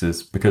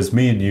instances. Because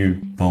me and you,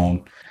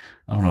 Bone,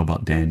 I don't know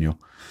about Daniel,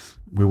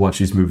 we watch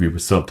these movies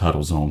with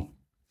subtitles on.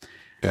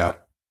 Yeah.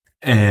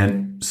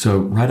 And so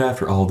right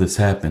after all this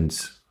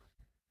happens,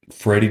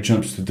 Freddy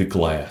jumps through the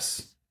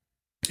glass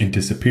and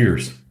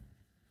disappears.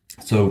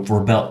 So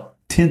for about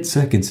 10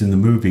 seconds in the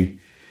movie,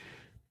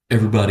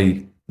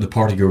 everybody, the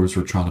partygoers,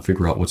 were trying to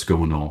figure out what's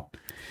going on.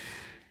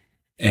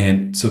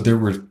 And so there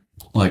were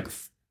like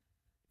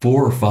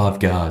 4 or 5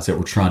 guys that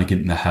were trying to get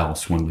in the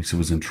house when Lisa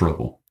was in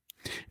trouble.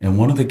 And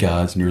one of the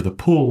guys near the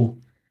pool,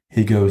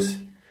 he goes,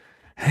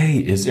 "Hey,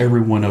 is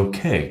everyone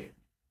okay?"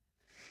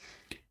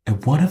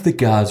 And one of the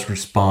guys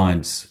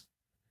responds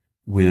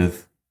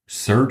with,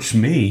 "Search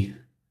me."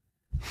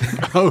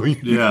 Oh,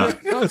 Yeah.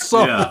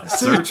 Yeah.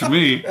 Search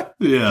me.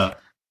 Yeah.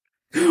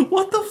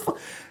 What the fuck?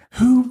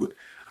 Who?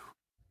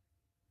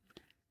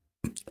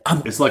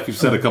 It's like you've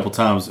said a couple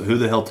times, who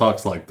the hell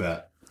talks like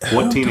that?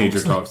 What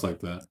teenager talks like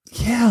that?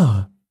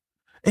 Yeah.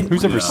 And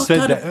who's ever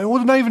said that?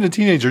 Well, not even a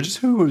teenager, just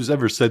who's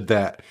ever said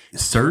that?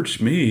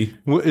 Search me.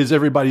 Is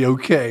everybody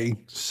okay?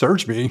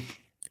 Search me.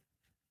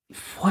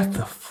 What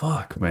the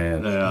fuck,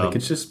 man? Yeah. Like,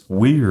 it's just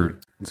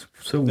weird. It's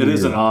so weird. It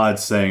is an odd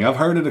saying. I've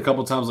heard it a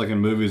couple times, like in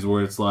movies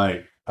where it's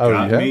like, Oh,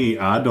 Got yeah? me.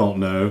 I don't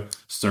know.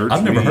 Search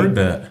I've never me. heard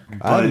that.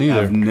 I didn't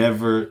either. I've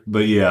never,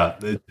 but yeah,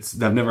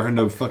 I've never heard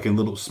no fucking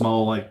little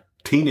small like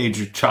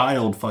teenager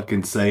child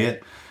fucking say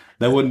it.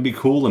 That wouldn't be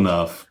cool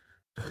enough.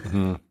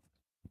 Mhm.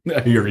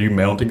 Are you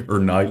mounting her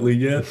nightly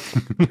yet?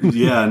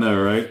 Yeah, I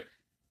know, right?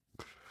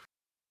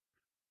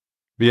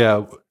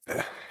 Yeah.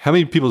 How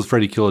many people does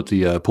Freddy kill at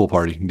the pool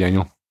party,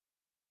 Daniel?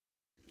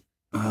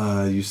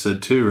 You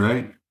said 2,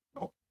 right?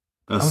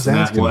 I was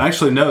asking. Well,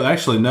 actually,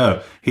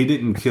 no. He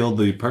didn't kill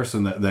the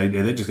person that they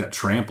just got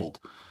trampled.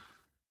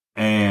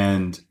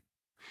 And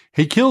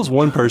He kills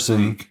one I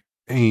person. think-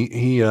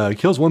 He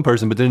kills one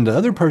person, but then the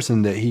other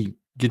person that he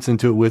gets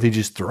into it with, he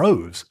just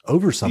throws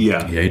over something.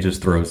 Yeah, Yeah, he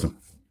just throws them.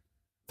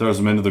 throws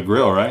him into the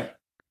grill, right?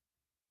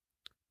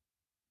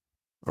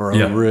 Or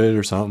Yeah. over it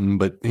or something.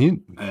 But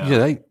you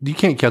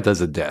can't count that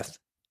as a death.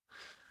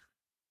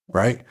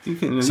 Right? You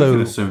can So-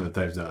 assume that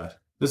they've died.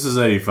 This is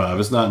 85.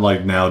 It's not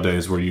like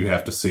nowadays where you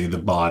have to see the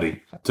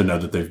body to know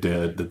that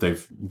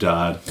they've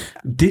died.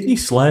 Didn't he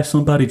slash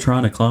somebody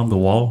trying to climb the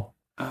wall?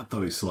 I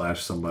thought he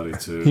slashed somebody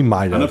too. He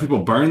might I know have. people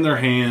burn their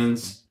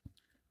hands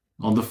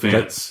on the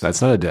fence. That's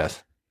not a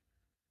death.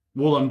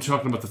 Well, I'm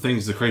talking about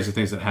the crazy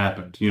things that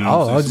happened. You know,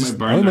 Oh, so I somebody just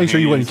burned I want to their make sure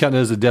you hands. wouldn't count it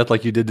as a death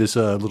like you did this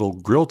little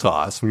grill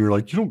toss when you were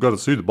like, you don't got to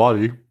see the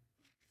body.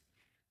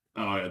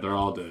 Oh yeah, they're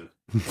all dead.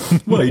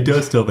 Well, he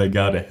does tell that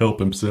guy to help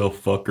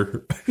himself,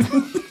 fucker.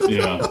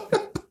 Yeah.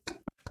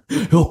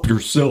 Help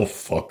yourself,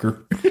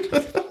 fucker.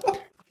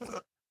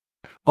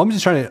 I'm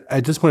just trying to,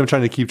 at this point, I'm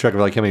trying to keep track of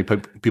like how many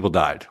people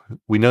died.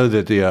 We know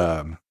that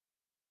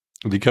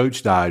the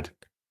coach died.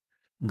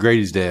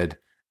 Grady's dead.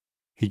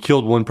 He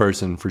killed one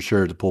person for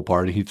sure at the pool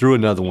party. He threw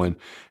another one. And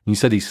you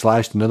said he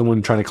slashed another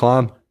one trying to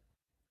climb?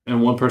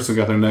 And one person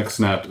got their neck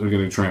snapped and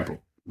getting trampled.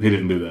 He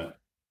didn't do that.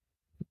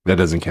 That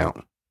doesn't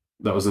count.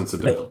 That was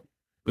incidental.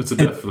 It's a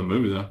death for the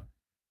movie, though.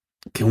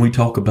 Can we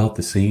talk about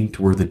the scene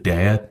to where the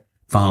dad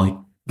finally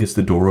gets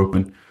the door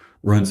open,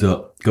 runs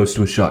up, goes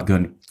to a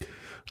shotgun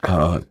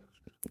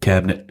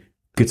cabinet,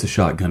 gets a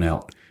shotgun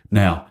out.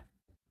 Now,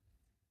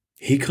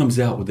 he comes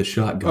out with a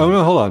shotgun. Oh,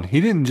 no, hold on. He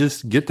didn't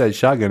just get that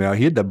shotgun out.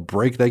 He had to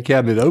break that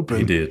cabinet open.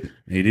 He did.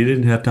 He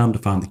didn't have time to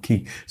find the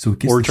key. So he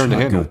gets Or the turn the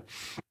shotgun. handle.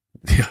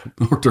 Yeah,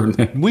 or turn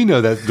the handle. We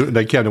know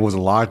that cabinet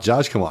wasn't locked.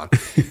 Josh, come on.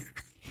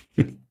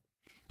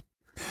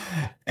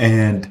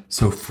 And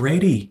so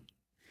Freddy,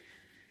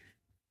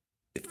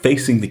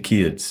 facing the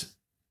kids,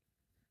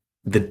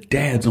 the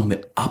dad's on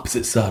the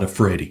opposite side of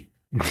Freddy.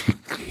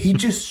 He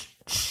just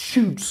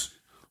shoots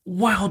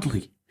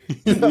wildly.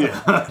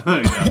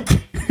 Yeah.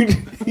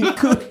 He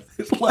could,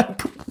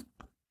 like,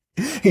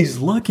 he's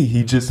lucky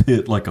he just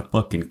hit like a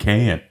fucking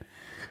can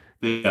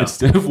Yeah.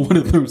 instead of one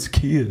of those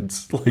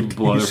kids. Like,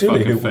 Blow he their should've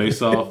fucking hit one.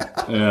 face off.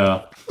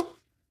 Yeah.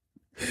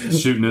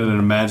 Shooting at an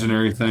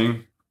imaginary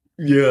thing.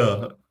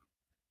 Yeah.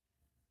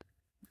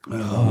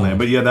 Oh, man.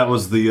 But yeah, that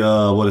was the,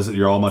 what is it?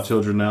 You're all my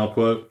children now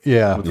quote?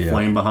 Yeah. With the Yeah.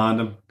 flame behind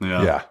him.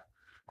 Yeah.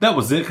 That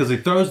was it, because he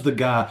throws the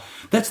guy.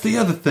 That's the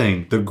other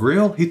thing. The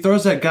grill, he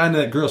throws that guy into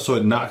that grill so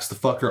it knocks the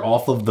fucker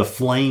off of the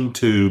flame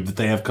tube that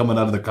they have coming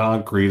out of the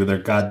concrete of their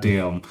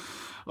goddamn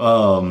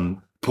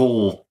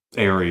pool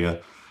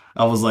area.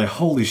 I was like,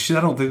 holy shit, I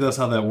don't think that's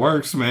how that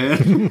works,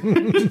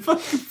 man.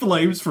 Fucking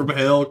flames from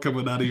hell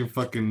coming out of your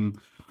fucking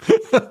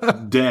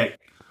deck.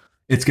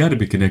 It's got to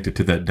be connected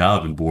to that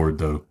diving board,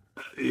 though.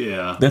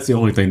 Yeah. That's the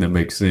only thing that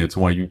makes sense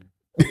why you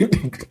why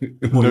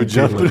you jumping.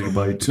 can't let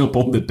anybody jump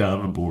on the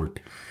diving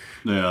board.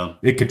 Yeah.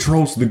 It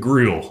controls the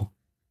grill.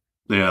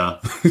 Yeah.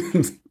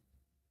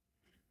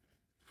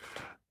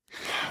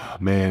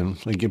 Man,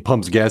 like it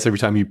pumps gas every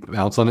time you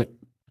bounce on it.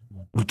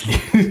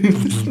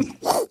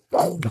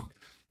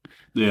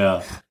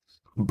 Yeah.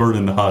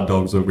 Burning the hot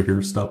dogs over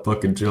here. Stop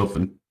fucking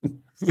jumping.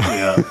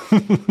 Yeah.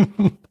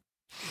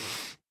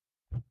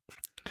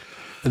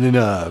 And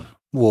then,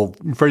 well,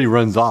 Freddy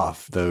runs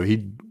off though.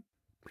 He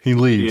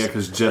leaves. Yeah,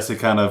 because Jesse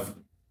kind of,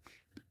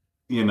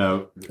 you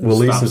know, Well,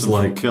 stops Lisa's him from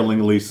like-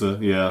 killing Lisa.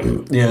 Yeah.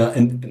 Yeah,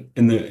 and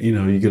the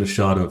you get a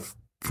shot of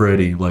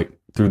Freddy like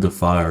through the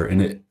fire,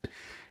 and it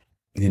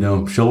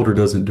Shoulder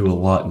doesn't do a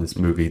lot in this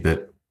movie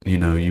that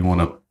you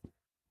want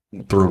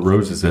to throw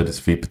roses at his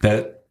feet,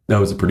 but that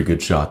was a pretty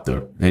good shot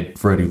though.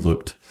 Freddy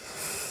looked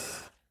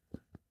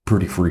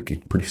pretty freaky,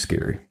 pretty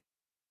scary.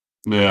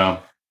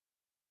 Yeah.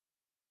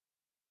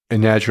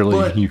 And naturally,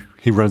 But-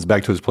 he runs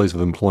back to his place of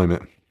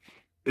employment.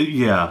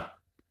 Yeah.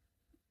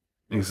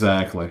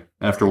 Exactly.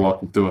 After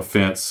walking through a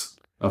fence,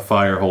 a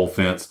fire hole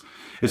fence.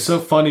 It's so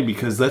funny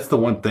because that's the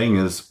one thing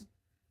is,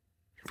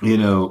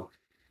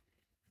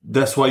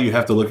 that's why you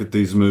have to look at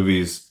these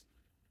movies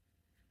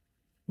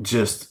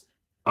just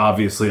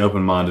obviously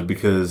open-minded,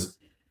 because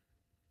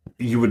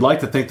you would like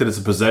to think that it's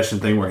a possession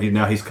thing where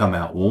he's come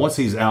out. Well, once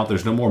he's out,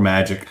 there's no more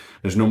magic.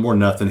 There's no more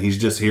nothing. He's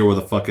just here with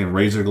a fucking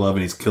razor glove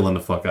and he's killing the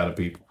fuck out of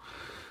people.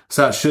 That's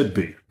how it should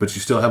be. But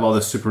you still have all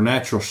this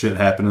supernatural shit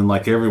happening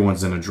like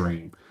everyone's in a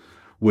dream,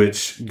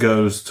 which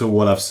goes to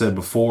what I've said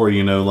before,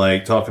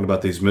 like talking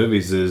about these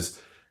movies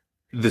is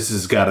this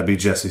has got to be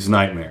Jesse's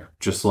nightmare.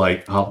 Just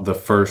like how the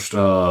first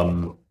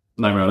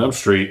Nightmare on Elm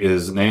Street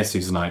is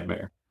Nancy's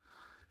nightmare.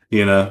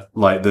 You know,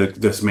 like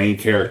this main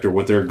character,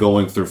 what they're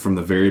going through from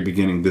the very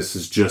beginning, this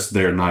is just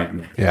their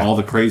nightmare. Yeah. All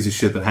the crazy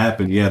shit that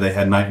happened, yeah, they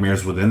had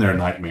nightmares within their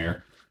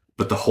nightmare,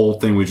 but the whole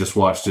thing we just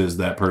watched is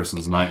that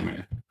person's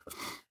nightmare.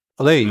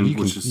 Well,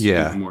 Which is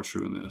even more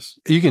true in this.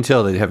 You can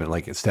tell they haven't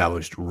like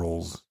established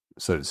rules,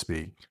 so to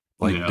speak.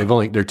 Like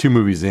Yeah. they're 2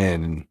 movies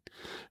in, and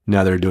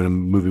now they're doing a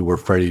movie where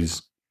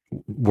Freddy's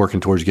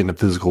working towards getting a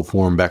physical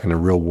form back in the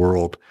real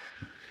world.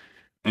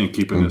 And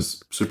keeping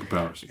his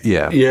superpowers.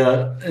 Yeah.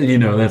 Yeah, you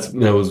know,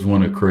 that was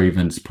one of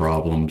Craven's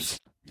problems.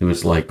 It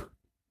was like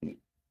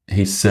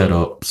he set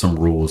up some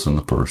rules in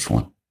the first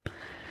one,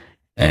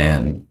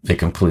 and they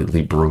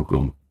completely broke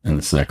them in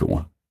the second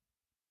one.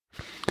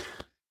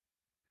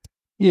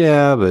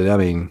 Yeah, but I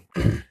mean,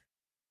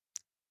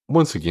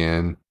 once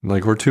again,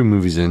 like we're 2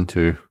 movies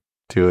into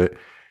it.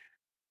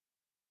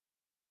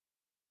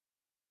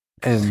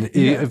 And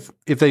Yeah.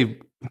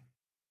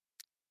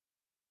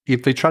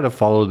 if they try to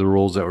follow the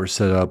rules that were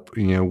set up,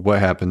 you know, what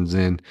happens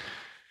then?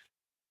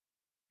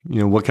 You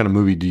know, what kind of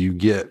movie do you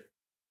get?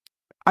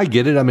 I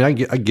get it. I mean,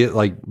 I get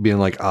like being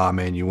like,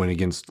 man, you went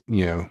against,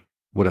 you know,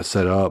 what I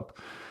set up.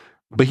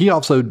 But he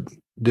also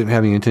didn't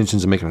have any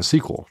intentions of making a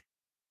sequel.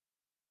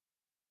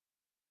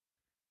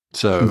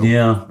 So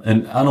Yeah,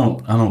 and I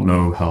don't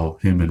know how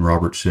him and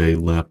Robert Shea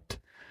left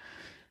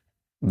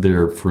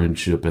their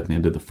friendship at the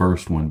end of the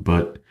first one,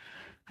 but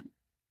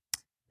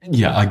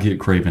yeah, I get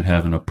Craven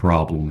having a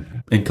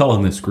problem and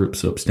calling this script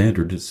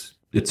substandard.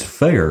 It's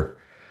fair,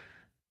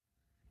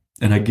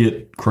 and I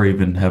get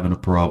Craven having a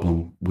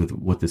problem with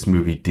what this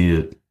movie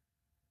did.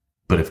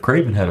 But if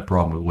Craven had a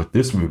problem with what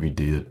this movie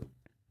did,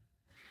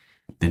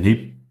 then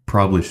he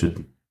probably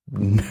should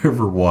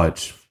never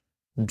watch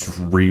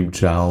Dream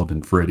Child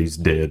and Freddy's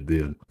Dead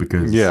then,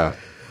 because yeah.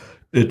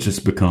 it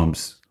just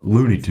becomes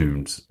Looney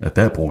Tunes at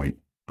that point.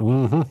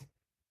 Mm-hmm.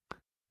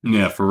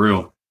 Yeah, for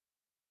real.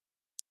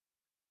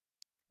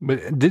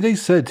 But did they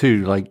say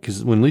too, like,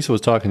 because when Lisa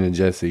was talking to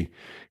Jesse,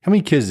 how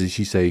many kids did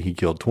she say he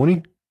killed?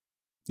 20?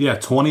 Yeah,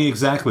 20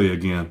 exactly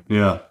again.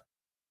 Yeah.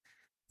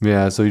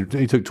 Yeah, so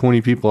he took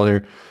 20 people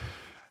there.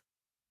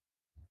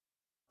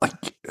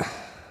 Like,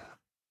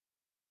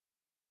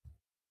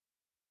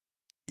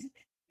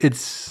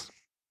 it's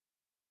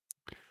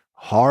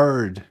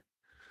hard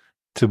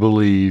to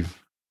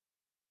believe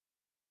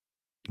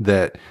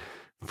that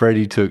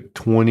Freddy took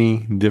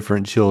 20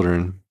 different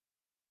children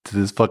to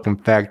this fucking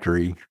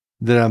factory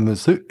that I'm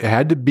assuming it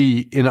had to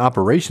be in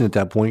operation at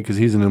that point because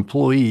he's an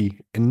employee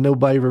and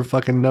nobody ever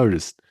fucking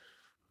noticed.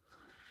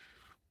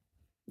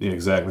 Yeah,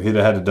 exactly. He'd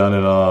have had to done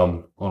it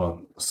on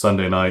a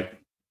Sunday night.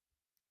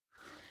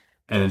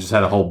 And it just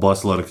had a whole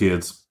busload of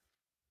kids.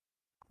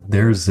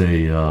 There's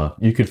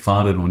you could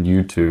find it on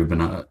YouTube,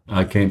 and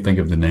I can't think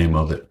of the name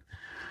of it.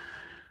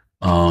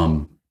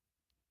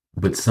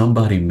 But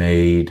somebody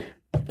made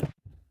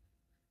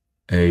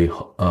a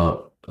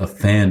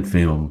fan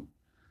film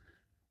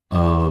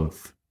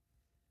of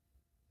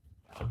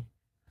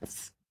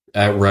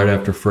right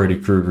after Freddy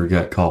Krueger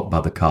got caught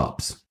by the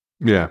cops.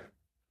 Yeah.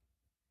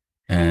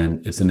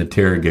 And it's an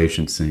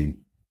interrogation scene.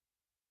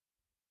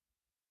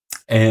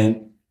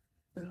 And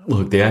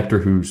look, the actor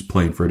who's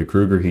playing Freddy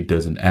Krueger, he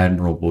does an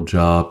admirable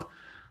job.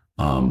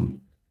 You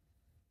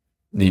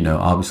know,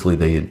 obviously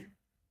they had,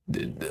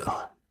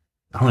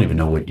 I don't even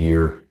know what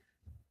year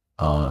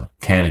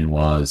canon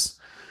was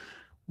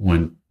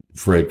when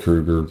Fred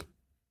Krueger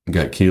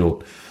got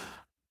killed.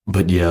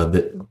 But yeah,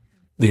 the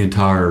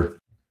entire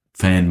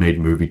fan-made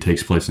movie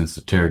takes place in this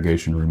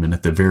interrogation room, and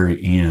at the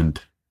very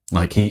end,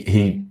 like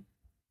he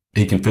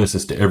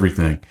confesses to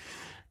everything,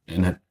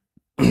 and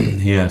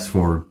he asks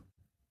for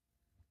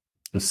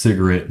a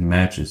cigarette and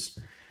matches,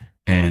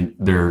 and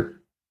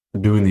they're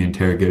doing the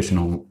interrogation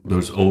on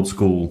those old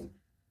school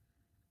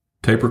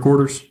tape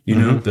recorders, you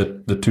know,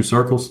 the 2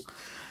 circles,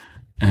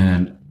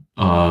 and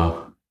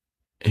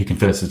he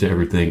confesses to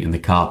everything, and the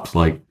cops,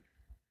 like,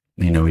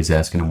 you know, he's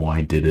asking him why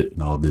he did it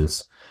and all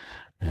this,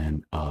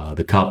 and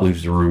the cop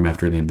leaves the room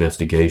after the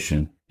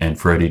investigation, and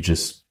Freddy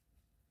just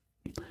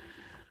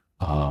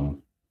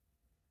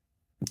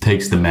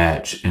takes the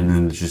match and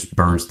then just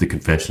burns the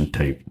confession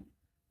tape.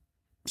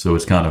 So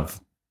it's kind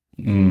of,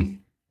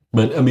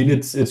 but I mean,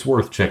 it's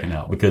worth checking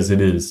out because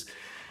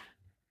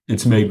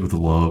it's made with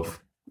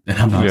love, and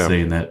I'm not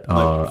saying that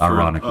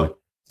ironically.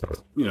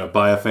 You know,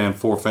 by a fan,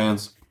 for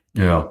fans.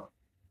 Yeah.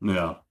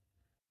 Yeah.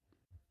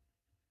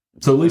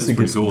 So at least It's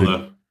pretty cool,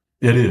 though.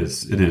 It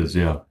is,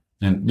 yeah.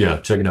 And yeah,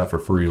 check it out for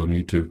free on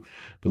YouTube.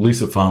 But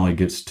Lisa finally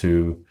gets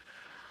to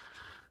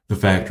the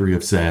factory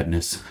of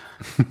sadness.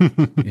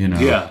 You know?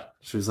 Yeah.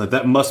 She was like,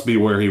 that must be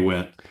where he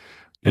went.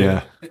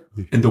 Yeah.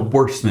 And the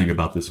worst thing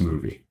about this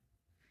movie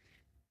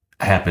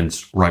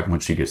happens right when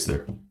she gets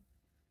there.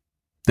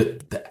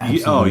 The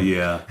absolute,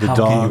 yeah. The how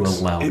dogs.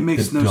 can you allow It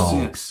makes the no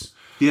dogs? sense.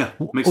 Yeah.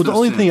 Makes Well, the no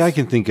only sense. thing I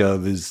can think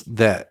of is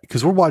that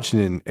because we're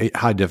watching in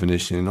high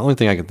definition, and the only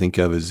thing I can think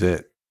of is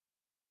that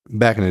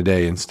back in the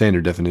day in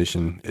standard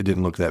definition, it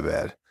didn't look that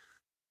bad.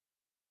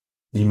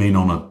 You mean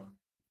on a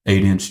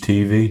 8-inch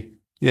TV?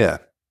 Yeah.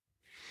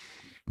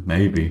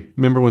 Maybe.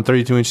 Remember when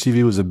 32-inch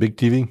TV was a big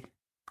TV?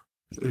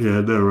 Yeah,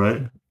 I know,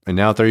 right? And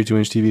now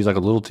 32-inch TV is like a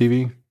little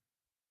TV?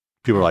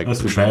 People are like, That's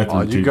the bathroom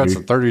oh, you got TV.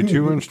 some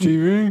 32-inch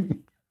TV?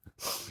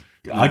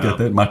 I got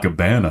that in my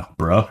cabana,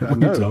 bro. What are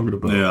know. you talking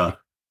about?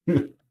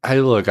 Yeah.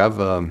 Hey, look,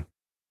 I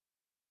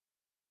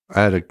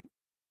had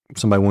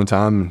somebody one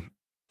time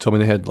told me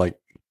they had like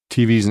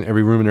TVs in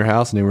every room in their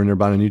house and they were in there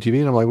buying a new TV.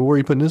 And I'm like, well, where are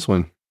you putting this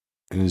one?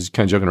 And he's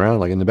kind of joking around,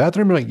 like in the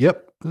bathroom. I'm like,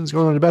 yep, it's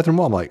going on in the bathroom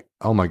wall. I'm like,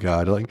 oh my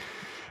God. Like,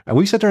 and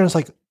we sat there and I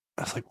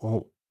was like,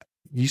 well,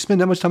 you spend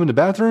that much time in the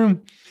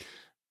bathroom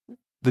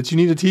that you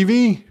need a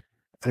TV?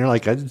 And they're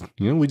like,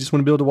 we just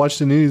want to be able to watch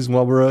the news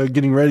while we're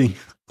getting ready. I'm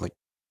like,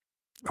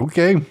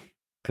 okay.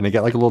 And they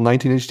got like a little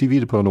 19-inch TV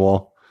to put on the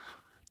wall.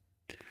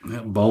 Yeah,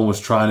 Bone was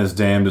trying his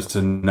damnedest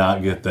to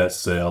not get that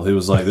sale. He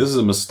was like, this is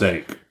a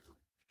mistake.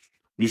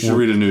 You should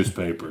read a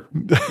newspaper.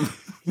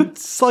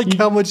 It's like,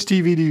 how much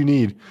TV do you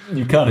need?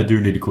 You kind of do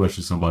need to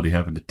question somebody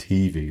having a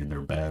TV in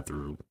their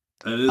bathroom.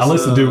 Is,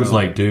 Unless the dude was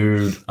like,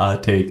 dude, I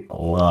take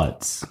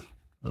lots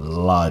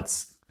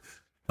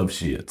of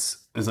shits.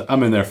 it's like,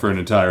 I'm in there for an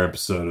entire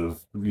episode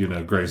of,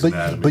 Grey's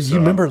Anatomy. But you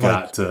remember, I've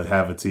got to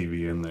have a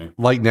TV in there.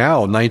 Like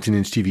now,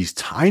 19-inch TV's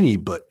tiny,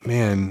 but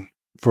man,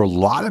 for a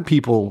lot of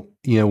people,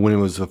 when it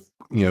was a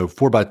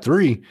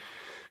 4:3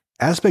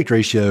 aspect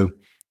ratio,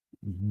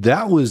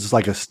 that was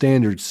like a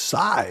standard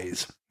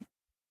size.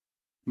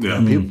 Yeah.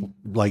 And people,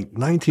 like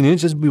 19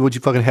 inches would be what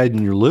you fucking had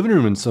in your living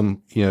room. And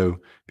some, if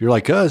you're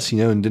like us,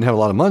 and didn't have a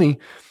lot of money.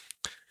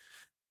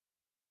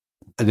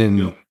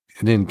 And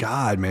then,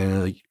 God,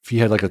 man, like if you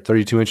had like a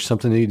 32-inch or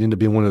something, you'd end up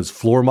being one of those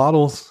floor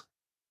models.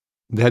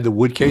 They had the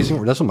wood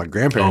casing. That's what my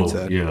grandparents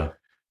had. Yeah.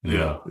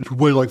 It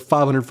weighed like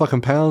 500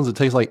 fucking pounds. It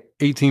takes like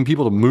 18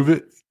 people to move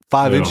it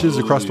 5 inches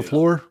across the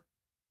floor.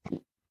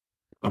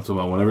 I'm talking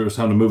about whenever it was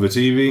time to move a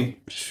TV.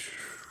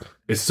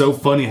 It's so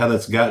funny how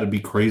that's got to be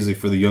crazy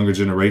for the younger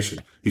generation.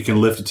 You can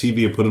lift a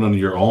TV and put it under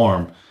your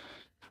arm,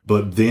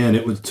 but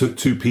then took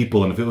two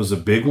people, and if it was a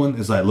big one,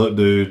 it's like, look,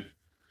 dude, as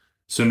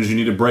soon as you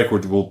need a break,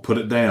 we'll put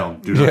it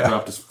down. Do not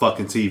drop this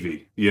fucking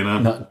TV,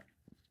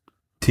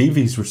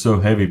 TVs were so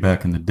heavy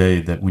back in the day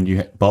that when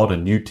you bought a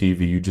new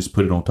TV, you just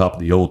put it on top of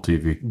the old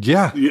TV.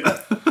 Yeah. Yeah.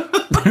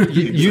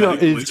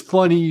 Exactly. It's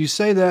funny you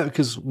say that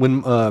because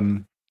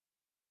when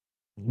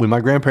my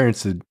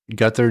grandparents had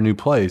got their new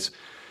place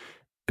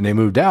and they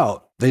moved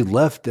out, they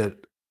left that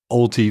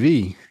old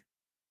TV,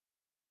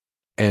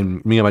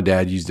 and me and my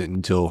dad used it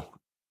until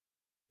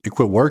it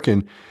quit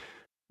working.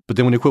 But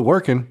then when it quit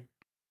working,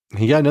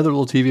 he got another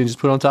little TV and just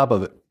put it on top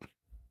of it.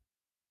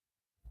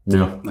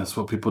 Yeah. That's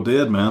what people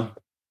did, man.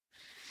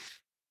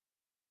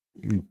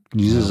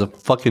 Use it as a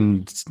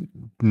fucking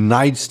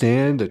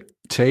nightstand, a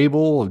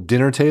table, a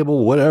dinner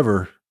table,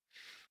 whatever.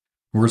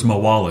 Where's my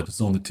wallet?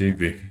 It's on the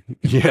TV.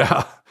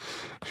 Yeah.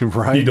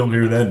 Right. You don't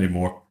hear that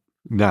anymore.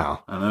 No.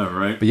 I know,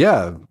 right? But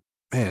yeah,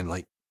 man,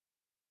 like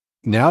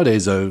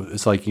nowadays though,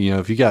 it's like,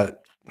 if you got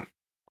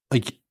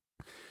like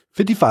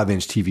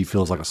 55-inch TV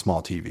feels like a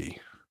small TV.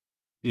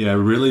 Yeah,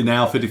 really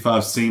now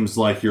 55 seems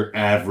like your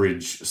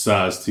average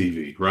size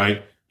TV,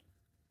 right?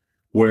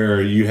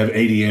 Where you have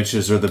 80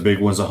 inches are the big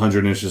ones,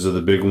 100 inches are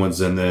the big ones,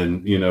 and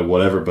then,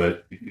 whatever.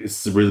 But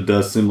it really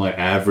does seem like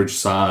average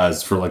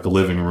size for like a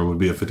living room would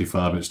be a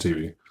 55-inch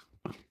TV.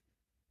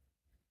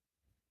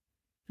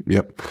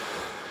 Yep.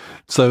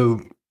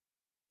 So,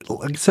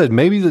 like I said,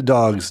 maybe the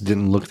dogs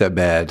didn't look that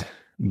bad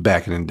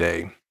back in the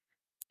day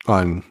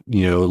on, a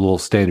little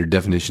standard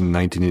definition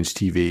 19-inch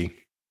TV.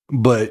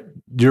 But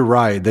you're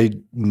right.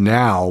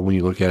 Now, when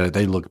you look at it,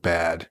 they look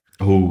bad.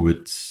 Oh,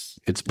 it's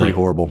pretty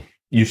horrible.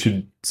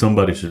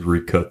 Somebody should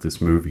recut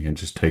this movie and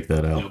just take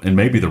that out. And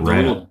maybe the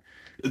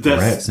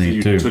rat scene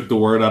you too. Took the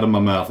word out of my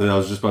mouth. I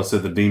was just about to say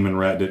the demon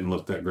rat didn't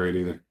look that great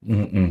either.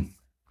 Mm-mm.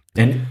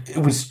 And it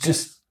was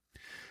just,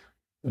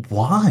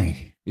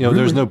 why? Really?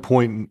 There's no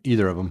point in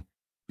either of them.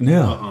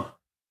 Yeah.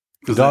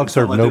 The dogs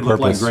serve no purpose.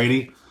 Like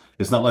Grady.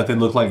 It's not like they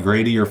look like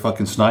Grady or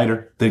fucking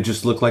Snyder. They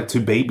just look like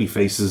two baby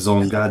faces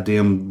on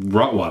goddamn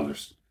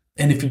Rottweilers.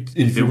 And if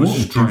you was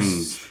want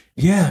strange.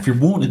 if you're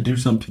wanting to do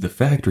something to the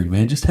factory,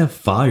 man, just have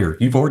fire.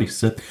 You've already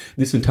said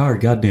this entire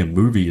goddamn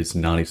movie is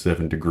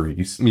 97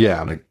 degrees.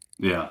 Yeah.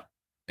 Yeah.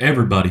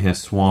 Everybody has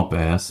swamp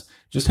ass.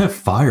 Just have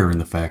fire in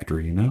the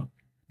factory,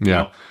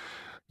 Yeah.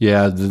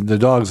 Yeah. The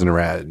dogs and the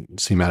rat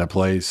seem out of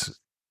place.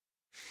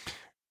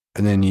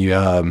 And then you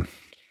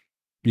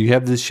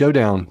have this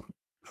showdown,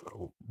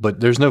 but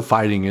there's no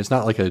fighting. It's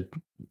not like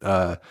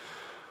a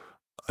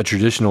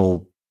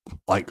traditional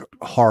like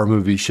horror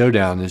movie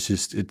showdown. It's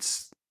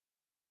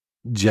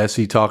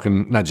Lisa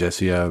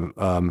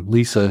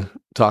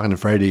talking to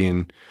Freddy,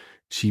 and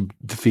she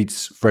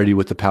defeats Freddy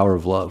with the power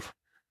of love.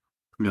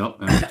 Yep.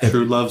 And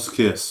true love's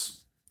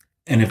kiss.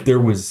 And if there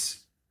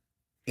was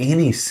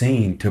any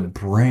scene to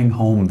bring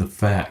home the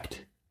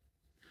fact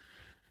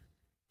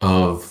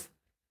of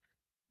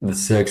the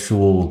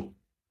sexual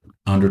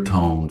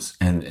undertones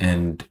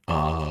and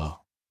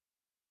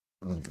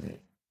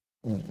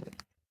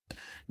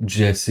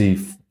Jesse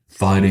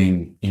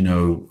fighting,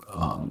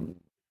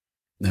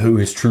 who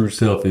his true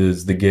self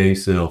is, the gay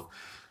self,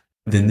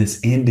 then this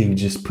ending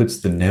just puts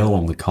the nail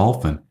on the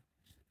coffin,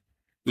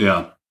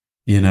 Yeah.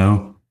 you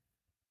know,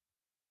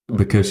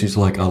 because she's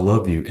like, I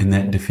love you. And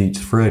that defeats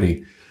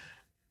Freddy.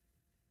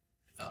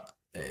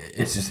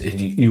 It's just,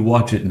 you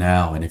watch it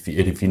now. And if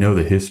you know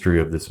the history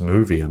of this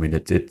movie, I mean,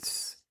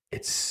 it's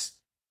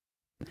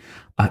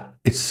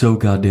so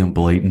goddamn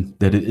blatant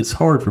that it's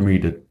hard for me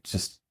to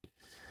just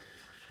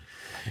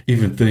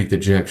even think that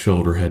Jack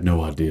Shoulder had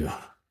no idea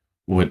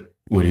what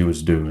he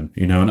was doing,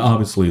 you know. And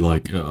obviously,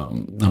 like,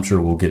 I'm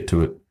sure we'll get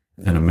to it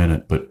in a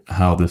minute, but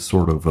how this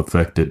sort of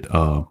affected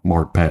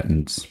Mark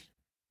Patton's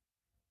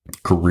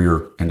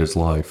career and his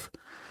life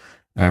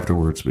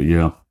afterwards. But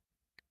yeah,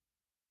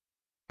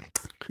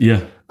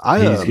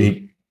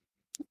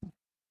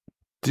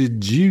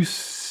 did you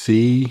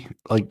see,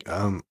 like,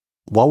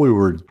 while we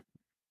were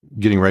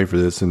getting ready for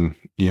this, and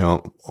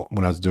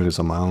when I was doing this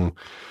on my own?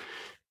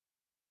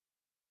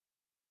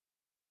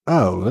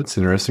 Oh, that's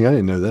interesting. I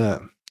didn't know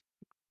that.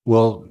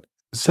 Well,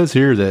 it says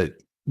here that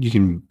you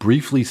can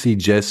briefly see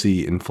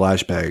Jesse in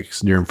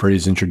flashbacks during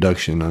Freddy's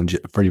introduction on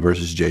Freddy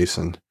versus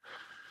Jason.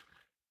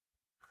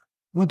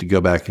 I want to go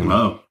back and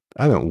I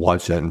haven't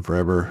watched that in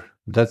forever.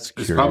 That's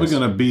curious. It's probably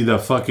going to be the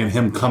fucking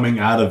him coming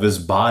out of his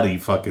body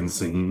fucking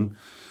scene.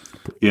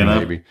 You know?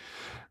 Maybe.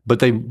 But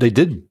they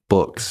did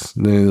books.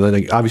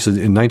 Like,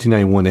 obviously, in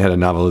 1991, they had a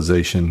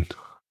novelization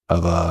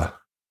of, I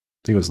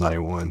think it was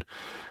 91,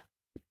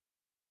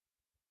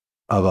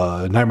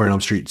 of Nightmare on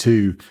Elm Street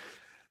 2.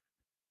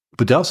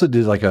 But they also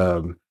did I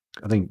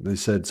think they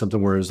said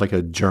something where it was like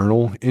a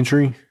journal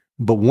entry.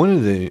 But one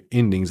of the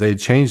endings, they had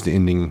changed the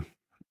ending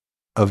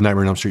of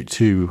Nightmare on Elm Street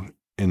 2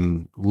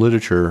 in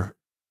literature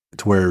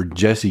to where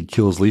Jesse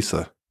kills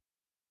Lisa.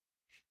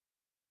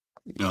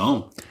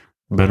 No.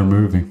 Better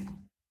movie.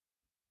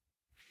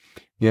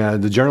 Yeah,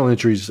 the journal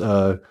entries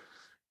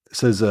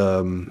says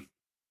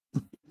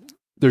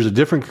there's a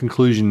different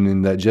conclusion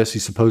in that Jesse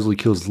supposedly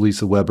kills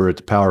Lisa Weber at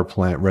the power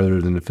plant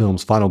rather than the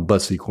film's final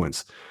bus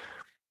sequence.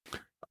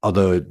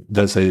 Although it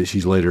does say that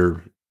she's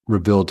later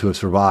revealed to have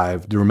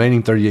survived. The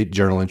remaining 38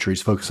 journal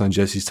entries focus on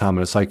Jesse's time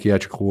in a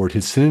psychiatric ward,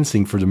 his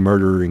sentencing for the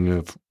murdering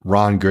of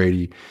Ron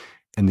Grady,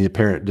 and the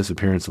apparent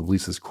disappearance of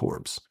Lisa's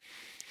corpse.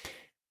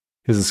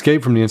 His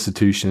escape from the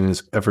institution and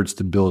his efforts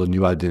to build a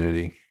new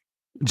identity.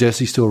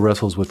 Jesse still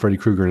wrestles with Freddy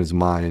Krueger in his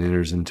mind and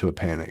enters into a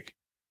panic.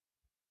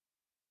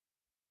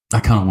 I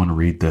kind of want to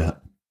read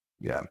that.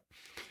 Yeah.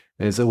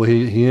 And so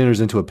he enters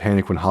into a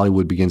panic when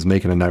Hollywood begins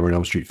making a Nightmare on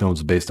Elm Street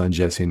films based on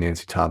Jesse and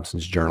Nancy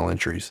Thompson's journal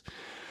entries.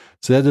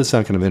 So that does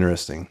sound kind of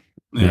interesting.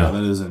 Yeah.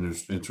 That is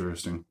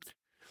interesting.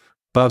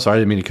 But I'm sorry, I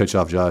didn't mean to cut you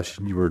off, Josh.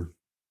 You were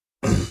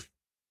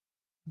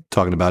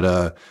talking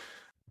about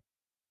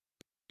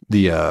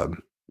the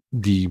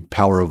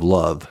power of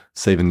love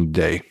saving the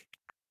day.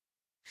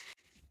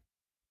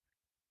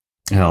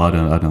 Hell, I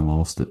done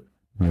lost it.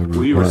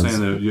 Well, you were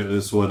saying that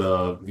this is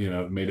what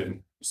made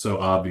it so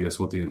obvious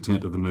what the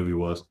intent of the movie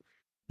was.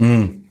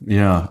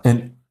 Yeah,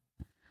 and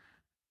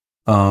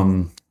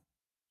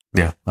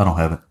yeah, I don't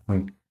have it.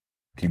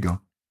 Keep going.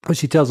 But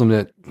she tells him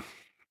that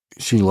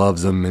she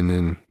loves him, and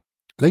then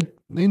they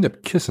end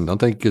up kissing,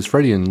 don't they? Because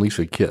Freddy and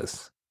Lisa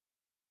kiss.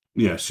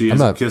 Yeah, she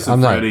ends up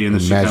kissing Freddy, and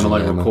then she kind of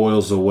like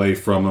recoils away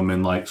from him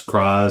and like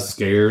cries,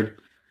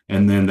 scared,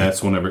 and then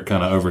that's whenever it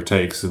kind of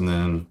overtakes, and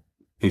then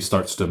he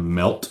starts to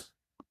melt.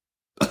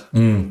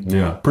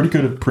 Yeah, pretty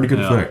good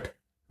effect.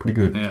 Pretty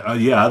good.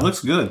 Yeah, it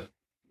looks good.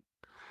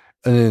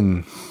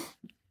 And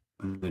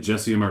then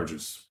Jesse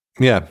emerges.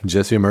 Yeah,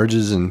 Jesse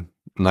emerges, and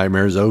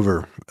nightmare's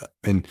over.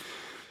 And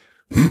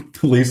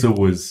Lisa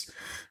was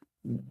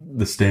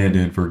the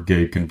stand-in for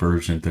gay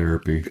conversion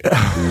therapy.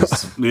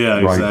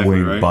 Yeah,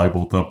 right-wing right?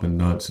 Bible thumping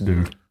nuts,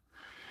 dude.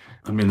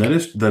 I mean,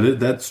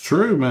 that's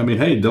true. I mean,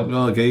 hey,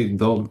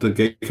 don't the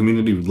gay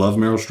community love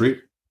Meryl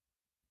Streep?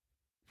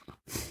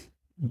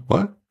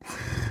 What?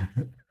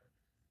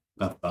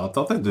 I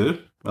thought they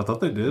did.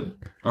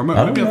 Or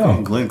maybe I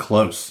thought Glenn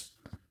Close.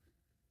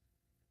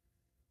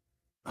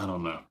 I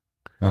don't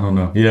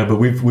know. Yeah, but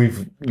we've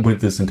went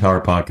this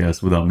entire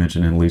podcast without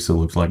mentioning Lisa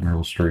looks like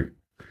Meryl Streep.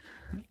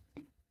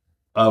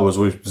 Was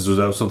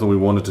that something we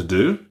wanted to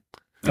do?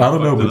 I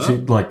don't know, but she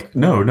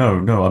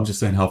no. I'm just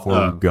saying how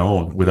far we've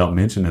gone without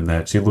mentioning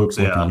that she looks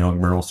like a young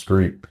Meryl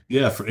Streep.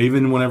 Yeah,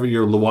 even whenever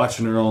you're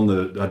watching her on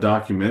a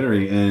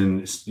documentary,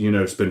 and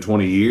it's been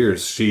 20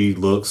 years, she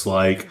looks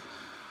like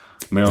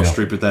Meryl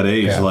Streep at that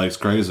age. Yeah. Like, it's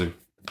crazy.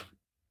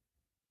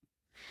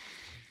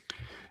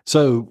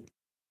 So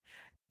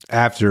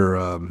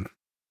after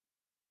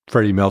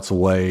Freddy melts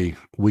away,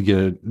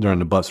 they're on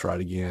the bus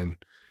ride again.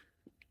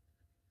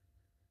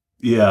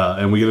 Yeah,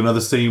 and we get another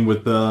scene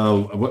with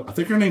I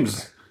think her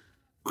name's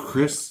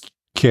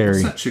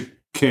Carrie.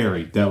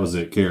 Carrie. That was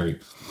it, Carrie.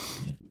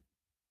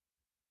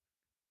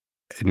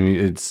 And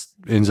it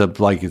ends up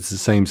like it's the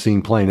same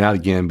scene playing out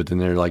again, but then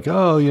they're like,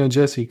 "Oh,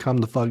 Jesse, calm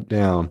the fuck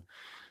down."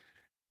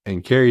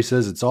 And Carrie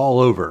says it's all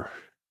over.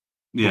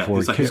 Yeah, before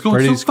it's like, he's going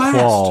Freddy's so fast.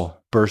 claw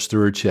burst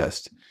through her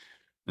chest.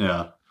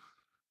 Yeah.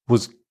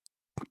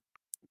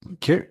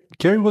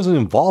 Carrie wasn't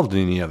involved in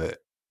any of it.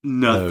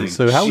 Nothing.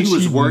 So how she would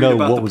was she worried know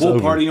about what the was pool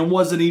over? party and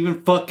wasn't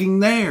even fucking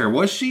there,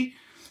 was she?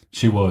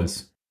 She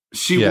was.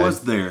 She Yeah.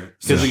 was there.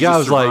 So Because the she guy just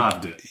was like,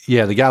 survived it.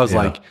 yeah, the guy was Yeah.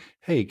 like,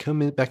 hey,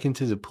 come in back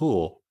into the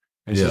pool.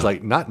 And Yeah. she's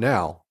like, not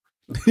now.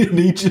 And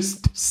he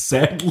just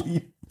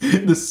sadly,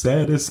 the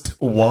saddest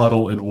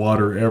waddle in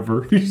water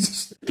ever. He's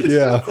just,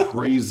 Yeah.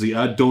 Crazy.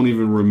 I don't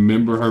even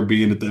remember her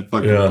being at that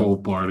fucking Yeah. pool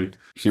party.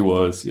 she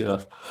was,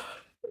 yeah.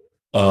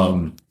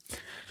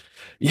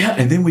 Yeah,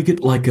 and then we get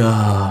like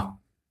a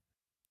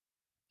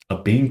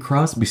Bing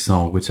Crosby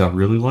song, which I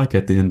really like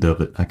at the end of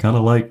it. I kind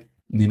of like,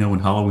 when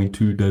Halloween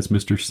 2 does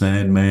Mr.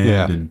 Sandman,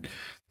 Yeah. and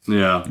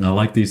Yeah. I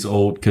like these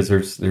old, because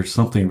there's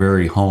something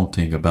very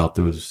haunting about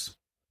those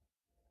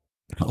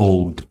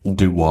old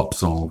doo-wop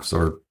songs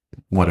or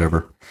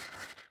whatever.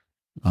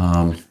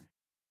 But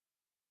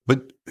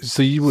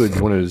so you would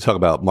want to talk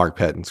about Mark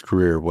Patton's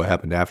career, what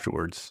happened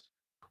afterwards,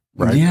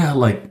 right? Yeah,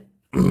 like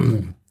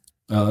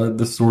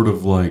this sort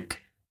of like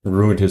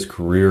ruined his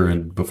career.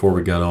 And before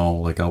we got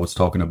on, like I was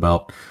talking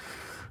about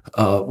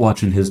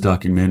watching his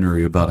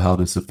documentary about how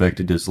this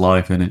affected his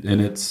life, and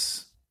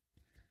it's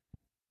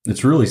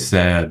really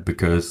sad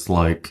because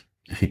like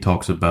he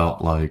talks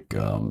about like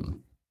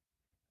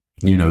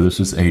this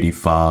is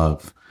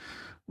 85,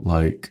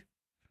 like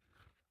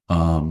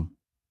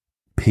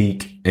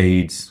peak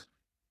AIDS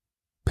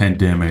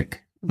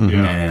pandemic. Mhm.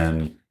 Yeah.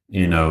 And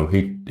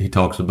he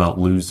talks about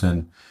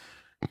losing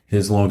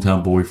his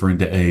longtime boyfriend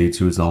to AIDS,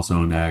 who is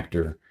also an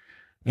actor,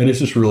 and it's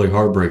just really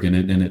heartbreaking.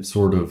 And it's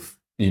sort of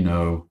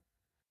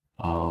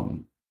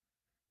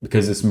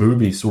because this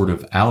movie sort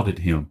of outed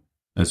him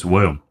as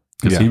well,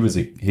 because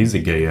Yeah. he's a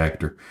gay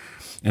actor.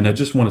 And I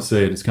just want to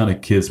say it's kind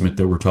of kismet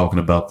that we're talking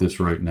about this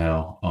right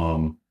now.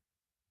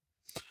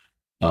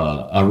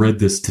 I read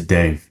this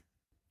today,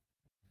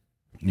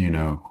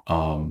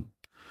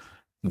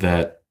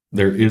 that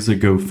there is a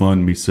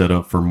GoFundMe set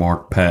up for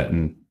Mark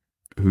Patton,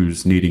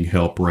 who's needing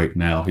help right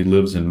now. He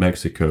lives in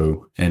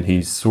Mexico, and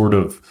he's sort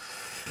of,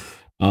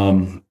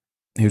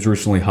 he was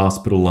recently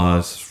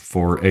hospitalized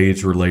for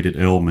AIDS-related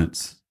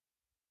ailments,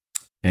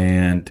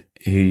 and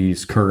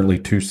he's currently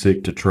too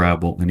sick to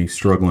travel, and he's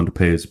struggling to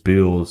pay his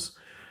bills.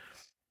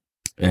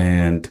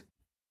 And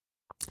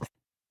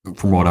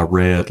from what I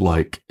read,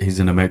 like he's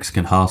in a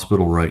Mexican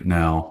hospital right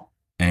now,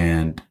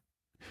 and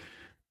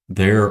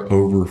they're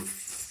over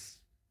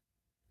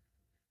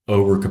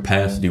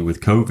capacity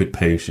with COVID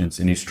patients,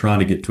 and he's trying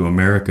to get to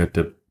America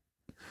to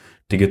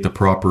get the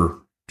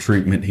proper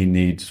treatment he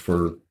needs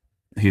for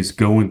what he's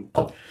going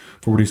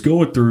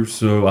through.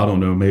 So I don't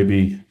know,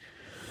 maybe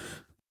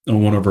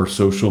on one of our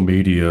social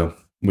media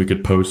we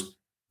could post,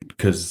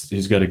 because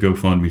he's got a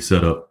GoFundMe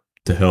set up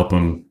to help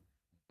him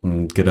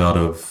get out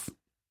of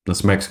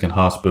this Mexican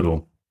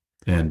hospital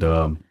and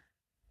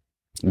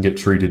get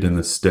treated in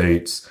the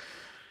States.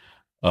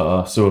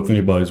 So if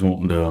anybody's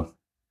wanting to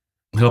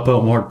help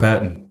out Mark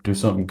Patton, do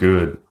something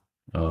good,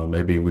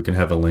 maybe we can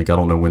have a link. I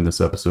don't know when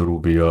this episode will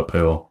be up.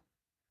 Hell,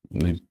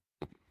 it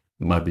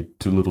might be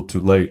too little too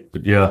late.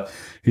 But yeah,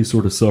 he's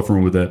sort of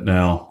suffering with that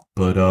now.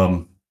 But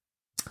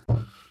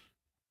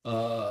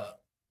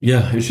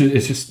yeah, it's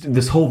just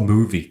this whole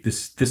movie.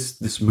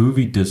 This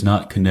movie does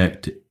not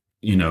connect,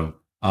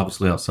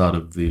 obviously outside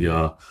of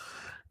the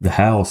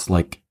house.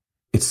 Like,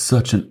 it's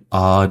such an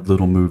odd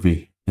little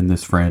movie in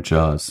this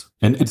franchise,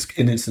 and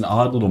it's an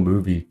odd little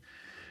movie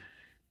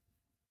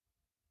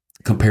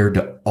compared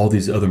to all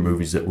these other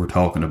movies that we're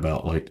talking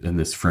about, like in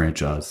this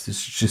franchise.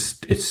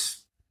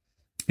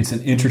 It's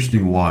an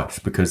interesting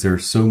watch because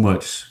there's so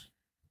much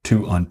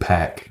to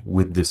unpack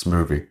with this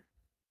movie.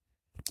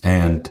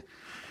 And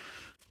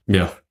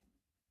yeah.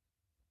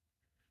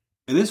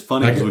 It is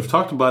funny because we've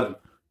talked about it.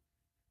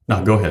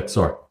 No, go ahead.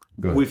 Sorry.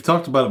 Go ahead. We've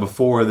talked about it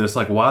before. That's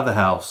like, why the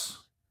house?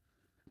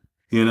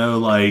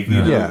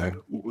 Yeah.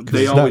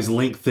 They always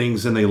link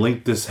things, and they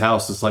link this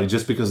house. It's like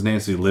just because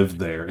Nancy lived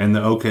there, and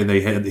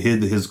they had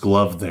hid his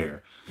glove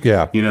there.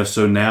 Yeah.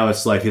 So now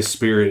it's like his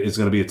spirit is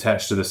going to be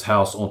attached to this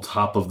house on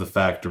top of the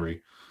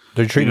factory.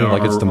 They're treating it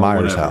like it's the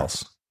Myers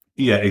house.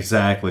 Yeah,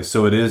 exactly.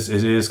 So it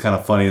is kind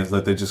of funny. It's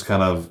like they just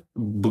kind of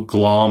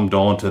glommed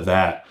onto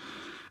that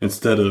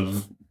instead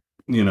of,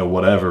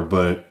 whatever.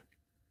 But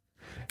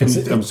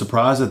I'm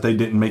surprised that they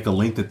didn't make a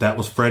link that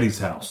was Freddy's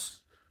house.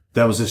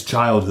 That was his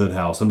childhood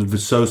house. I'm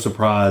just so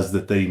surprised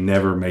that they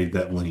never made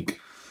that link.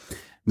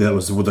 That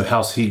was the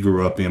house he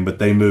grew up in, but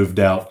they moved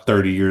out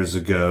 30 years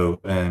ago,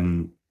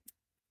 and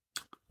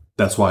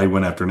that's why he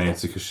went after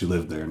Nancy, because she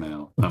lived there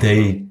now.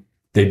 They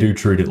do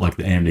treat it like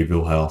the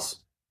Amityville house.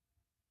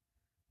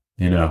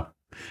 And,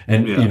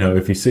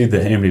 if you see the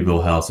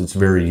Amityville house, it's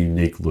very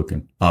unique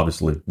looking,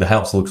 obviously. The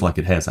house looks like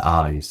it has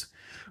eyes.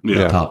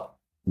 Yeah. Top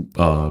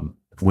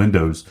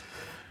windows.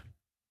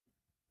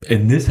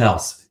 And this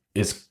house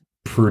is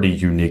pretty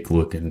unique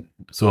looking.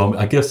 So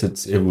I guess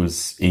it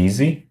was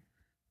easy.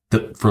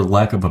 For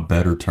lack of a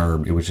better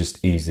term, it was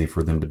just easy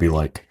for them to be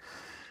like,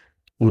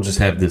 we'll just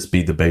have this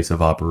be the base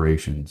of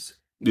operations.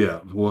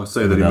 Yeah, we'll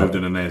say that he moved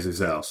into Nancy's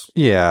house.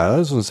 Yeah, I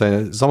was going to say,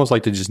 it's almost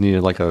like they just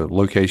needed like a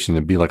location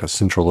to be like a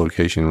central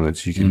location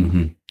that you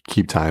can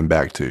keep time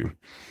back to.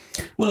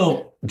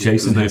 Well,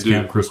 Jason They has do.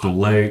 Camp Crystal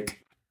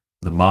Lake,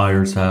 the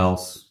Myers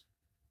house,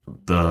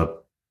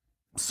 the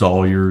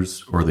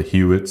Sawyers or the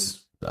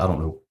Hewitts. I don't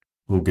know.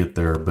 We'll get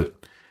there, but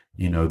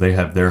they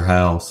have their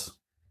house.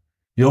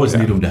 You always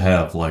need them to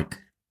have like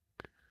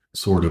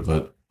sort of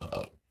an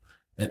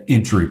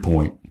entry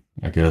point,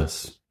 I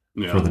guess,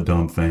 Yeah. for the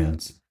dumb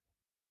fans.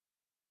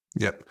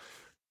 Yep.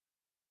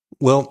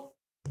 Well,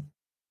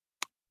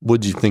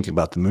 what did you think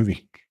about the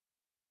movie?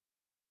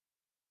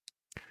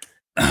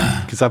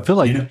 Because I feel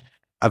like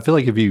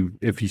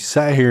if you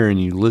sat here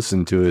and you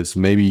listened to us,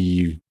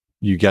 maybe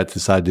you got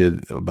this idea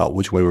about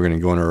which way we're going to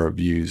go in our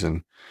reviews,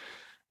 and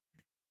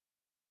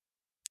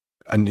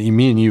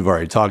me and you've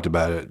already talked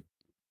about it,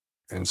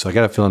 and so I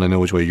got a feeling I know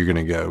which way you're going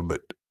to go,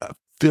 but I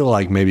feel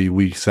like maybe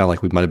we sound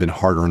like we might have been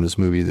harder on this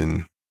movie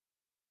than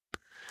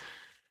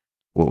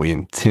what we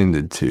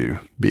intended to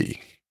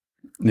be.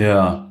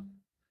 Yeah.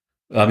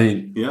 I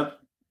mean, Yeah.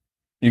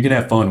 you can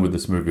have fun with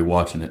this movie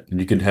watching it, and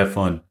you can have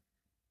fun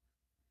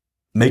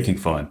making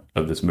fun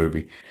of this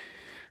movie.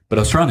 But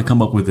I was trying to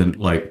come up with an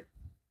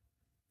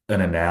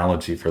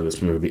analogy for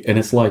this movie, and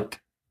it's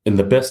like, and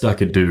the best I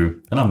could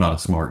do, and I'm not a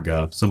smart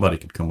guy, somebody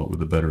could come up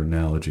with a better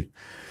analogy.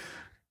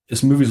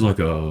 This movie's like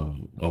a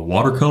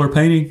watercolor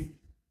painting,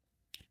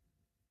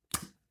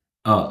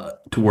 to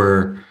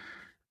where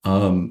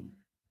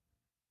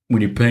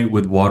when you paint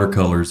with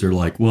watercolors, they're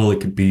like, well, it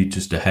could be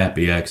just a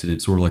happy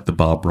accident, sort of like the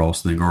Bob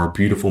Ross thing, or a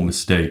beautiful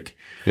mistake.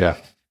 Yeah.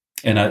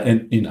 And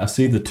I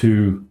see the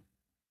two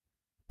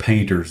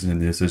painters in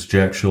this as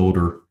Jack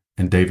Shoulder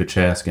and David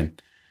Chaskin,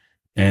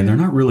 and they're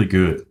not really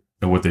good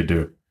at what they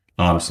do,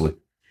 honestly.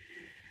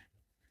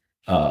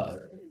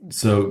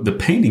 So the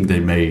painting they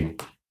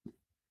made,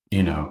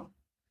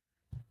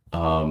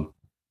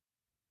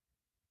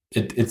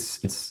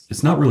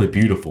 it's not really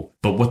beautiful,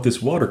 but what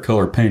this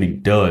watercolor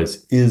painting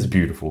does is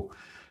beautiful,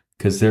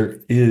 because there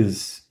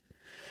is,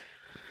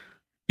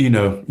 you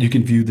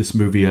can view this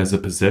movie as a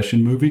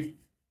possession movie.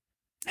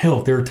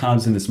 Hell, there are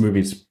times in this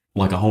movie it's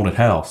like a haunted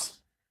house,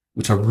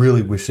 which I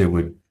really wish they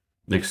would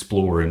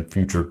explore in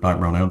future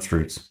Nightmare on Elm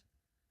Streets.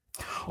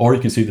 Or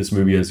you can see this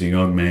movie as a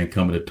young man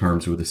coming to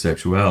terms with his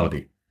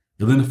sexuality.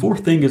 And then the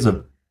fourth thing is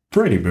a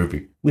Freddy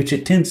movie, which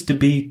it tends to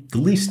be the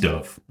least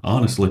of,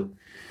 honestly.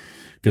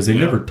 Because they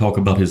never talk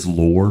about his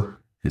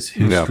lore, his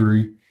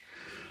history.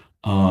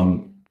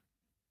 And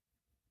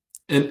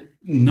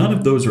none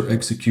of those are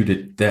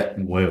executed that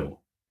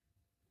well.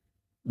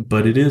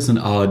 But it is an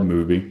odd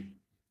movie.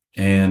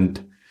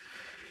 And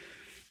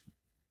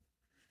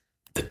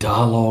the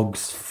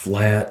dialogue's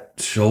flat.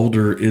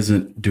 Shoulder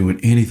isn't doing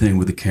anything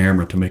with the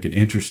camera to make it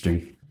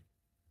interesting.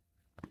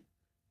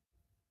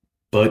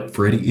 But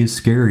Freddy is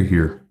scary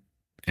here.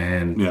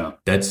 And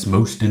that's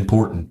most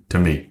important to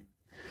me.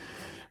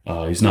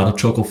 He's not a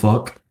chuckle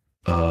fuck.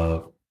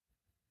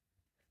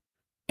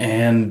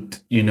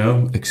 And,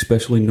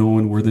 especially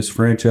knowing where this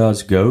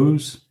franchise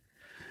goes,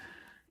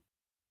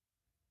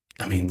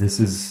 I mean, this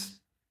is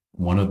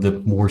one of the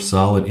more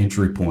solid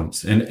entry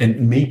points.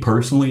 And me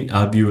personally,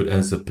 I view it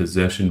as a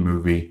possession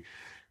movie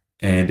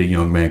and a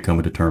young man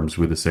coming to terms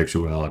with his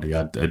sexuality.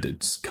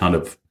 It's kind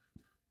of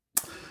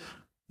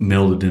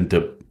melded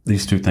into,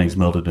 these two things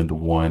melded into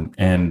one.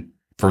 And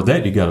for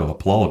that, you got to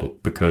applaud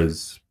it,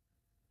 because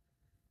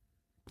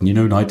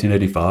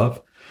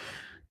 1985,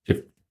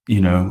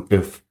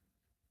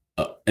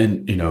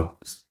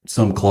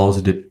 some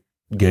closeted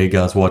gay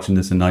guys watching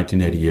this in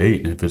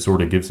 1988, and if it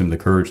sort of gives him the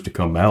courage to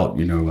come out,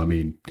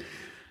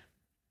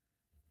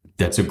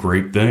 that's a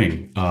great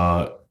thing.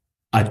 I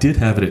did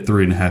have it at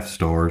 3.5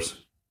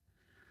 stars,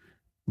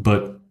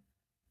 but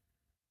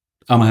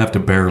I'm gonna have to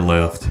bear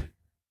left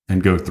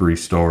and go 3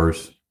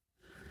 stars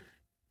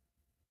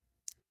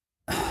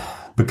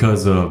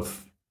because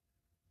of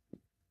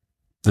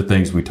the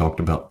things we talked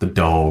about, the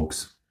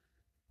dogs,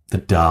 the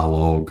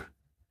dialogue.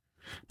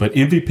 But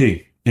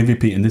MVP,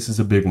 and this is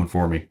a big one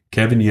for me.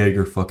 Kevin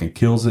Yeager fucking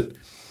kills it.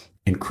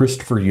 And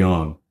Christopher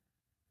Young,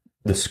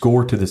 the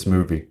score to this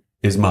movie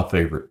is my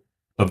favorite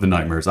of the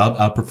Nightmares.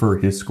 I prefer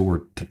his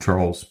score to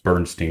Charles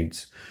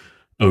Bernstein's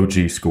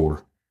OG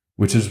score,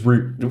 which is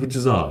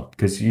odd,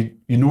 because you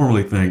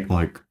normally think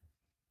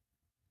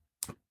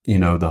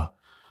the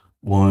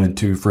 1,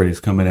 2 Freddy's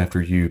coming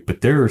after you,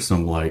 but there are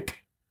some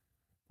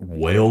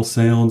whale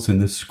sounds in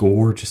this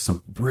score, just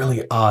some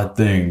really odd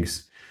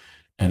things,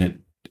 and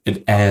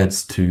it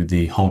adds to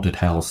the haunted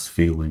house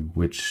feeling,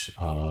 which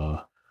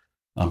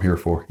I'm here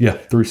for. Yeah,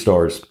 3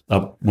 stars.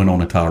 I went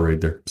on a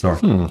tirade there. Sorry.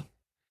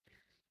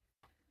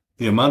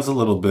 Yeah, mine's a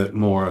little bit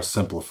more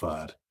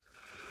simplified.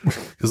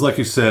 Because like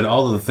you said,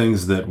 all of the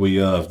things that we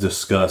have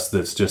discussed,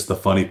 that's just the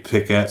funny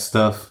pick at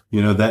stuff,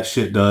 that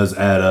shit does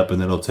add up,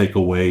 and it'll take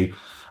away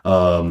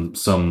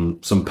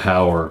some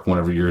power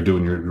whenever you're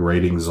doing your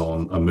ratings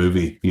on a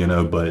movie,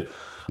 but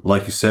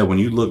like you said, when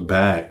you look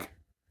back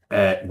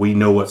at, we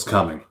know what's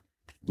coming,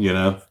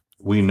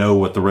 we know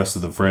what the rest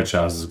of the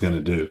franchise is going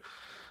to do.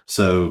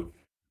 So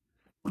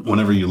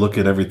whenever you look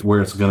at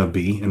where it's going to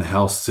be and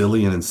how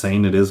silly and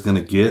insane it is going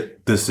to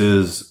get, this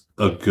is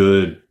a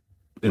good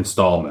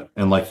installment.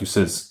 And like you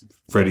said,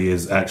 Freddy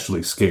is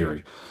actually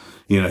scary.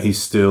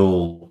 He's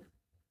still,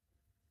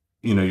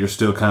 you're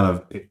still kind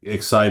of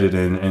excited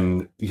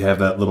and you have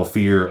that little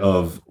fear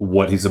of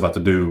what he's about to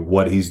do,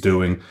 what he's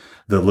doing,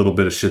 the little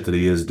bit of shit that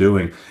he is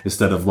doing,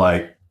 instead of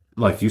like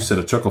you said,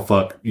 a chuckle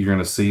fuck, you're going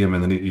to see him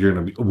and then you're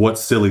going to be, what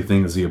silly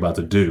thing is he about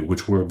to do,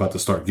 which we're about to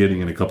start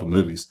getting in a couple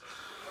movies.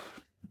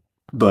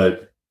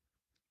 But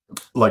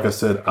like I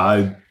said,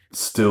 I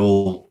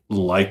still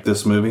like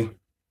this movie,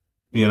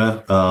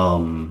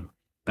 and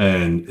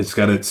it's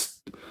got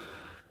its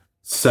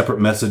separate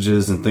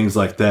messages and things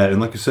like that. And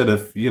like I said,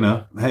 if,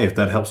 hey, if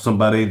that helps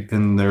somebody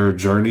in their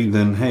journey,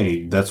 then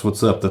hey, that's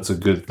what's up. That's a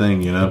good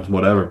thing,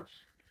 whatever.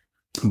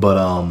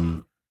 But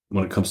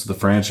when it comes to the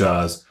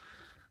franchise,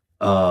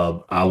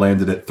 I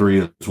landed at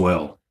 3 as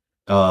well.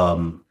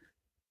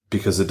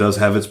 Because it does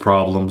have its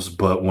problems,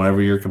 but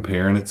whenever you're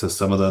comparing it to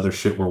some of the other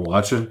shit we're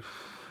watching,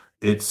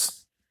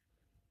 it's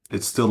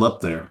still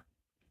up there.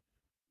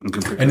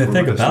 And the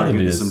thing about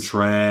it is some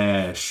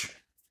trash.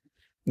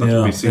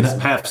 Yeah, we see some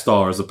half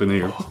stars up in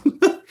here.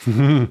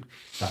 I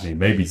mean,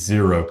 maybe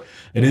 0.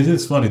 And it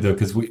is funny though,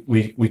 because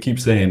we keep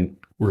saying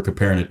we're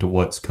comparing it to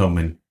what's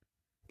coming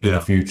in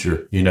the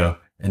future,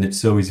 and it's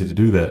so easy to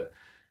do that.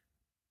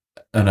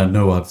 And I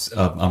know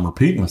I'm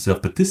repeating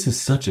myself, but this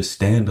is such a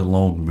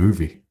standalone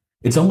movie.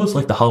 It's almost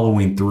like the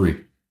Halloween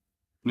 3.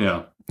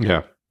 Yeah.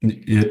 Yeah.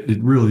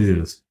 It really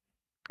is.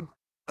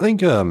 I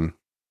think I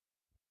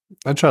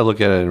try to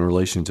look at it in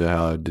relation to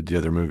how I did the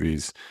other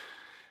movies.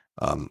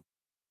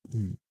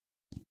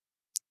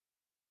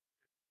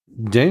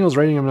 Daniel's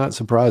rating, I'm not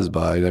surprised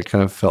by. I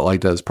kind of felt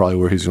like that's probably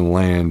where he's going to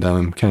land.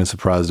 I'm kind of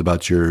surprised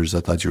about yours. I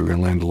thought you were going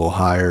to land a little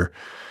higher,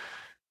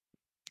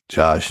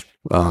 Josh.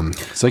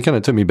 So it kind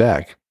of took me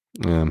back.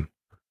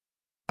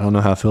 I don't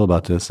know how I feel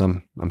about this.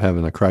 I'm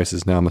having a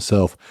crisis now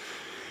myself.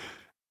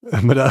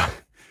 But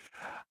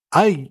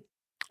I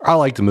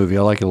like the movie.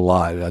 I like it a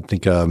lot. I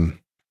think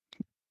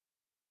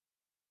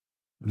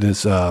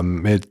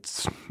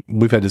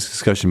we've had this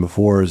discussion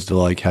before as to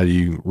like how do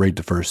you rate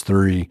the first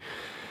 3.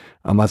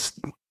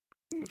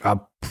 I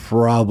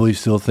probably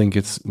still think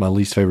it's my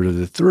least favorite of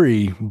the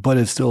 3, but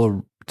it's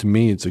still to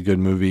me it's a good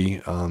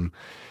movie.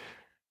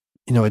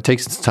 It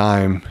takes its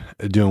time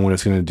doing what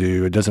it's going to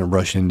do. It doesn't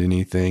rush into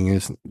anything.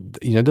 It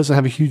doesn't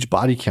have a huge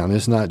body count.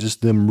 It's not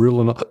just them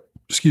reeling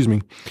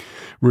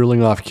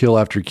off kill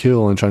after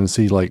kill and trying to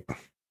see like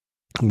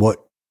what,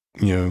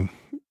 kind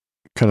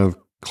of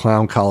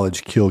clown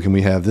college kill can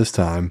we have this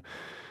time?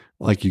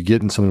 Like you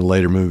get in some of the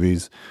later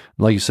movies.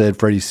 Like you said,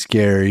 Freddy's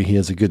scary. He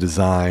has a good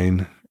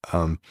design,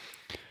 and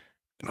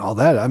all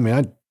that. I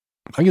mean,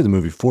 I give the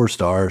movie 4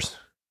 stars.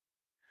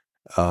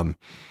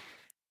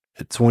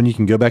 It's one you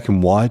can go back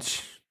and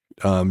watch.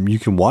 You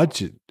can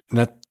watch it,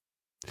 and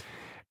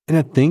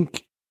I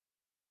think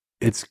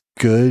it's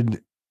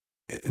good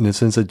in the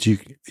sense that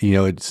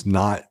it's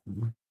not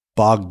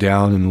bogged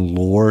down in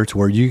lore to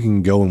where you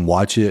can go and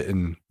watch it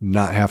and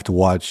not have to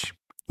watch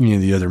any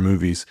of the other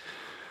movies.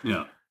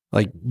 Yeah,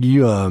 like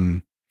you.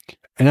 And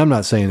I'm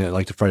not saying that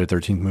like the Friday the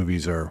 13th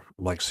movies are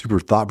like super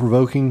thought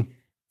provoking,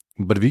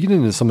 but if you get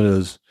into some of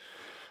those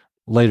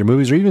later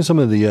movies or even some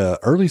of the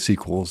early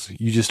sequels,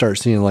 you just start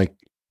seeing like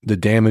the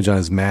damage on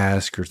his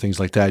mask or things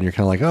like that. And you're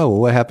kind of like, oh,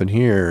 well, what happened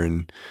here?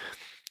 And,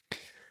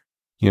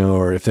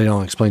 or if they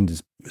don't explain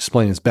his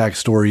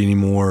backstory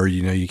anymore,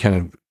 you kind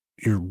of,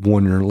 you're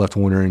left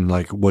wondering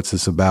like, what's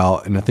this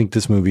about? And I think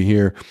this movie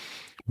here,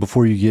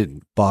 before you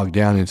get bogged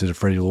down into the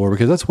Freddy lore,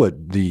 because that's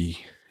what the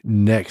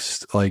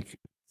next like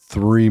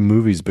 3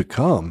 movies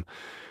become,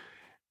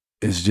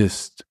 is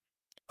just,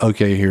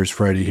 okay, here's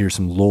Freddy, here's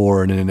some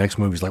lore. And then the next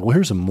movie's like, well,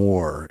 here's some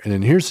more. And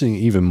then here's some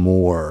even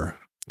more.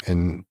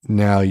 And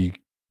now you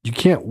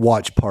can't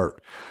watch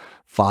part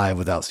 5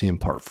 without seeing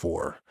part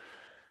 4,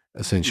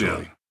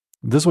 essentially. Yeah.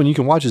 This one you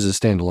can watch as a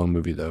standalone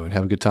movie, though, and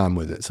have a good time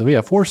with it. So,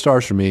 yeah, 4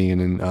 stars for me.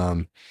 And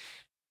then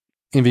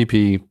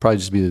MVP, probably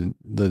just be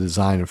the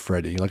design of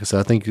Freddy. Like I said,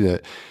 I think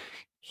that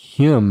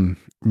him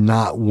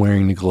not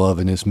wearing the glove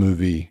in this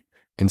movie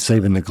and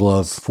saving the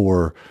glove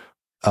for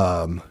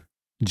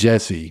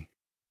Jesse.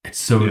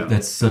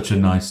 That's such a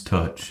nice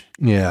touch.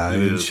 Yeah,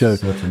 it shows.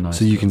 Such a nice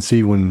so you can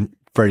see when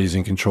Freddy's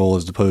in control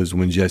as opposed to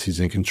when Jesse's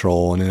in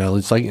control, and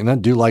it's like, and I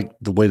do like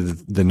the way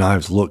the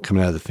knives look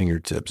coming out of the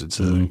fingertips. It's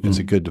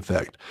a good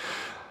effect.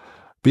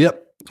 But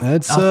yep,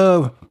 that's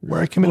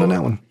where I come in on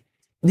that one.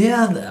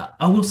 Yeah,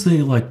 I will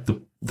say like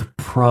the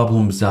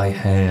problems I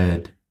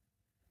had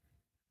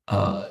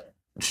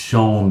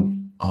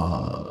shown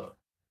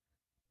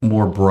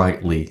more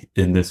brightly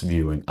in this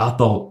viewing. I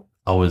thought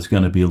I was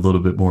going to be a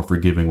little bit more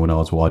forgiving when I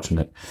was watching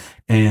it,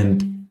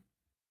 and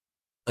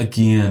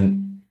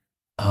again,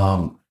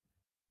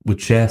 with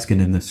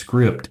Chaskin in the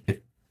script, if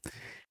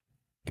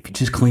you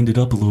just cleaned it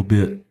up a little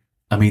bit,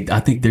 I mean, I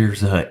think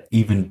there's a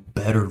even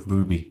better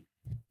movie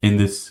in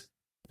this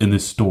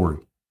story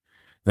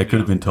that could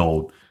have been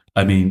told.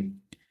 I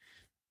mean,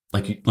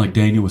 like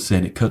Daniel was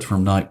saying, it cuts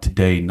from night to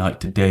day,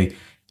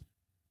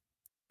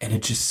 and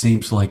it just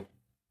seems like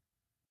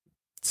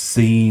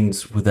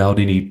scenes without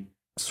any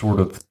sort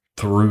of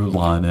through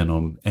line in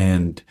them,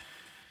 and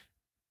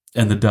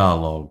And the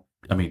dialogue.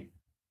 I mean,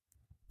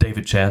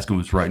 David Chaskin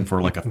was writing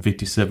for like a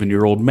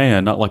 57-year-old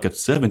man, not like a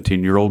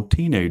 17-year-old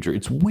teenager.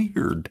 It's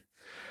weird.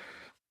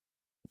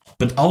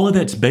 But all of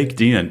that's baked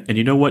in. And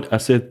you know what? I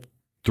said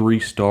 3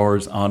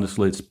 stars.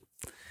 Honestly, it's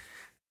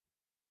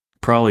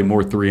probably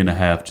more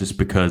 3.5 just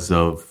because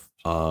of,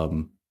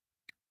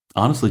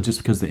 honestly,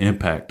 just because of the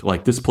impact.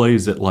 Like, this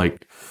plays at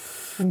like...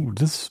 Ooh,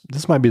 this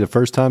might be the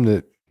first time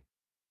that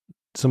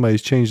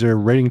somebody's changed their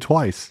rating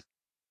twice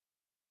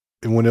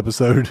in one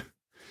episode.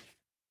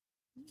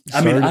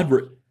 I mean,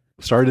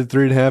 started at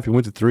 3.5. You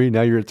went to 3.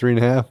 Now you're at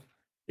 3.5.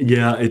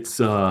 Yeah, it's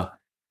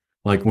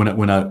like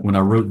when I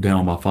wrote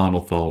down my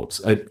final thoughts,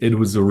 it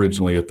was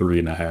originally a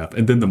 3.5,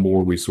 and then the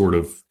more we sort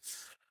of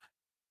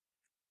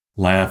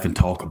laugh and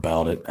talk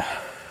about it,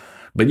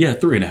 but yeah,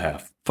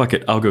 3.5. Fuck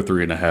it, I'll go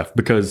 3.5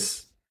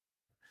 because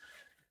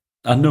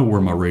I know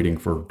where my rating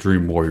for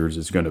Dream Warriors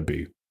is going to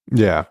be.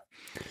 Yeah.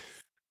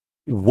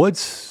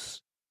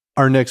 What's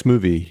our next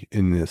movie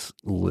in this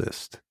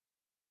list?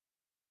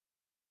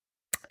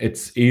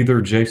 It's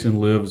either Jason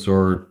Lives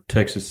or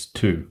Texas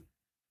 2.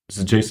 This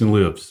is Jason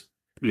Lives.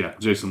 Yeah,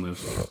 Jason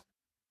Lives.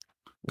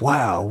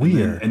 Wow,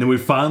 and then we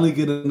finally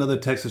get another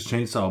Texas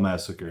Chainsaw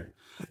Massacre.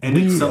 And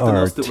we it's something are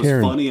else that was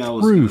tearing funny. I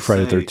was through gonna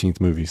Friday say, the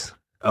 13th movies.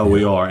 Oh,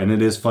 we are. And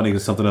it is funny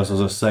because something else I was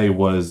going to say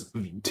was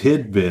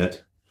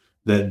tidbit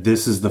that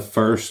this is the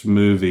first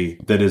movie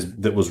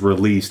that was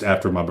released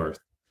after my birth.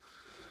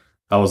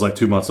 I was like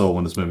 2 months old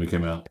when this movie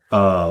came out.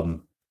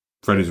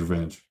 Freddy's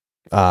Revenge.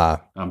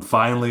 I'm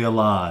finally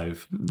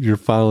alive. You're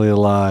finally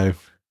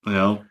alive. You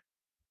know?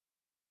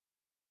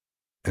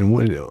 And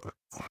what? Oh,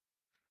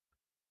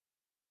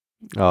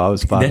 I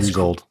was 5 years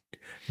old.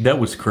 That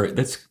was crazy.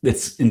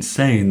 That's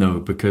insane though,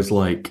 because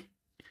like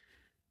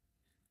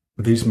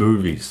these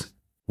movies,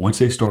 once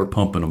they start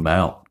pumping them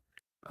out,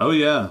 Oh,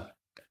 yeah.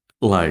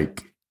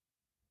 like,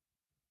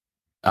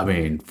 I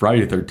mean,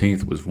 Friday the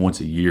 13th was once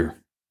a year.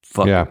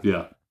 Fuck Yeah.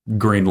 Yeah.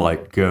 green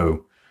light,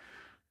 go.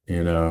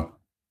 You know.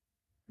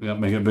 Yeah,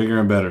 make it bigger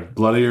and better.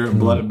 Bigger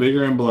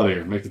and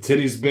bloodier. Make the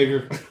titties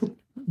bigger.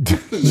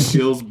 The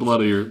kills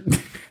bloodier.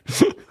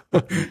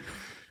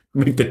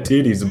 Make the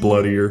titties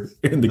bloodier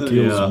and the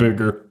kills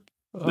bigger.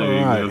 There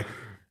you go.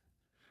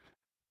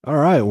 All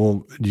right.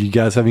 Well, do you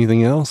guys have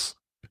anything else?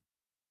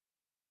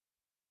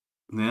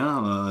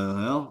 Yeah,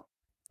 well.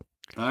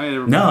 All right,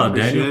 everybody. No,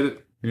 Appreciate Daniel.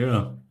 it.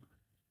 Yeah.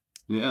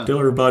 Yeah. Tell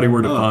everybody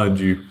where to find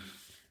you.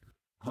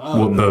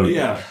 What boat?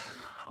 Yeah.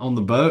 On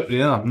the boat,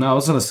 yeah. No, I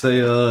was going to say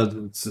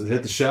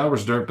hit the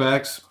showers,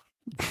 dirtbags.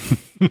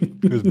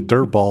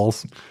 Dirt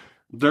balls.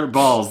 Dirt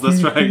balls,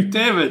 that's right.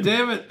 Damn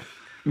it.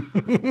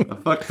 I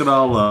fucked it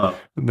all up.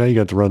 Now you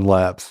got to run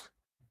laps.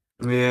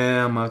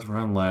 Yeah, I'm about to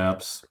run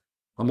laps.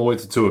 I'm going to wait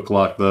till 2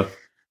 o'clock, though.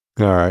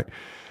 All right.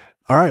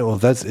 Well,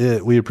 that's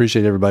it. We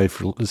appreciate everybody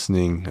for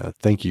listening.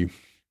 Thank you.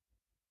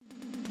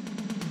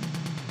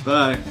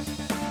 Bye.